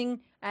closing,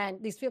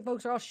 and these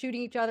folks are all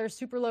shooting each other,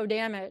 super low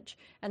damage.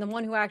 And the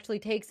one who actually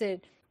takes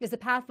it is a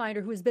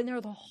Pathfinder who has been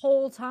there the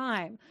whole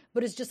time,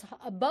 but is just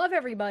above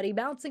everybody,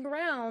 bouncing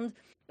around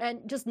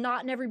and just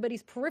not in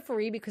everybody's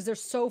periphery because they're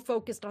so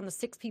focused on the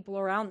 6 people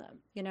around them,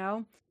 you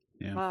know?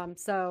 Yeah.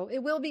 So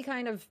it will be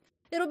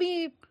it'll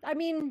be, I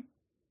don't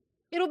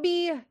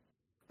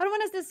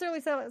want to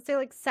necessarily say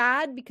like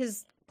sad,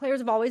 because players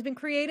have always been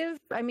creative.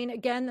 I mean,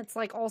 again, that's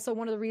like also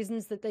one of the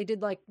reasons that they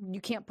did, like,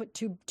 you can't put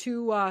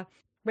two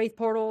Wraith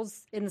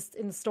portals in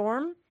the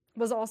storm,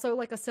 was also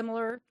like a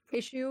similar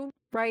issue,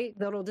 right?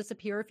 That'll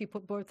disappear if you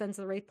put both ends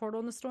of the Wraith portal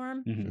in the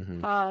storm.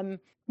 Mm-hmm.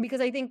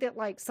 Because I think that,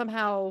 like,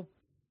 somehow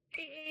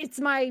it's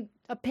my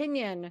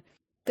opinion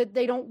that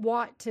they don't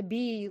want to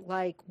be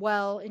like,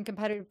 well, in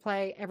competitive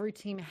play, every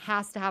team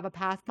has to have a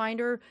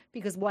Pathfinder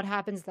because what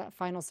happens to that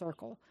final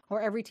circle?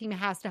 Or every team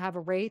has to have a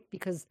Wraith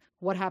because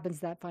what happens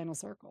to that final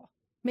circle?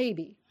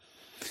 Maybe.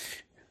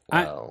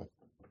 Well,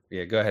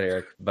 yeah, go ahead,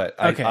 Eric. But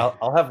Okay.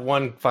 I'll have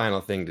one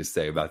final thing to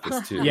say about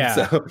this too. Yeah.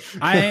 So.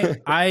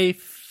 I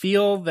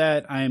feel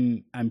that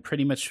I'm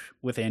pretty much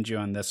with Andrew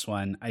on this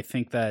one. I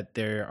think that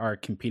there are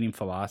competing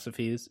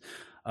philosophies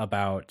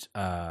about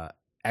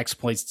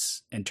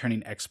exploits and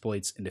turning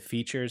exploits into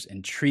features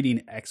and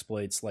treating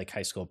exploits like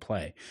high school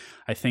play.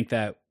 I think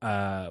that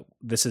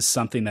this is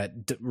something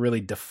that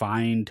really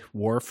defined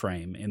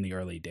Warframe in the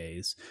early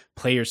days.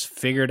 Players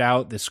figured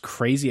out this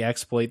crazy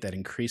exploit that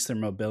increased their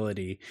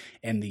mobility,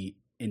 and the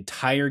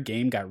entire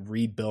game got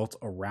rebuilt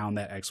around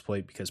that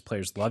exploit because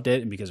players loved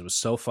it and because it was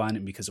so fun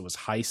and because it was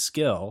high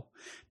skill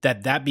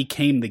that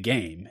became the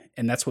game.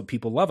 And that's what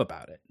people love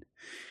about it.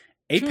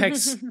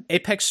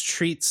 Apex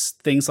treats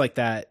things like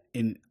that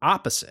in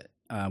opposite.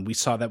 We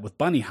saw that with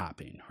bunny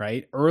hopping,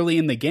 right? Early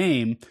in the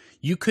game,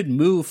 you could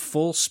move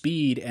full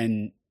speed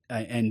and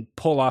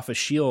pull off a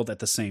shield at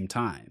the same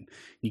time.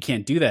 You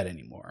can't do that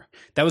anymore.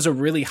 That was a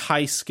really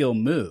high skill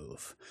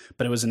move,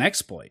 but it was an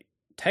exploit.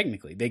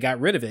 Technically, they got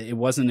rid of it. It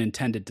wasn't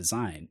intended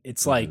design.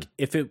 It's like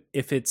if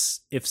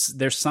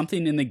there's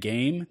something in the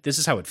game, this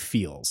is how it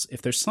feels.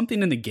 If there's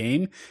something in the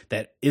game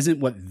that isn't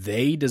what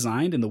they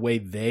designed and the way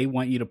they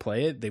want you to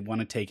play it, they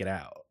want to take it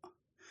out.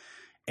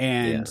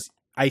 And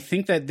I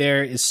think that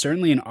there is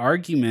certainly an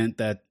argument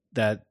that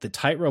the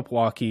tightrope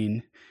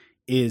walking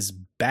is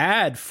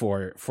bad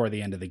for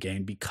the end of the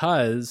game,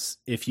 because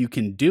if you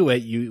can do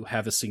it, you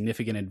have a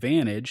significant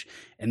advantage,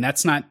 and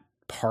that's not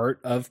part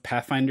of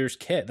Pathfinder's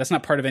kit. That's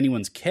not part of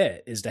anyone's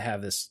kit, is to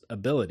have this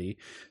ability.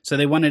 So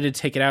they wanted to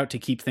take it out to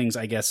keep things,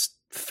 I guess,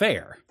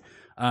 fair.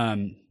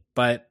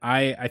 But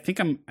I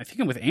think I'm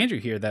with Andrew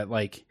here that,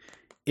 like,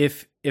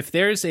 if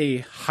there's a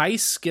high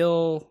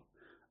skill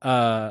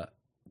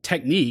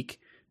technique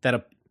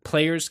that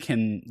players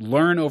can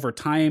learn over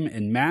time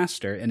and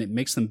master, and it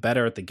makes them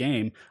better at the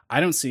game, I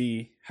don't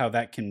see how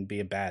that can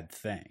be a bad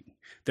thing.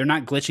 They're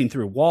not glitching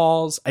through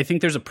walls. I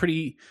think there's a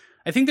pretty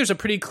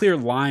clear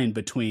line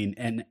between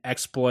an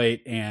exploit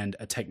and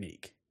a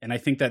technique. And I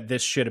think that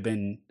this should have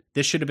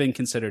been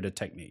considered a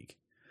technique.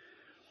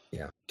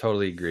 Yeah,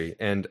 totally agree.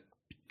 And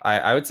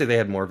I would say they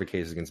had more of a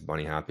case against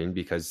bunny hopping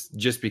because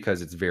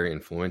it's very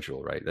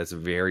influential, right? That's a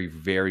very,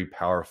 very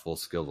powerful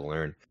skill to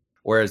learn.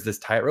 Whereas this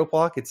tightrope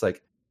walk, it's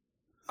like,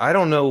 I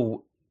don't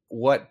know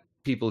what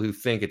people who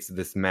think it's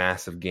this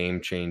massive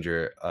game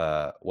changer,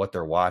 what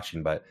they're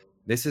watching, but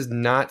this is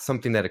not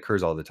something that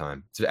occurs all the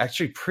time. It's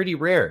actually pretty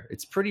rare.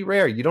 It's pretty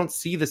rare. You don't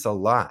see this a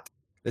lot.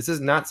 This is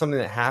not something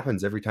that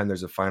happens every time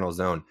there's a final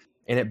zone.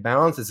 And it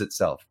balances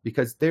itself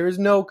because there is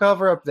no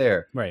cover up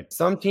there. Right.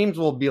 Some teams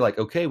will be like,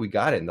 okay, we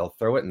got it. And they'll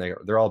throw it and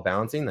they're all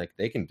bouncing. Like,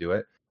 they can do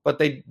it. But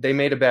they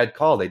made a bad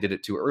call. They did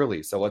it too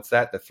early. So what's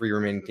that? The 3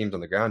 remaining teams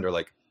on the ground are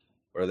like,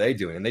 what are they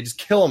doing? And they just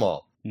kill them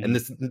all.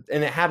 Mm-hmm.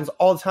 And it happens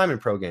all the time in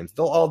pro games.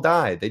 They'll all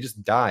die. They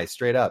just die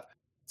straight up.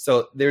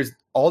 So there's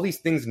all these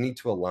things need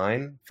to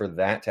align for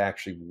that to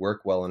actually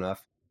work well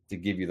enough to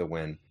give you the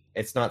win.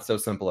 It's not so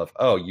simple of,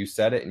 oh, you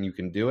said it and you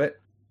can do it,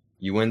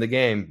 you win the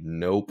game.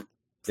 Nope.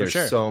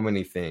 There's so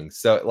many things.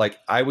 So, like,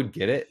 I would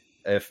get it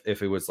if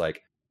it was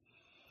like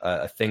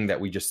a thing that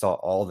we just saw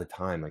all the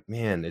time. Like,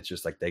 man, it's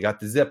just like they got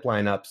the zip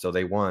line up, so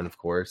they won, of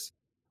course.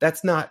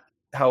 That's not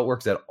how it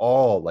works at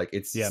all. Like,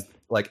 it's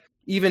like,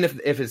 even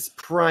if it's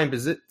prime,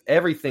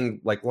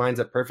 everything like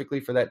lines up perfectly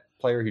for that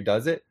player who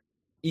does it,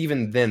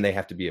 even then they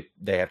have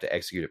to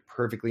execute it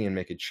perfectly and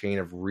make a chain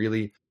of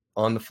really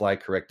on the fly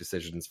correct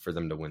decisions for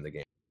them to win the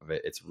game of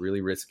it. It's really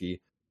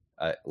risky.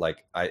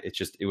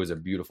 It was a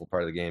beautiful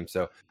part of the game.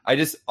 So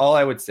all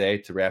I would say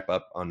to wrap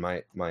up on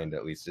my mind,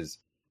 at least, is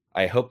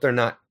I hope they're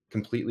not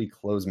completely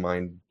closed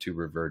mind to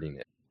reverting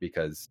it,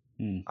 because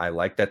I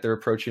like that they're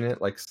approaching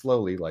it like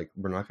slowly, like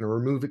we're not going to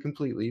remove it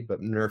completely,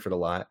 but nerf it a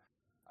lot.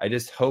 I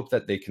just hope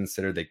that they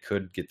consider they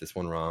could get this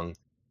one wrong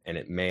and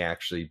it may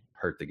actually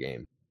hurt the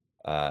game.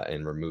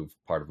 And remove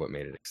part of what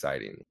made it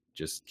exciting.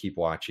 Just keep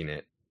watching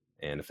it,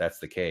 and if that's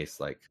the case,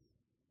 like,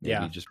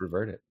 maybe just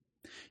revert it.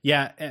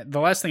 Yeah, the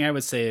last thing I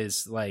would say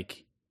is,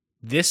 like,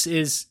 this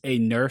is a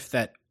nerf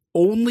that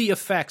only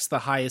affects the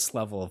highest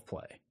level of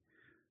play.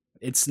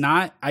 It's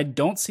not. I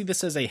don't see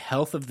this as a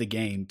health of the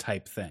game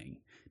type thing,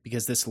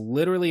 because this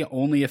literally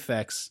only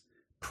affects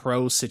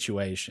pro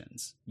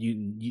situations.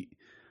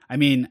 I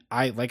mean,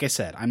 like I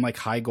said, I'm like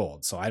high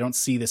gold, so I don't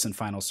see this in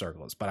final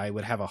circles, but I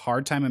would have a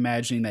hard time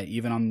imagining that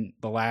even on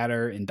the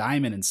ladder in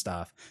diamond and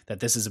stuff, that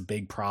this is a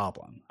big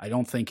problem. I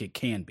don't think it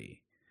can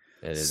be.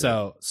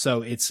 So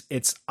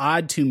it's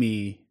odd to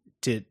me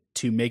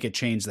to make a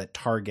change that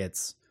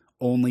targets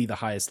only the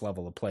highest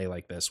level of play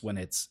like this when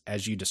it's,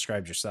 as you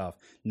described yourself,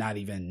 not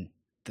even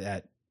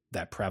that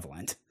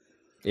prevalent.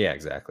 Yeah,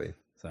 exactly.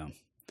 So,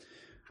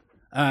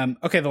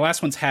 okay, the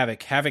last one's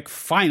Havoc. Havoc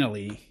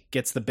finally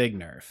gets the big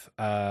nerf.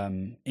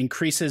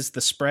 Increases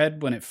the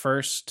spread when it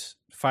first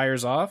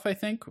fires off, I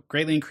think.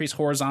 Greatly increased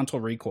horizontal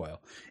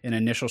recoil in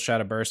initial shot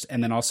of burst,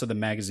 and then also the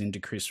magazine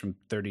decreased from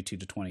 32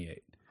 to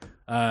 28.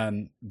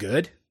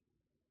 Good,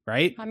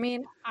 right? I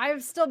mean,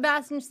 I've still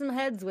bashed in some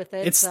heads with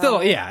it. It's still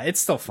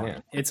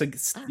fun.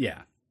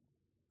 Yeah.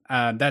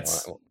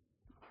 That's,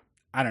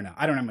 I don't know.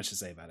 I don't have much to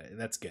say about it.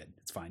 That's good.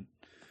 It's fine.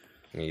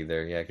 Me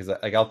either, yeah, because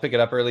like I'll pick it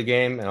up early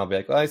game and I'll be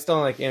like, well, I still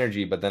don't like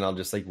energy, but then I'll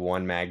just like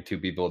one mag 2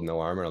 people with no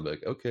armor, and I'll be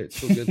like, okay, it's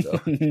still good though.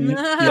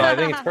 So I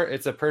think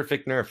it's a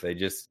perfect nerf. They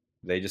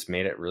just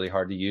made it really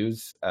hard to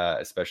use,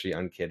 especially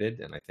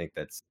unkitted, and I think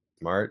that's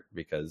smart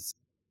because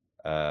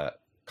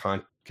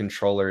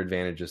controller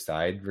advantage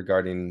aside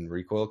regarding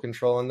recoil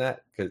control on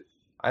that, because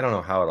I don't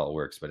know how it all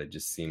works, but it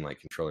just seemed like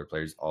controller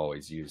players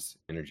always use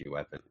energy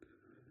weapon.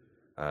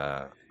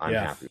 I'm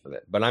happy with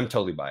it, but I'm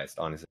totally biased.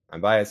 Honestly,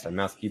 I'm biased. I'm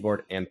mouse,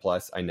 keyboard, and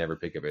plus, I never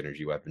pick up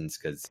energy weapons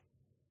because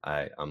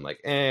I'm like,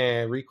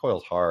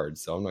 recoil's hard,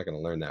 so I'm not going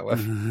to learn that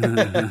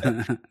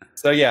weapon.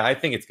 So yeah, I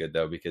think it's good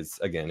though because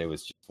again, it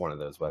was just one of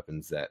those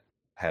weapons that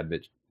had a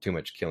bit too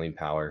much killing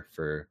power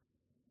for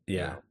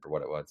for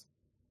what it was.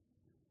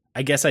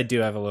 I guess I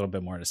do have a little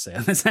bit more to say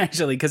on this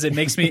actually, because it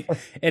makes me.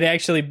 It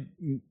actually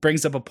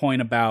brings up a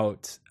point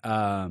about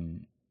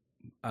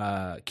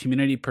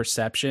community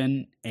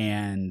perception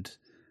and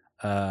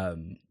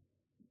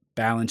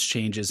balance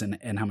changes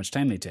and how much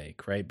time they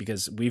take, right?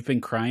 Because we've been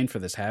crying for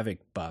this Havoc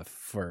buff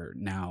for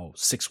now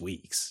 6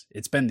 weeks.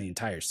 It's been the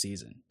entire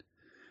season.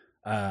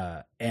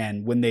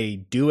 And when they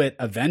do it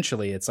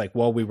eventually, it's like,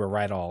 well, we were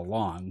right all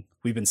along.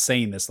 We've been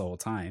saying this the whole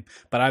time.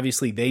 But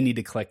obviously they need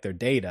to collect their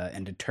data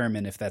and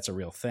determine if that's a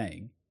real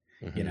thing,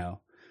 you know?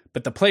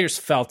 But the players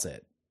felt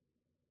it.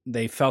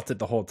 They felt it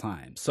the whole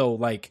time. So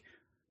like,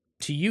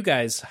 to you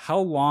guys, how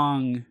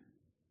long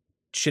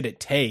should it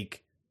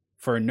take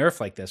for a nerf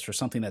like this for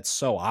something that's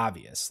so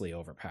obviously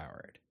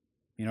overpowered?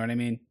 You know what I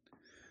mean?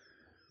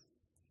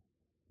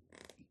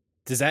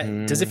 Does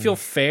it feel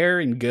fair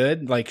and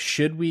good? Like,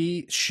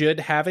 should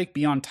Havoc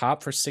be on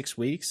top for 6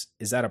 weeks?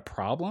 Is that a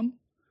problem?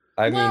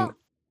 I mean,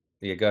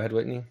 yeah, go ahead,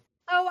 Whitney.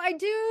 Oh, I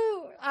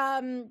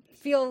do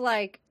feel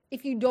like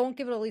if you don't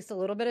give it at least a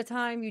little bit of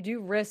time, you do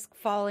risk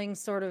falling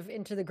sort of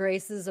into the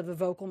graces of the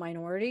vocal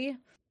minority.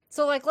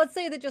 So, like, let's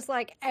say that just,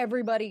 like,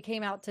 everybody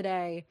came out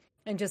today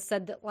and just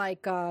said that,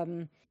 like,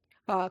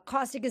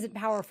 Caustic isn't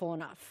powerful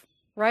enough,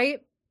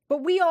 right?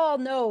 But we all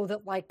know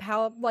that, like,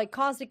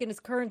 Caustic in his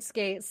current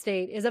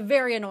state is a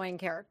very annoying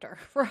character,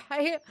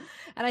 right?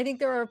 And I think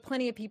there are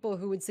plenty of people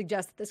who would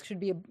suggest that this should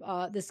be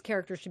this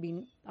character should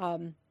be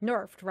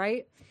nerfed,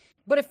 right?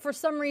 But if for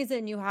some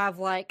reason you have,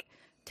 like,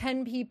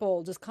 10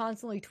 people just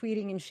constantly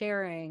tweeting and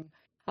sharing,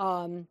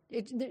 for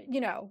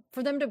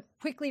them to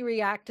quickly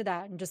react to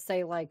that and just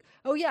say like,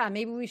 oh yeah,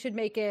 maybe we should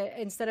make it,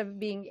 instead of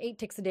being 8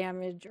 ticks of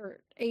damage or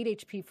 8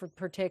 HP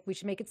per tick, we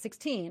should make it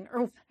 16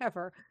 or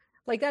whatever.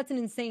 Like, that's an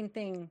insane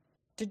thing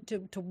to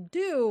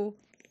do.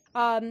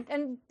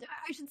 And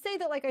I should say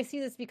that, like, I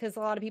see this because a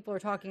lot of people are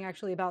talking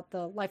actually about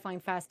the Lifeline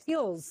fast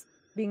heals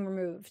being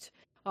removed.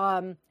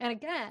 And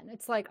again,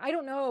 it's like, I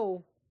don't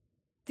know,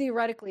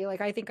 theoretically,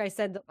 like, I think I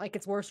said that, like,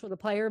 it's worse for the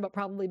player, but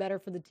probably better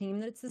for the team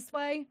that it's this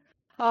way.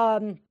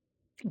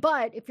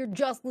 But if you're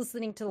just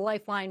listening to the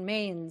Lifeline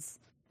mains,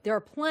 there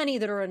are plenty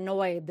that are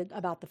annoyed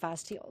about the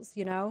fast heals,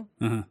 you know?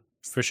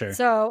 For sure.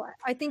 So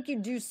I think you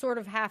do sort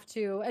of have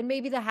to, and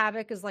maybe the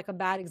Havoc is like a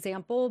bad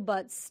example,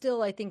 but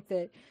still I think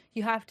that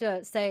you have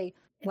to say,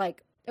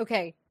 like,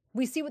 okay,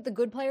 we see what the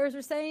good players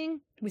are saying,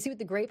 we see what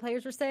the great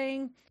players are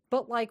saying,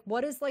 but like,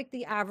 what is like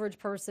the average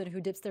person who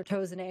dips their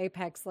toes into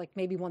Apex like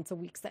maybe once a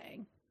week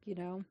saying, you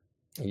know?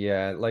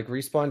 Yeah, like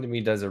Respawn to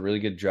me does a really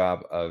good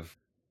job of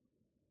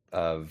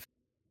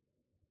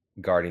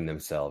guarding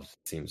themselves,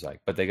 it seems like,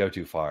 but they go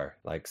too far.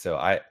 Like, so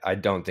I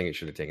don't think it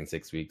should have taken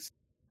 6 weeks.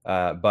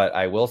 But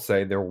I will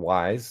say they're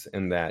wise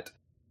in that,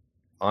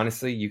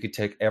 honestly, you could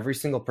take every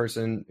single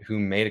person who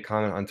made a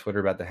comment on Twitter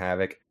about the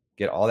Havoc,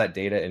 get all that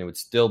data, and it would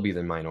still be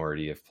the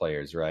minority of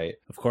players, right?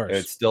 Of course. It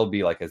would still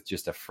be like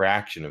just a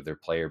fraction of their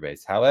player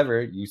base.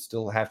 However, you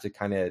still have to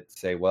kind of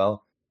say,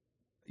 well,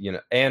 you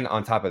know, and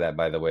on top of that,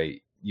 by the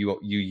way, you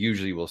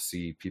usually will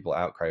see people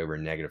outcry over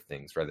negative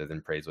things rather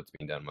than praise what's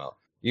being done well.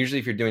 Usually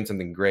if you're doing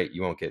something great,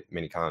 you won't get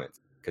many comments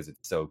because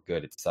it's so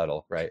good, it's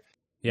subtle, right?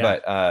 Yeah.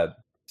 But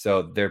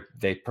so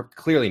they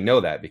clearly know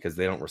that because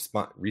they don't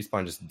respond.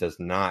 Respawn just does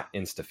not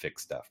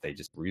insta-fix stuff. They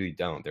just really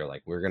don't. They're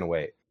like, we're going to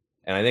wait.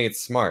 And I think it's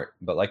smart.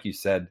 But like you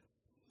said,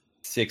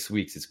 6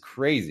 weeks is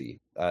crazy.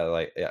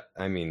 I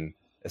mean,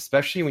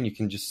 especially when you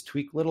can just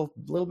tweak little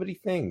bitty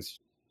things.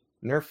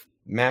 nerf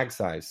mag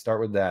size. Start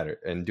with that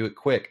and do it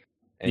quick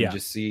and Yeah.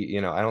 just see.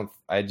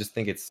 I just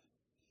think it's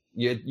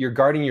you're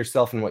guarding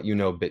yourself in what you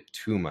know a bit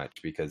too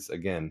much, because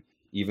again,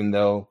 even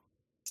though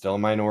still a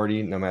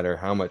minority, no matter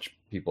how much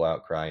people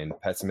outcry and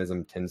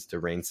pessimism tends to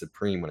reign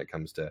supreme when it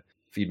comes to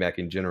feedback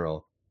in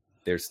general,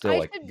 there's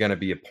still gonna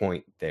be a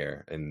point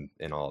there and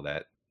all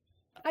that.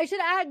 I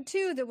should add,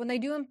 too, that when they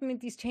do implement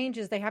these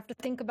changes, they have to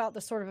think about the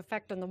sort of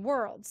effect on the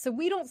world. So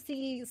we don't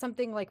see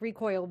something like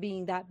recoil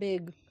being that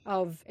big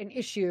of an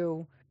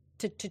issue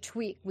to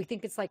tweak. We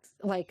think it's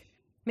like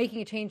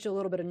making a change to a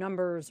little bit of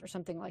numbers or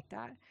something like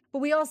that. But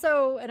we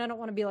also, and I don't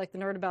want to be like the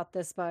nerd about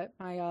this, but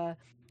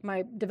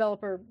my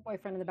developer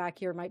boyfriend in the back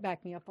here might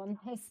back me up on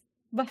this.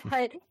 But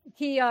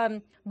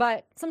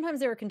but sometimes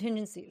there are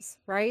contingencies,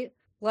 right?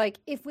 Like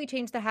if we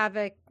change the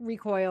Havoc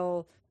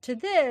recoil to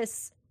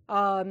this,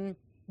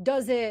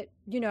 does it,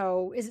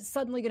 is it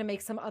suddenly going to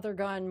make some other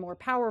gun more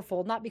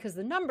powerful? Not because of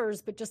the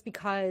numbers, but just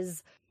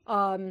because,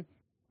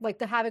 like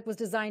the Havoc was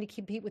designed to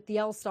compete with the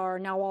L-Star.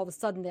 Now all of a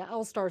sudden the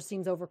L-Star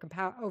seems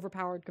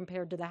overpowered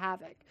compared to the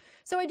Havoc.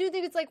 So I do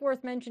think it's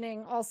worth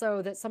mentioning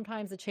also that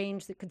sometimes a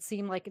change that could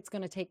seem like it's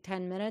going to take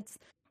 10 minutes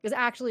is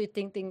actually a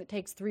thing that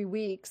takes 3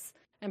 weeks.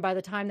 And by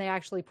the time they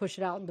actually push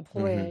it out and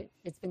deploy it,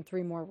 it's been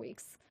 3 more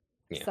weeks.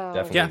 Yeah, So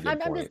definitely. Yeah.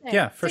 I'm just saying,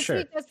 Yeah, for 6 sure.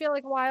 weeks does feel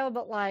like a while,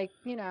 but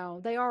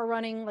they are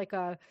running like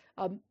a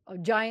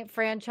giant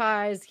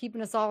franchise,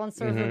 keeping us all on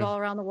servers all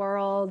around the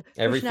world.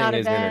 Everything out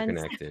is events.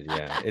 interconnected.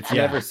 Yeah, it's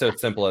Yeah. never so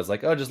simple as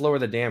like, oh, just lower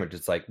the damage.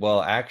 It's like,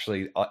 well,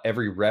 actually,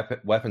 every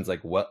weapon's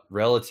like what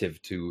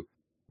relative to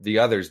the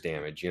other's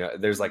damage.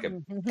 There's like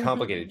a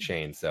complicated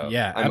chain. So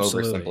Yeah, I'm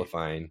absolutely.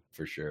 oversimplifying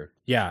for sure.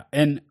 Yeah,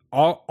 and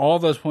all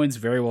those points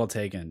very well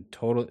taken.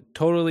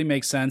 Totally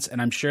makes sense.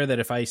 And I'm sure that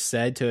if I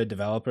said to a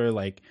developer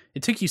like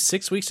it took you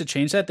 6 weeks to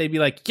change that, they'd be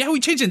like, "Yeah, we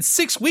changed in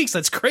 6 weeks.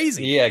 That's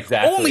crazy." Yeah,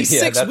 exactly. Only Yeah,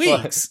 6 that's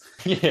why- weeks.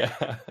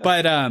 Yeah,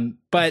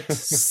 But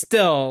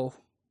still,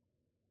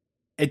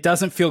 it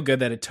doesn't feel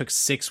good that it took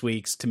 6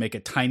 weeks to make a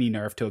tiny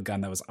nerf to a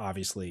gun that was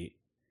obviously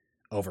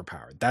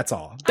overpowered. That's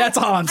all. That's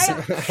all I'm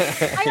saying.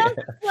 I also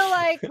feel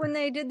like when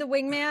they did the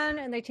Wingman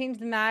and they changed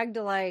the mag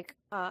to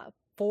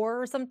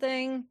 4 or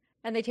something,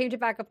 and they changed it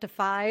back up to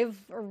 5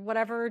 or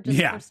whatever, just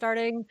Yeah. for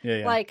starting.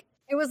 Yeah.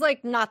 It was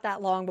not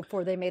that long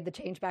before they made the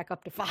change back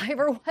up to 5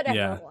 or whatever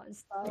Yeah. it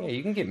was. So. Yeah,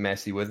 you can get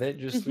messy with it.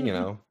 Just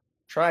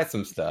try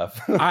some stuff.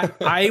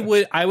 I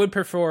would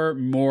prefer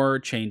more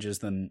changes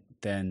than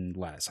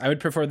less. I would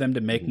prefer them to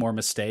make more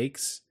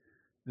mistakes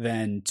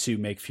than to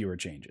make fewer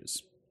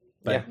changes.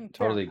 But yeah,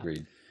 totally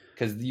agreed.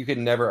 Because you could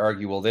never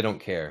argue, well, they don't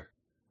care.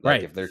 Like,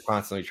 Right. If they're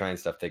constantly trying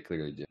stuff, they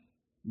clearly do.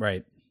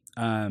 right.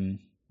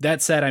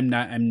 That said,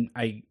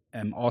 I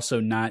am also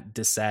not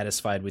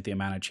dissatisfied with the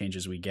amount of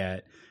changes we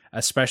get,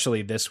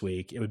 especially this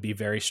week. It would be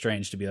very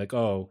strange to be like,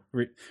 oh,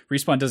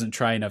 Respawn doesn't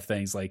try enough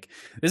things. Like,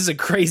 this is a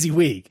crazy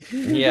week.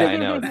 Yeah, I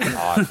know. It's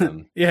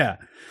awesome. Yeah.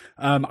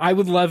 I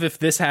would love if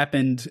this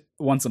happened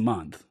once a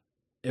month,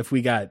 if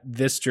we got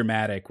this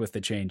dramatic with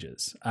the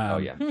changes. Oh,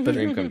 yeah. But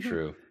Dream come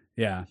true.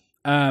 yeah.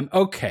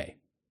 Okay.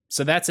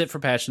 So that's it for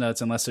patch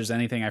notes, unless there's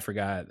anything I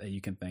forgot that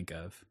you can think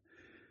of.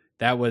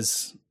 That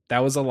was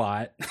a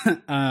lot.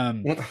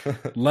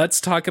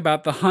 Let's talk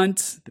about the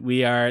hunt.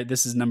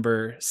 This is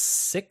number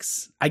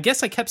 6. I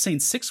guess I kept saying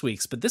 6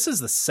 weeks, but this is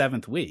the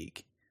 7th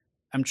week.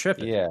 I'm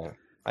tripping. Yeah.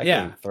 I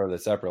Yeah. can throw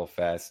this up real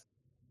fast.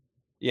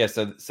 Yeah,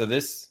 so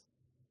this,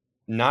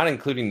 not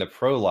including the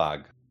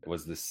prologue,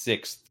 was the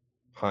 6th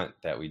hunt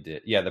that we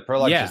did. Yeah, the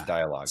prologue Yeah. is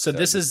dialogue. So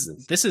this is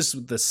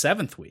the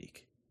 7th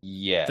week.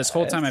 Yeah. This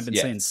whole time I've been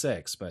saying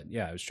 6, but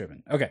yeah, I was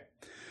tripping. Okay.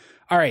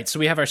 All right, so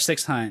we have our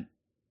 6th hunt.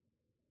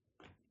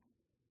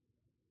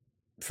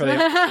 For the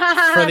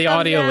Thumbs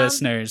audio down.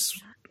 listeners,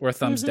 we're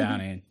thumbs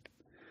downing.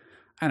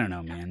 I don't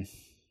know, man.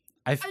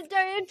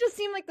 It just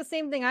seemed like the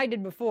same thing I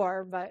did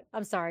before, but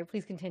I'm sorry.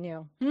 Please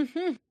continue.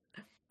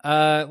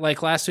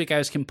 Like last week I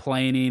was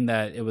complaining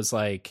that it was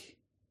like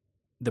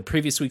the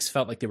previous weeks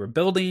felt like they were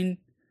building.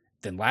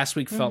 Then last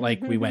week felt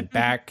like we went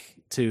back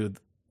to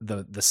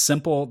the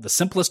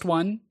simplest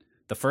one,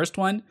 the first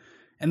one.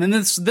 And then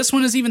this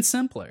one is even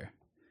simpler.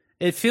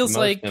 It feels Most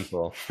like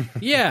simple.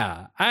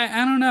 yeah, I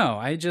don't know.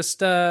 I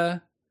just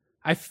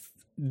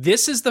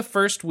this is the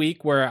first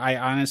week where I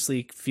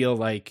honestly feel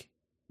like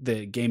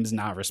the game is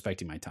not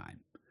respecting my time.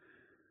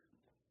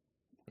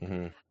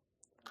 Mm-hmm.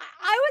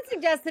 I would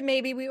suggest that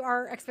maybe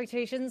our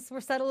expectations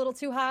were set a little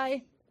too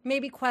high.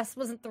 Maybe quest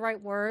wasn't the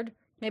right word.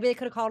 Maybe they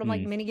could have called them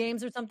like mini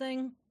games or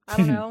something. I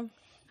don't know.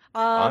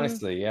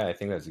 Honestly, yeah, I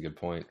think that's a good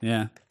point.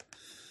 Yeah.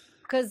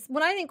 Because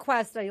when I think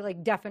quest, I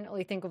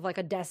definitely think of like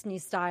a Destiny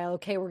style.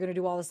 Okay, we're gonna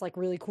do all this like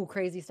really cool,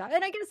 crazy stuff.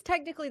 And I guess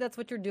technically that's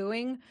what you're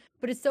doing,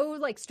 but it's so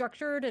like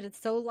structured and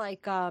it's so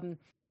like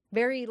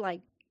very like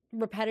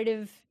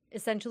repetitive,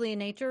 essentially in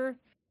nature.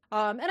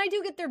 And I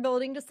do get they're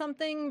building to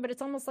something, but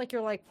it's almost like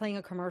you're like playing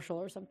a commercial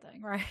or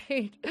something,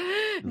 right?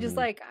 Just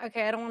like,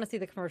 okay, I don't want to see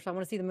the commercial. I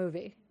want to see the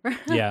movie.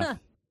 Yeah.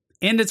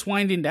 And it's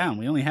winding down.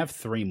 We only have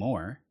 3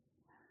 more.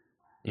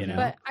 You know.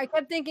 But I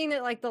kept thinking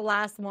that like the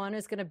last one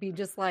is going to be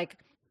just like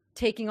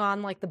taking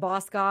on like the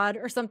boss god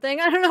or something.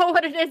 I don't know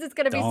what it is. It's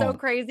gonna be so Don't.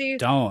 crazy.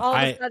 Don't. All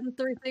of a sudden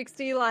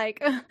 360, like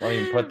Don't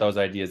even put those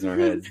ideas in our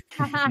heads.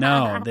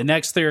 No, the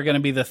next 3 are going to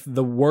be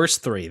the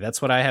worst 3.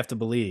 That's what I have to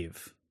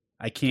believe.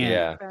 I can't,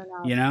 Yeah. Fair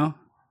enough. you know?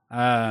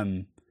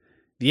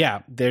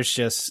 Yeah, there's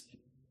just,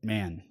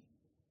 man,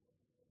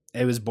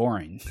 it was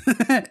boring.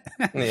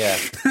 Yeah.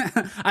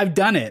 I've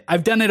done it.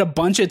 I've done it a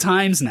bunch of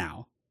times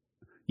now,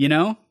 you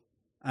know?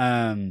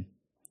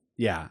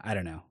 Yeah, I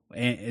don't know.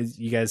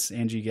 You guys,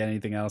 Angie, you got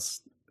anything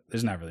else?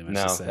 There's not really much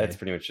to No, say. that's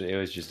pretty much it. It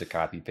was just a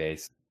copy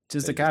paste.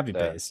 Just a It copy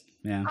just, paste.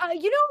 Yeah.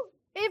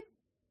 If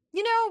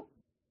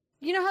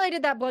you know how they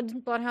did that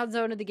Bloodhound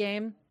Zone of the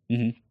game.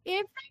 Mhm.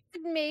 If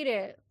they had made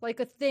it like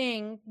a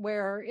thing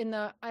where in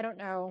the I don't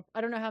know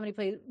how many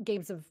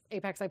games of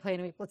Apex I play in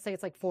a week. Let's say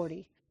it's like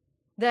 40.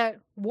 That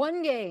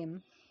one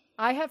game,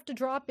 I have to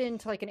drop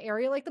into like an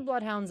area like the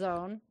Bloodhound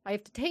Zone. I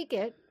have to take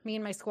it, me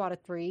and my squad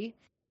of 3,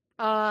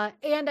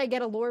 and I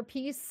get a lore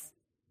piece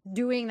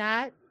doing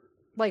that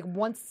like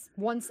once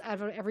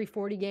out of every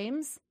 40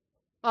 games.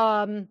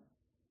 Then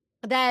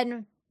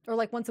or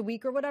like once a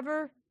week or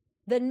whatever.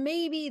 Then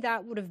maybe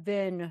that would have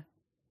been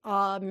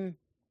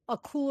a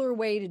cooler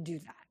way to do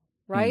that,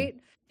 right?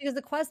 Because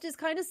the quest is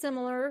kind of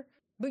similar,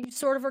 but you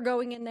sort of are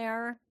going in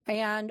there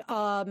and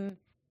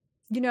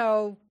you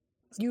know,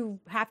 you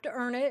have to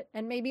earn it,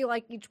 and maybe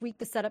like each week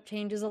the setup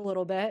changes a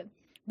little bit,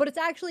 but it's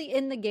actually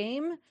in the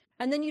game,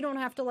 and then you don't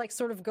have to like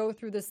sort of go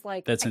through this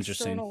like That's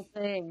external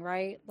thing,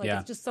 right? Like Yeah.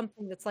 it's just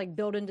something that's like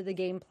built into the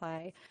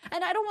gameplay.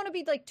 And I don't want to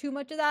be like too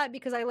much of that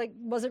because I like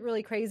wasn't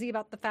really crazy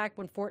about the fact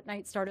when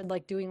Fortnite started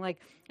like doing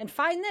like and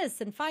find this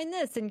and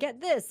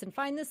get this and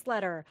find this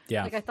letter.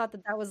 Yeah. Like I thought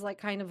that was like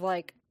kind of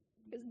like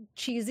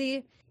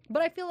cheesy,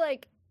 but I feel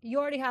like you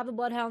already have the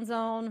Bloodhound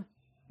Zone.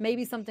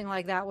 Maybe something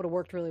like that would have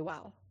worked really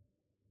well.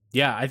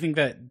 Yeah, I think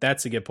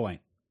that's a good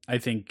point. I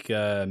think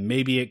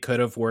maybe it could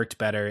have worked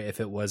better if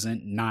it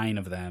wasn't 9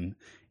 of them,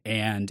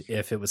 and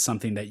if it was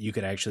something that you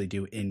could actually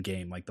do in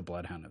game, like the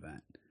Bloodhound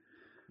event.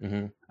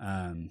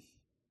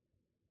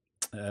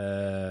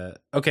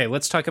 Okay,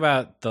 let's talk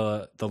about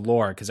the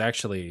lore, because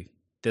actually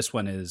this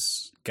one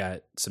has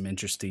got some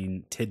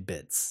interesting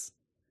tidbits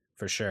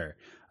for sure.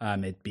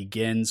 It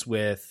begins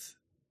with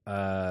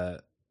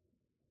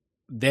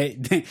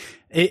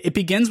it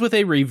begins with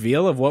a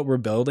reveal of what we're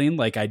building.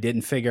 Like I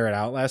didn't figure it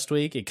out last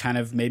week. It kind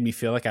of made me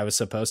feel like I was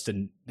supposed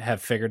to have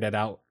figured it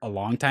out a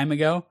long time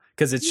ago,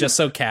 because it's just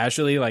so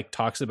casually like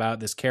talks about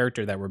this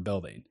character that we're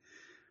building.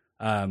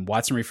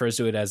 Watson refers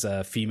to it as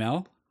a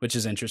female, which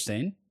is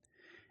interesting,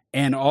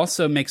 and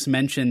also makes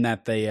mention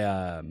that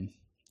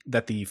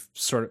the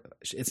sort of,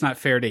 it's not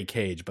Faraday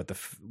cage, but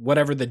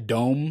whatever the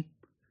dome,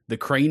 the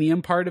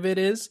cranium part of it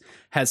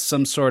has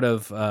some sort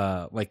of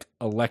like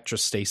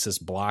electrostasis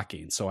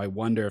blocking. So I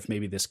wonder if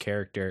maybe this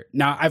character,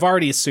 now I've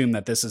already assumed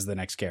that this is the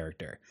next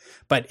character,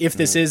 but if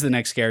this is the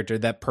next character,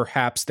 that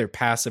perhaps their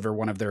passive or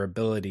one of their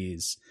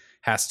abilities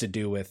has to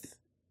do with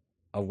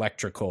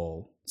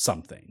electrical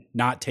something,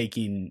 not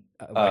taking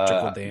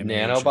electrical damage.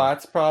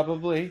 Nanobots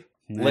probably.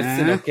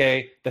 Listen,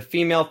 okay, the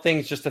female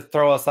thing's just to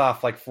throw us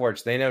off like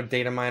Forge. They know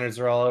data miners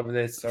are all over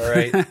this, all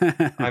right?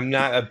 I'm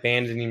not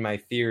abandoning my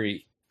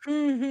theory.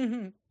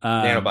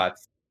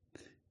 Nanobots.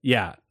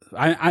 Yeah,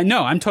 I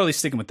know. I'm totally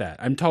sticking with that.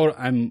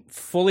 I'm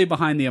fully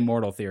behind the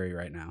immortal theory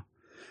right now.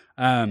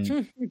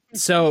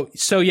 So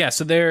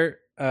they're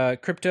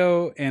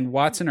Crypto and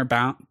Watson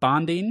are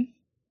bonding.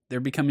 They're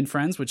becoming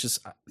friends, which is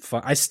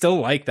fun. I still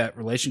like that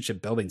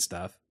relationship building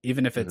stuff,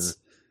 even if it's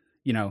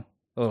a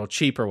little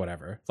cheap or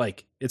whatever.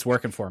 Like it's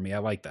working for me. I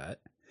like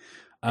that.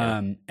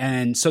 Yeah.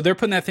 And so they're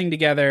putting that thing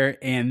together,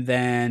 and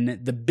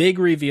then the big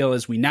reveal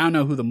is we now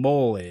know who the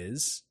mole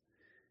is.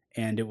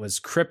 And it was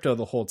Crypto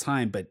the whole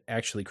time, but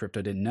actually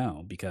Crypto didn't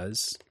know,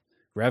 because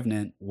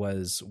Revenant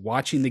was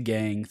watching the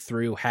gang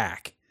through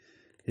Hack,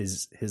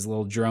 his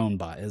little drone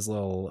bot, his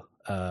little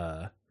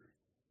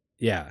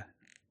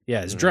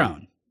his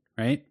drone,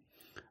 right?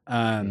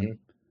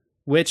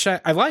 Which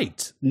I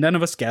liked. None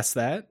of us guessed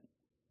that.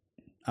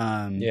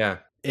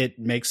 It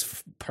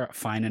makes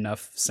fine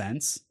enough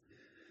sense.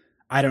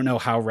 I don't know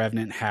how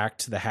Revenant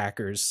hacked the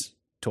hacker's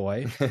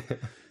toy.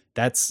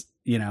 That's,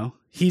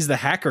 he's the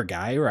hacker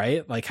guy,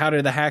 right? Like, how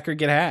did the hacker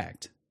get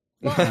hacked?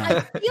 Well,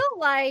 I feel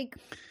like,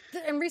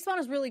 and Respawn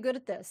is really good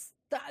at this.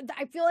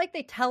 I feel like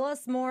they tell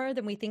us more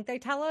than we think they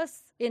tell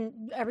us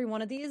in every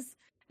one of these.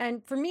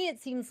 And for me, it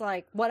seems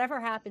like whatever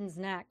happens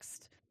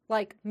next,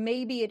 like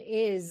maybe it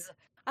is,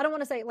 I don't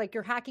want to say like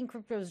you're hacking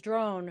Crypto's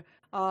drone,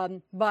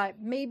 but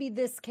maybe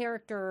this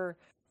character,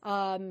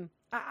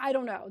 I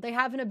don't know. They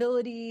have an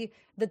ability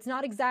that's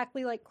not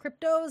exactly like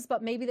Crypto's,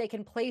 but maybe they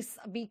can place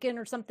a beacon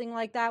or something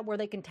like that where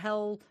they can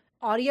tell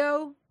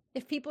audio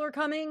if people are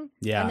coming.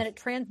 Yeah. And then it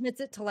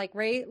transmits it to like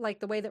Wraith, like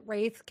the way that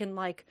Wraith can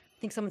like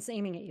think someone's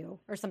aiming at you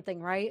or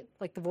something, right?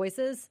 Like the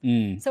voices.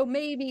 So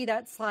maybe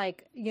that's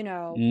like, I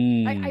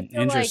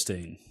feel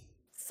interesting. like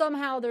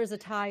somehow there's a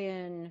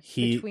tie-in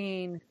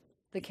between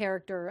the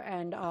character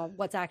and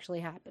what's actually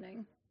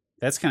happening.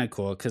 That's kind of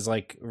cool, because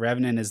like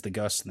Revenant is the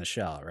ghost in the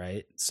shell,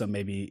 right? So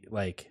maybe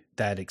like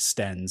that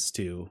extends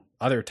to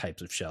other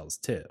types of shells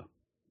too,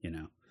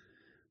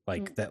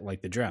 like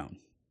the drone.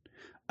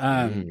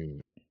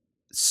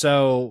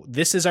 So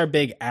this is our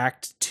big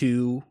Act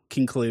 2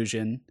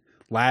 conclusion.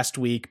 Last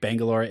week,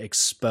 Bangalore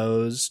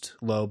exposed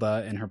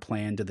Loba and her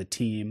plan to the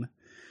team.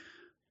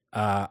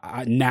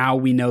 Now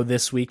we know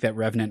this week that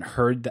Revenant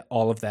heard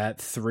all of that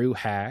through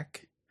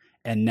Hack,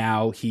 and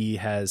now he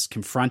has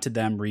confronted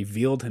them,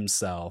 revealed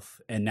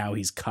himself, and now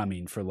he's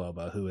coming for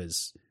Loba, who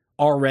is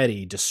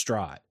already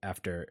distraught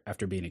after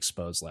being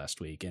exposed last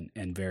week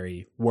and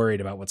very worried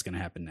about what's going to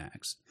happen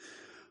next.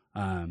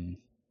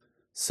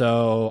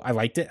 So I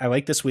liked it. I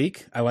like this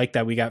week. I like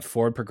that we got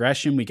forward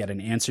progression. We get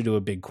an answer to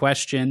a big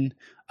question,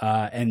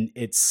 and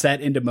it's set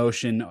into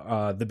motion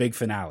the big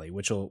finale,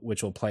 which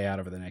will play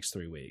out over the next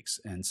 3 weeks.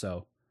 And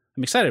so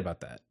I'm excited about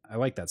that. I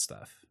like that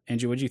stuff.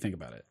 Angie, what do you think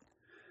about it?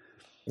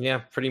 Yeah,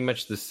 pretty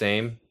much the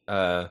same.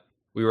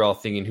 We were all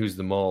thinking, who's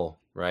the mole,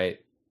 right?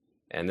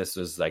 And this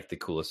was like the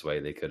coolest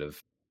way they could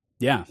have,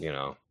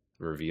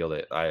 revealed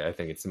it. I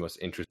think it's the most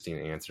interesting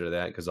answer to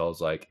that, because I was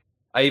like,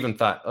 I even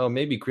thought, oh,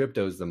 maybe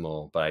Crypto's the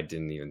mole, but I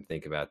didn't even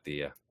think about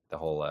the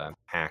whole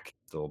Hack,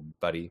 the little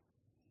buddy.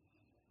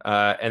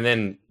 And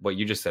then what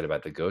you just said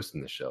about the ghost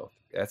in the show,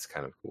 that's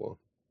kind of cool.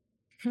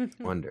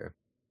 Wonder.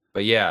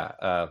 But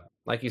yeah,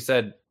 like you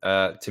said,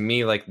 to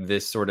me, like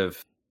this sort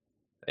of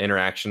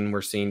interaction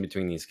we're seeing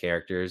between these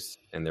characters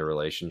and their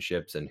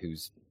relationships and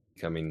who's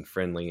becoming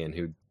friendly and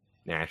who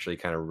naturally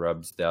kind of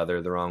rubs the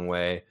other the wrong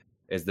way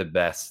is the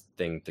best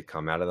thing to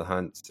come out of the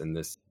hunts. And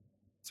this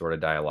sort of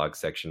dialogue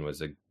section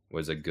was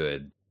a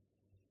good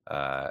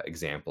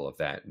example of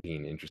that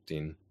being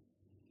interesting.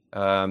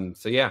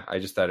 So yeah, I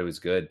just thought it was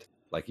good.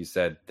 Like you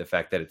said, the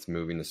fact that it's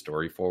moving the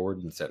story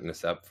forward and setting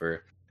us up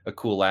for a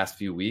cool last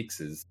few weeks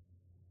is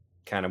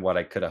kind of what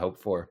I could have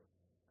hoped for.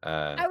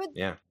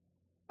 Yeah.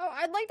 Oh,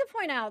 I'd like to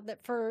point out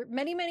that for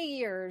many, many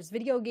years,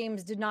 video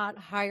games did not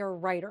hire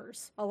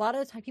writers. A lot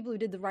of the time, people who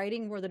did the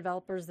writing were the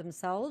developers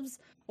themselves,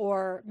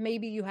 or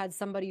maybe you had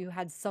somebody who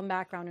had some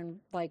background in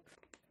like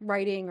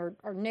writing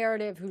or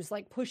narrative who's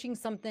like pushing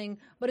something,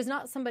 but is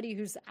not somebody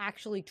who's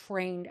actually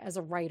trained as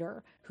a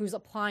writer, who's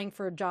applying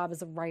for a job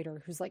as a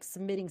writer, who's like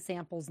submitting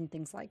samples and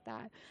things like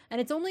that. And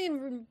it's only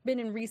been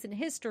in recent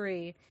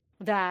history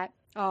that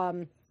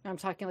I'm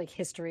talking like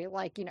history,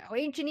 like,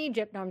 ancient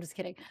Egypt. No, I'm just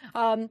kidding.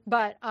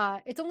 But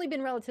it's only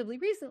been relatively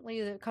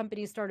recently that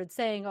companies started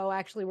saying, oh,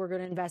 actually, we're going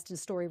to invest in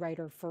story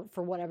writer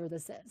for whatever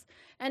this is.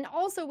 And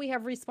also we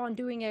have Respawn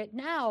doing it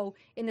now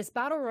in this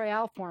battle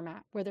royale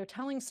format where they're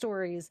telling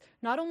stories,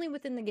 not only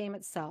within the game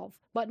itself,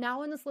 but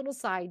now in this little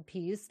side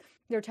piece.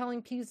 They're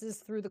telling pieces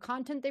through the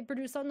content they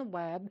produce on the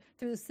web,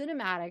 through the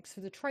cinematics,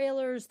 through the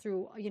trailers,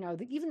 through,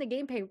 even the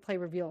gameplay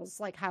reveals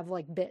have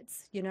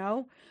bits,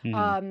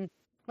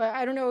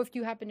 I don't know if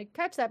you happen to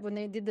catch that when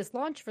they did this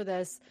launch for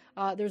this.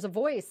 There's a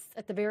voice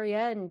at the very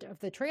end of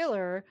the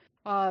trailer,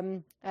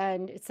 and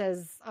it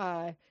says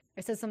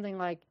something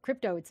like,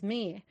 "Crypto, it's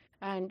me."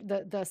 And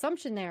the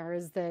assumption there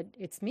is that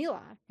it's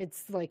Mila.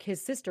 It's like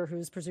his sister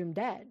who's presumed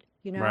dead.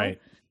 Right.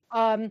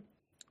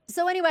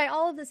 So anyway,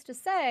 all of this to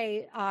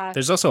say,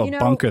 there's also a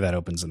bunker that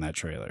opens in that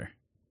trailer.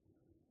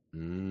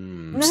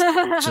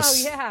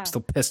 Yeah.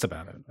 Still pissed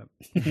about it.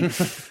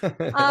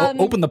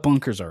 Open the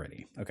bunkers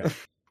already. Okay.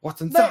 What's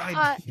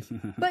inside?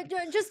 But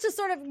just to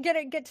sort of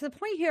get to the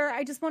point here,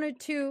 I just wanted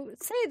to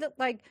say that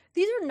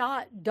these are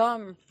not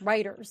dumb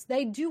writers.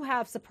 They do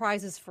have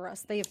surprises for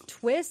us. They have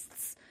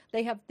twists.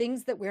 They have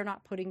things that we're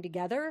not putting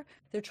together.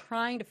 They're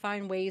trying to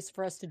find ways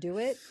for us to do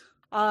it.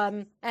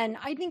 And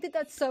I think that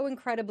that's so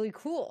incredibly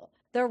cool.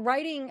 They're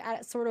writing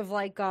at sort of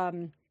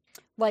writing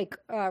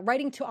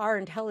to our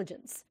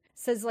intelligence. It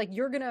says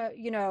you're gonna,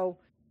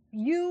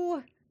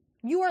 you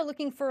are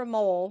looking for a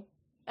mole.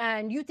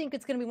 And you think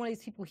it's going to be one of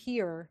these people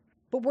here,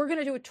 but we're going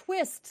to do a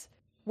twist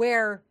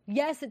where,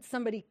 yes, it's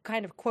somebody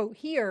kind of quote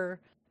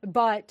here,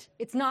 but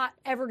it's not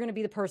ever going to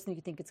be the person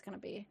you think it's going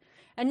to be.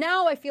 And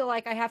now I feel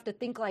like I have to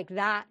think like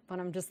that when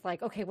I'm just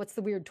like, okay, what's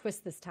the weird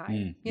twist this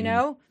time?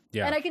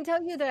 Yeah. And I can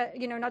tell you that,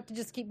 not to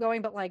just keep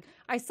going, but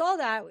I saw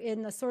that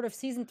in the sort of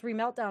season 3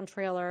 Meltdown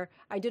trailer.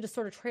 I did a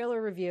sort of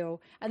trailer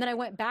review, and then I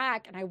went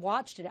back and I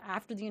watched it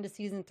after the end of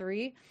season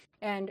 3.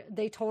 And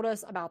they told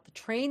us about the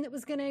train that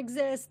was going to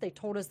exist. They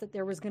told us that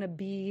there was going to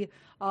be,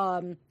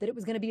 that it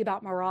was going to be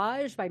about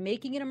Mirage by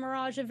making it a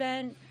Mirage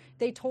event.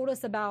 They told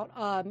us about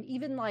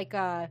even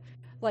I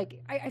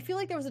feel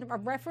like there was a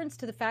reference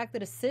to the fact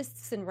that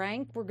assists and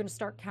rank were going to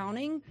start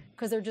counting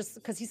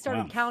because he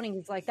started counting.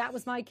 He's like, that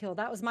was my kill.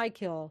 That was my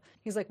kill.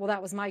 He's like, well,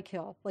 that was my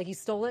kill. He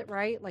stole it,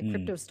 right?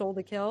 Crypto stole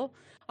the kill.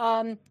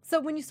 So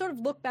when you sort of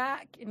look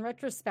back in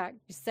retrospect,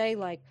 you say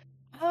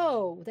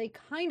oh, they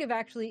kind of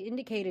actually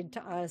indicated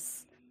to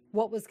us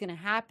what was going to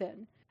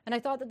happen. And I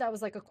thought that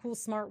was a cool,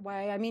 smart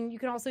way. I mean, you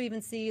can also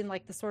even see in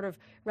the sort of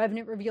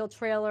Revenant reveal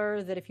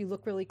trailer that if you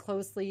look really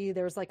closely,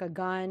 there's a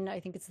gun.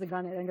 I think it's the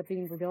gun that ended up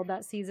being revealed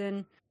that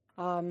season.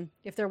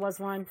 If there was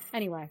one.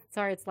 Anyway,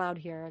 sorry it's loud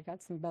here. I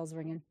got some bells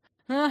ringing.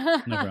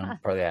 No problem.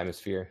 Part of the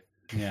atmosphere.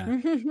 Yeah.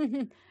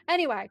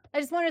 Anyway, I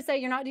just wanted to say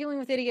you're not dealing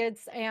with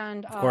idiots,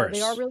 and Of course.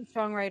 they are really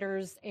strong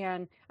writers,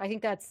 and I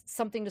think that's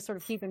something to sort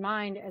of keep in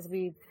mind as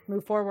we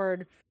move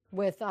forward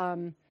with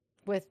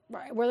where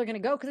they're going to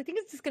go, because I think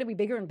it's just going to be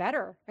bigger and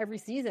better every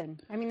season.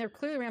 I mean, they're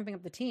clearly ramping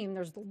up the team.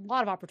 There's a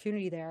lot of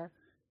opportunity there.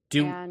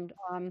 And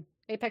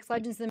Apex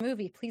Legends the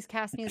movie, please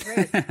cast me as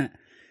Wraith.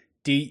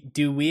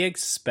 Do we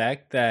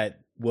expect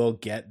that we'll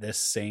get this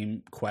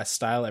same quest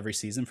style every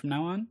season from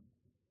now on?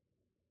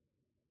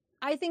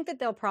 I think that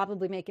they'll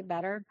probably make it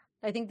better.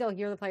 I think they'll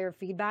hear the player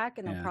feedback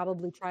and they'll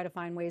probably try to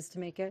find ways to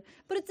make it.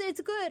 But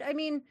it's good. I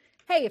mean,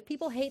 hey, if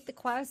people hate the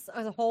quests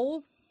as a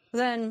whole,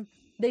 then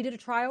they did a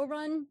trial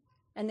run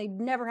and they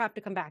never have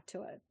to come back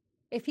to it.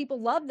 If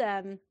people love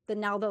them, then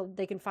now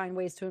they can find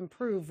ways to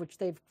improve, which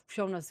they've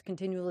shown us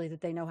continually that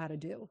they know how to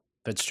do.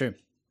 That's true.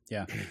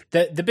 Yeah.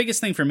 The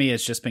biggest thing for me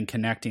has just been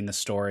connecting the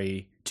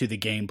story to the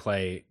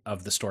gameplay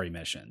of the story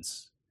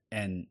missions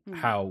and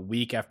how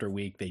week after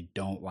week they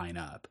don't line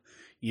up.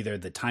 Either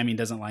the timing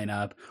doesn't line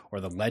up, or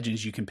the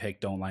legends you can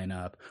pick don't line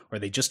up, or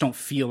they just don't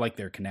feel like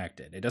they're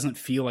connected. It doesn't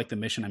feel like the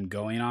mission I'm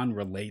going on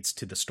relates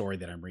to the story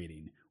that I'm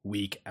reading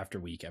week after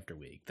week after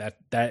week.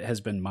 That has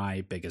been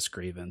my biggest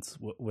grievance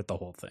with the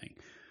whole thing.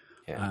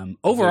 Yeah.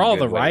 Overall, with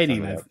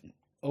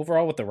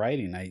the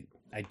writing,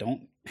 I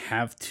don't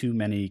have too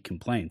many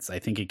complaints. I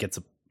think it gets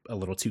a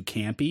little too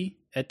campy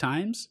at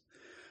times,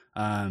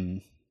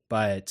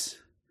 but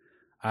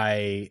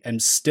I am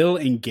still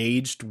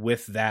engaged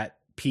with that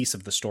piece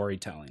of the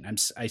storytelling.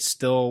 I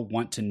still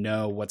want to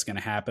know what's going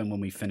to happen when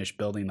we finish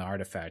building the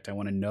artifact. I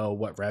want to know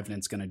what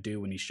Revenant's going to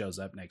do when he shows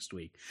up next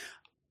week.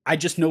 I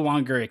just no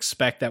longer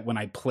expect that when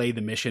I play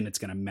the mission, it's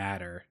going to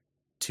matter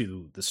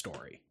to the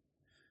story.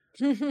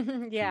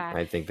 Yeah.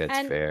 I think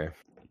that's fair.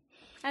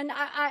 And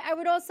I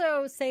would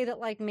also say that,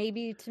 like,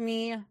 maybe to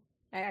me,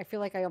 I feel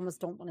like I almost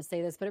don't want to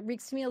say this, but it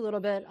reeks to me a little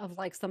bit of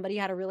like somebody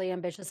had a really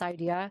ambitious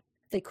idea.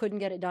 They couldn't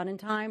get it done in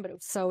time, but it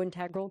was so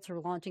integral to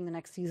launching the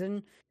next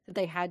season that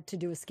they had to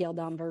do a scaled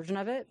down version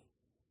of it.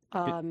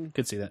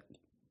 Could see that.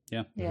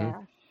 Yeah.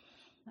 Yeah.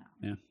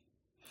 Mm-hmm.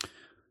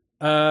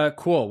 Yeah.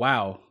 Cool.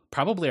 Wow.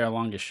 Probably our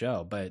longest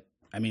show, but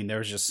I mean, there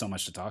was just so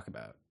much to talk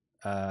about.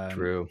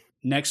 True.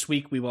 Next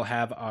week, we will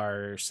have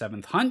our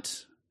 7th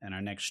hunt and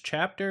our next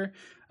chapter.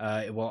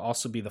 It will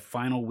also be the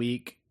final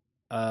week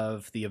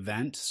of the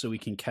event, so we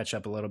can catch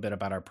up a little bit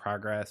about our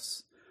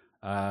progress.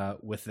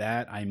 With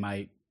that, I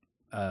might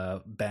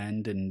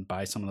bend and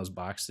buy some of those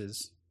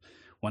boxes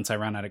once I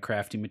run out of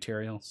crafting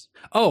materials.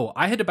 Oh,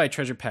 I had to buy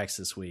treasure packs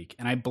this week,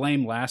 and I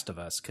blame Last of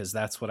Us because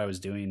that's what I was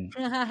doing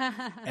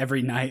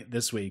every night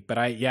this week. But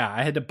I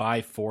had to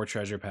buy 4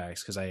 treasure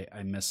packs because I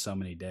missed so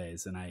many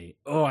days, and I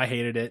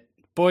hated it.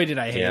 Boy, did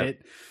I hate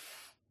it.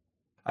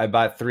 I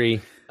bought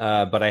 3,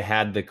 but I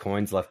had the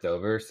coins left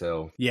over,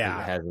 so it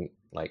hasn't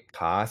like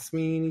cost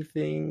me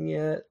anything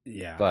yet.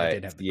 Yeah, but I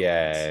did have the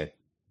coins.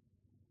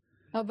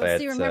 Oh, but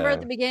see, remember at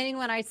the beginning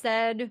when I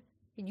said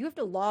you have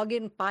to log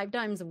in 5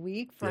 times a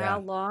week for how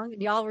long?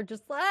 And y'all were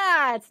just like,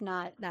 it's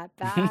not that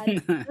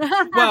bad.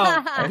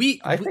 Well,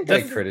 I think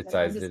I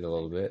criticized it a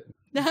little bit.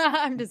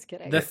 I'm just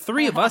kidding. The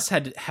 3 of us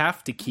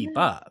have to keep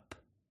up.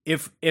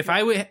 If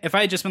I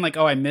had just been like,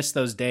 oh, I missed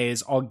those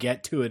days, I'll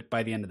get to it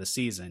by the end of the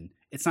season.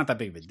 It's not that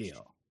big of a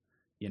deal,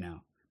 you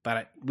know.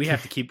 But we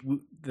have to keep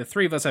the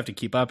 3 of us have to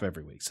keep up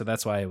every week, so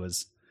that's why it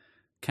was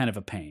kind of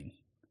a pain.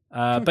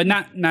 But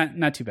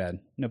not too bad.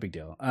 No big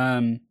deal.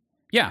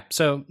 Yeah.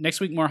 So next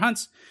week, more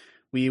hunts.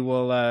 We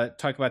will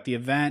talk about the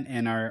event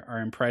and our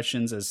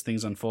impressions as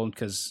things unfold.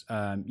 Because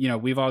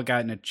we've all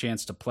gotten a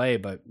chance to play,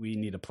 but we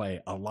need to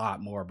play a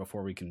lot more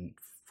before we can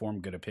form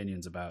good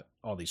opinions about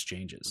all these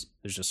changes.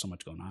 There's just so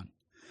much going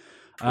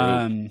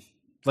on.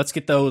 Let's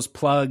get those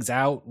plugs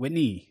out,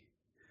 Whitney.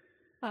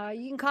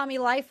 You can call me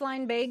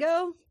Lifeline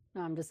Bago.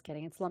 No, I'm just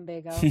kidding. It's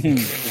Lumbago.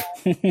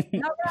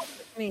 No,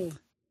 that's me.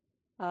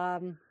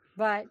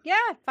 But yeah,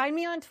 find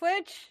me on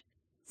Twitch.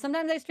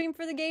 Sometimes I stream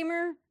for the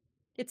gamer.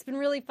 It's been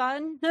really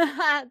fun.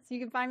 So you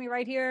can find me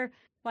right here.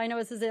 Well, I know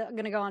this is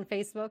going to go on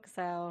Facebook,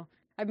 so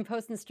I've been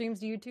posting streams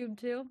to YouTube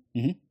too.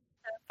 Mm-hmm.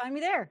 So find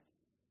me there.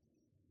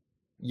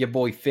 Your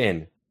boy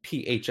Finn,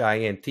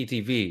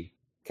 PHINTTV.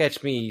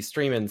 Catch me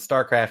streaming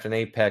StarCraft and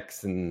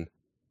Apex, and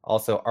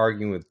also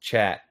arguing with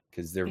chat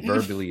because they're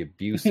verbally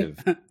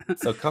abusive.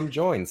 So come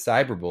join,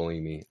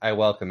 cyberbully me. I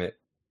welcome it.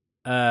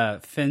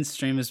 Finn's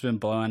stream has been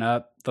blowing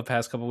up the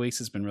past couple weeks.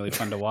 It's been really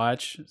fun to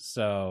watch,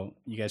 so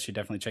you guys should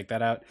definitely check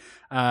that out.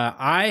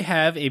 I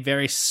have a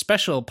very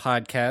special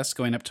podcast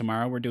going up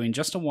tomorrow. We're doing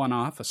just a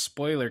one-off, a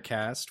spoiler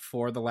cast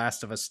for The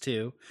Last of Us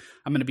 2.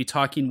 I'm going to be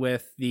talking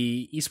with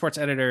the esports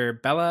editor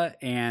Bella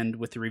and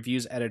with the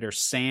reviews editor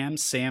Sam.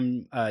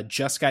 Sam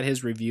just got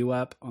his review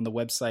up on the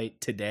website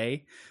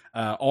today.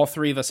 All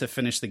 3 of us have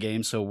finished the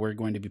game, so we're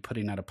going to be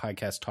putting out a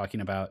podcast talking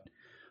about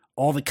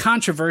all the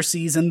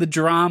controversies and the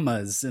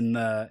dramas and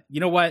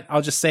you know what?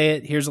 I'll just say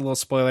it. Here's a little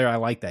spoiler. I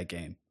like that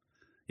game.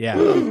 Yeah.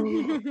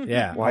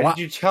 Yeah. Why did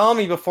you tell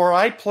me before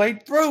I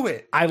played through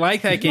it? I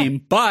like that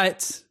game,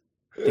 but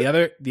the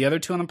other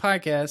 2 on the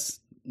podcast,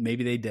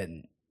 maybe they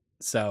didn't.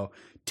 So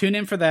tune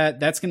in for that.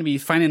 That's going to be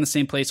finding the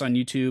same place on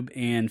YouTube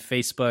and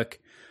Facebook.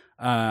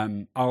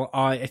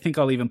 I think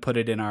I'll even put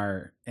it in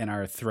our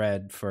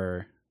thread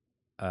for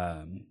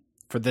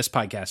this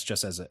podcast,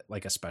 just as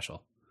a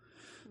special.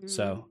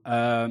 So,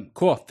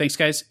 cool. Thanks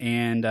guys.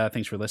 And,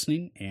 thanks for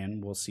listening,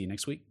 and we'll see you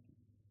next week.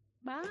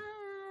 Bye.